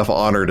don't have enough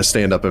honor to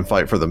stand up and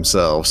fight for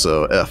themselves,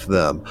 so F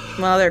them.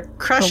 Well, they're But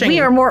crushing. we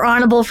are more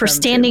honorable for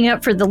standing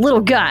up for the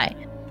little guy.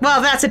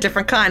 Well, that's a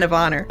different kind of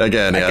honor.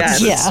 Again, yeah,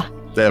 Again. Yeah.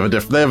 they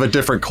have a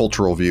different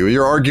cultural view.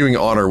 You're arguing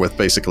honor with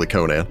basically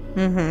Conan.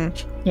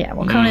 Yeah,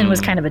 well, Conan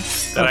was kind of a.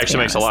 That actually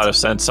makes a lot of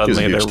sense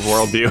suddenly in their huge.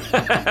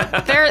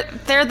 worldview.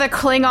 They're the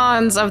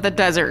Klingons of the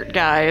desert,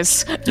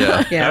 guys.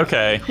 Yeah. Yeah.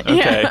 Okay,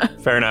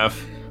 fair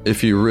enough.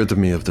 If you rid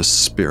me of this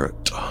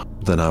spirit,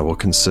 then I will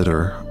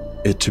consider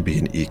it to be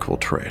an equal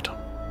trade,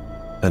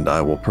 and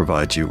I will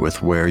provide you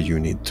with where you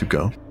need to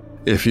go.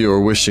 If you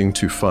are wishing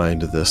to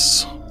find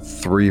this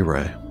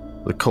 3-ray,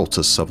 the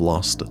cultists have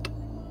lost it.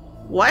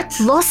 What?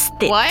 Lost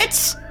it.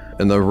 What?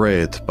 In the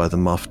raid by the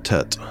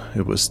Maftet,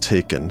 it was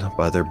taken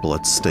by their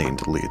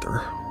blood-stained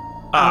leader.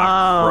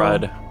 Ah,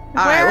 crud.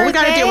 All right, well, Where we are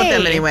got to deal with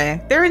them they?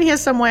 anyway. They're in here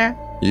somewhere.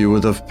 You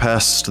would have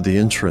passed the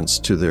entrance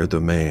to their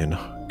domain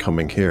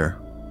coming here.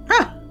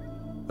 Huh.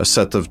 A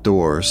set of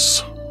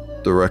doors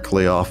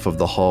directly off of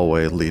the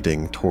hallway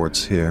leading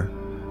towards here,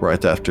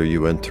 right after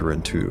you enter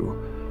into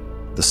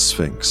the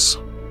Sphinx.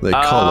 They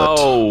call it.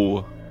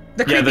 Oh.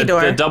 The Yeah, creepy the,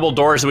 door. the double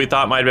doors we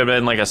thought might have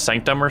been like a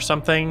sanctum or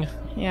something.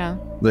 Yeah.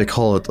 They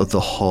call it the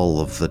Hall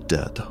of the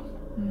Dead.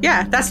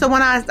 Yeah, that's the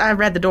one I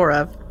read the door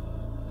of.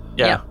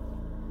 Yeah.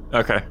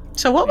 Okay.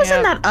 So what was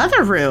in that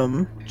other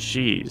room?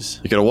 Jeez.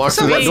 You could have walked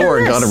So through that what's door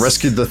in and gone and this?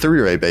 rescued the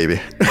 3-ray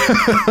baby.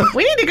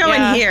 We need to go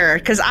Yeah. in here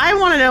because I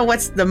want to know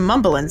what's the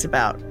mumblings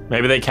about.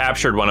 Maybe they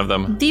captured one of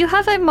them. Do you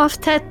have a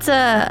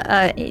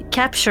Moftet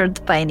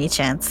captured by any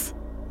chance?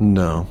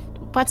 No.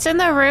 What's in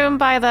the room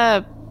by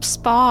the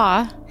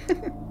spa?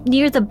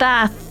 Near the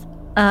bath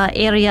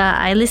area,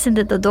 I listened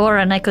at the door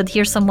and I could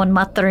hear someone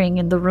muttering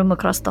in the room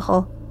across the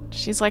hall.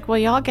 She's like, well,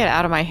 y'all get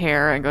out of my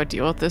hair and go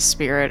deal with this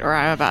spirit, or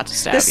I'm about to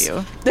stab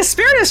you. The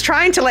spirit is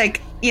trying to,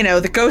 like, you know,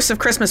 the ghosts of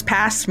Christmas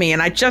past me,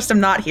 and I just am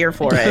not here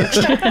for it.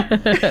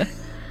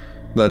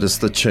 That is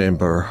the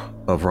Chamber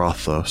of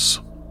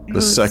Rothos,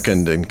 the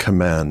second in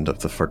command of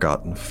the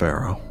Forgotten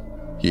Pharaoh.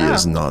 He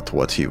is not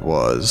what he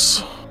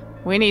was.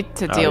 We need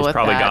to Oh, deal he's with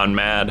probably that. gone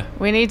mad.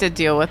 We need to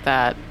deal with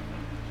that.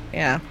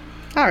 Yeah.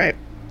 All right.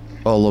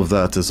 All of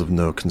that is of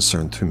no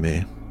concern to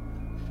me.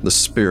 The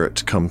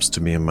spirit comes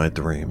to me in my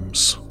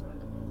dreams.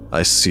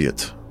 I see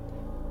it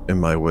in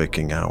my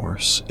waking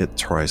hours. It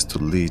tries to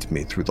lead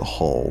me through the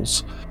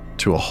halls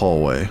to a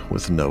hallway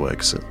with no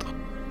exit.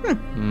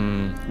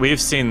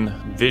 We've seen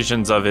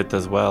visions of it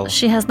as well.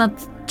 She has not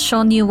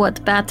shown you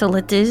what battle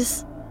it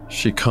is.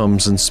 She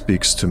comes and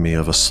speaks to me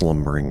of a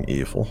slumbering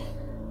evil.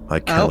 I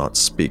cannot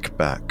speak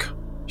back.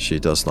 She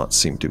does not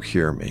seem to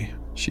hear me.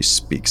 She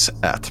speaks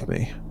at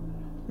me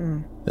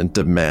and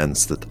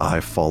demands that I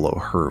follow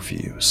her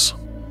views.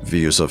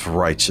 Views of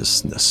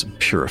righteousness and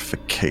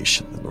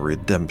purification and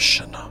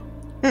redemption.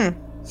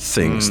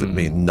 Things that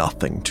mean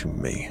nothing to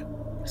me.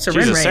 She's a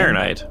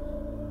Serenrain.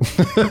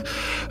 Serenite.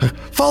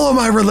 Follow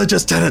my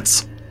religious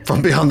tenets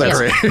from beyond the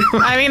grave.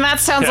 I mean, that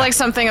sounds like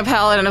something a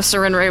paladin of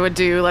Serenray would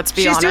do, let's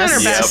be She's doing her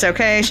honest. best,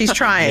 okay? She's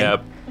trying.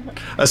 Yep.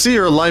 I see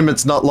your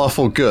alignment's not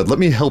lawful good. Let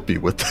me help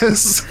you with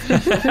this.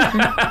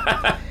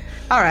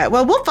 All right.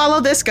 Well, we'll follow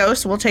this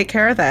ghost. We'll take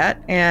care of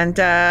that. And,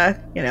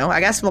 you know, I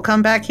guess we'll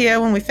come back here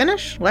when we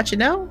finish. Let you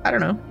know. I don't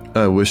know.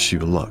 I wish you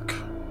luck.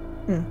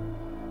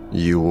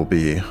 You will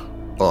be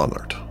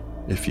honored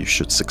if you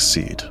should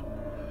succeed.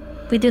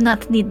 We do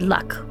not need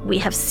luck. We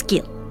have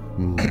skill.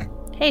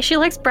 Hey, she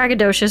likes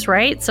braggadocious,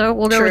 right? So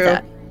we'll go with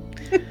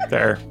True. that.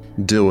 There.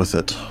 Deal with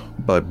it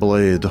by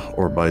blade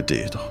or by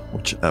deed,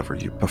 whichever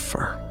you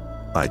prefer.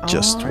 I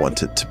just Alright.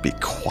 want it to be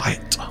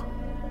quiet.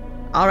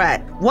 All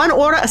right. One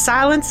order of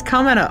silence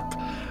coming up.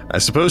 I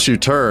suppose you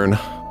turn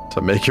to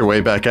make your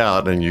way back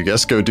out, and you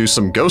guess go do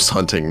some ghost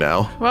hunting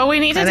now. Well, we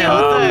need to I deal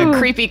know. with the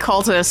creepy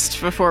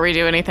cultist before we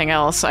do anything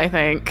else, I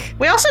think.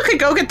 We also could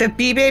go get the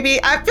bee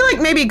baby. I feel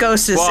like maybe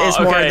ghost is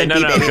more than bee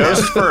baby. though.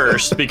 Ghost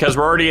first, because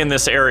we're already in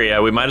this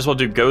area. We might as well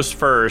do Ghost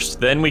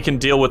first. Then we can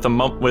deal with the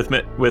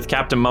with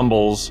Captain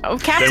Mumbles. Oh, Then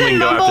we Captain can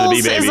go after the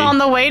Mumbles bee baby. is on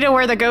the way to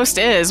where the ghost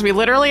is. We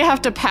literally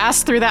have to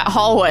pass through that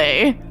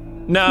hallway.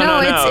 No,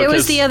 it was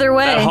 'cause the other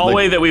way. That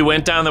hallway that we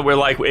went down, that we're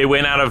like, it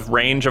went out of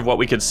range of what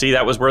we could see.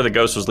 That was where the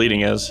ghost was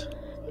leading us.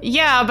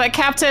 Yeah, but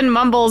Captain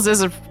Mumbles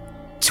is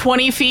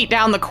 20 feet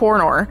down the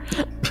corridor.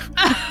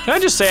 Can I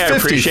just say I 50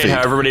 appreciate feet.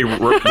 how everybody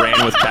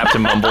ran with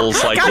Captain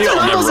Mumbles? Like, Captain we all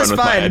never Mumbles run is with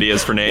my fine.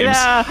 ideas for names.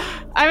 Yeah,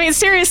 I mean,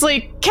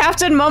 seriously,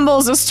 Captain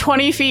Mumbles is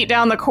 20 feet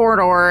down the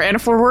corridor, and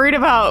if we're worried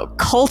about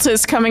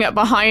cultists coming up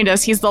behind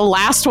us, he's the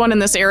last one in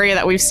this area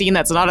that we've seen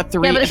that's not a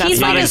 3. Yeah, but if that's he's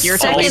not like a a gear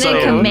second type. in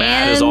Also, command.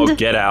 mad as all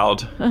get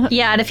out.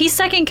 Yeah, and if he's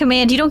second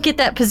command, you don't get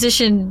that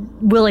position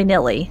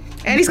willy-nilly.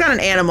 And he's got an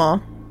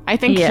animal. I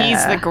think Yeah.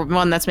 he's the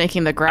one that's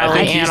making the I growling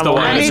think he's the animal.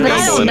 one I that's mean, I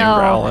grumbling don't and know.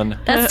 growling.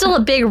 That's still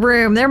a big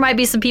room. There might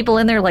be some people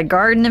in there like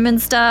guarding him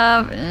and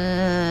stuff.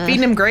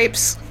 Feeding him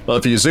grapes. Well,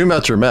 if you zoom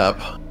out your map,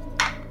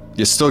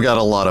 you still got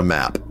a lot of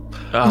map.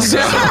 Oh,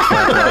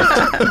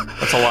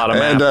 that's a lot of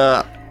map.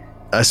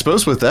 And I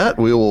suppose with that,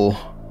 we will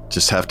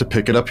just have to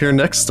pick it up here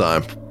next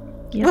time.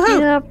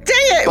 Woohoo! Dang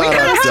it! We could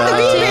have had the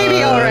bee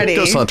baby already.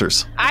 Ghost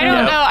Hunters. I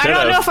don't know. I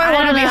don't know if I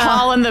want to be know.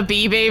 hauling the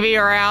bee baby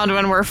around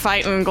when we're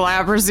fighting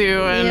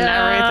Glabrezu and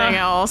everything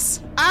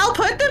else. I'll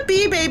put the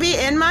bee baby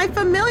in my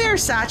familiar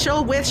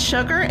satchel with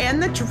sugar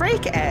and the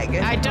drake egg.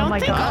 I don't my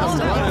think God. all of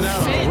that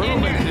will fit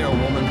in your... here,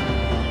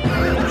 woman.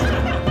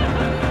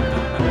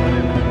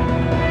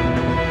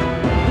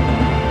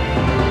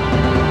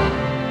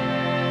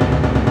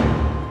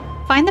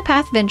 Find the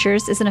Path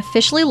Ventures is an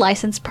officially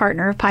licensed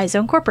partner of Paizo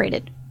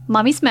Incorporated.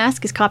 Mommy's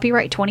Mask is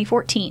copyright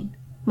 2014.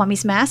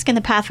 Mommy's Mask and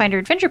the Pathfinder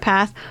Adventure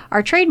Path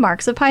are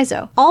trademarks of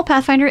Paizo. All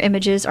Pathfinder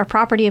images are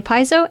property of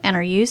Paizo and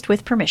are used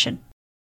with permission.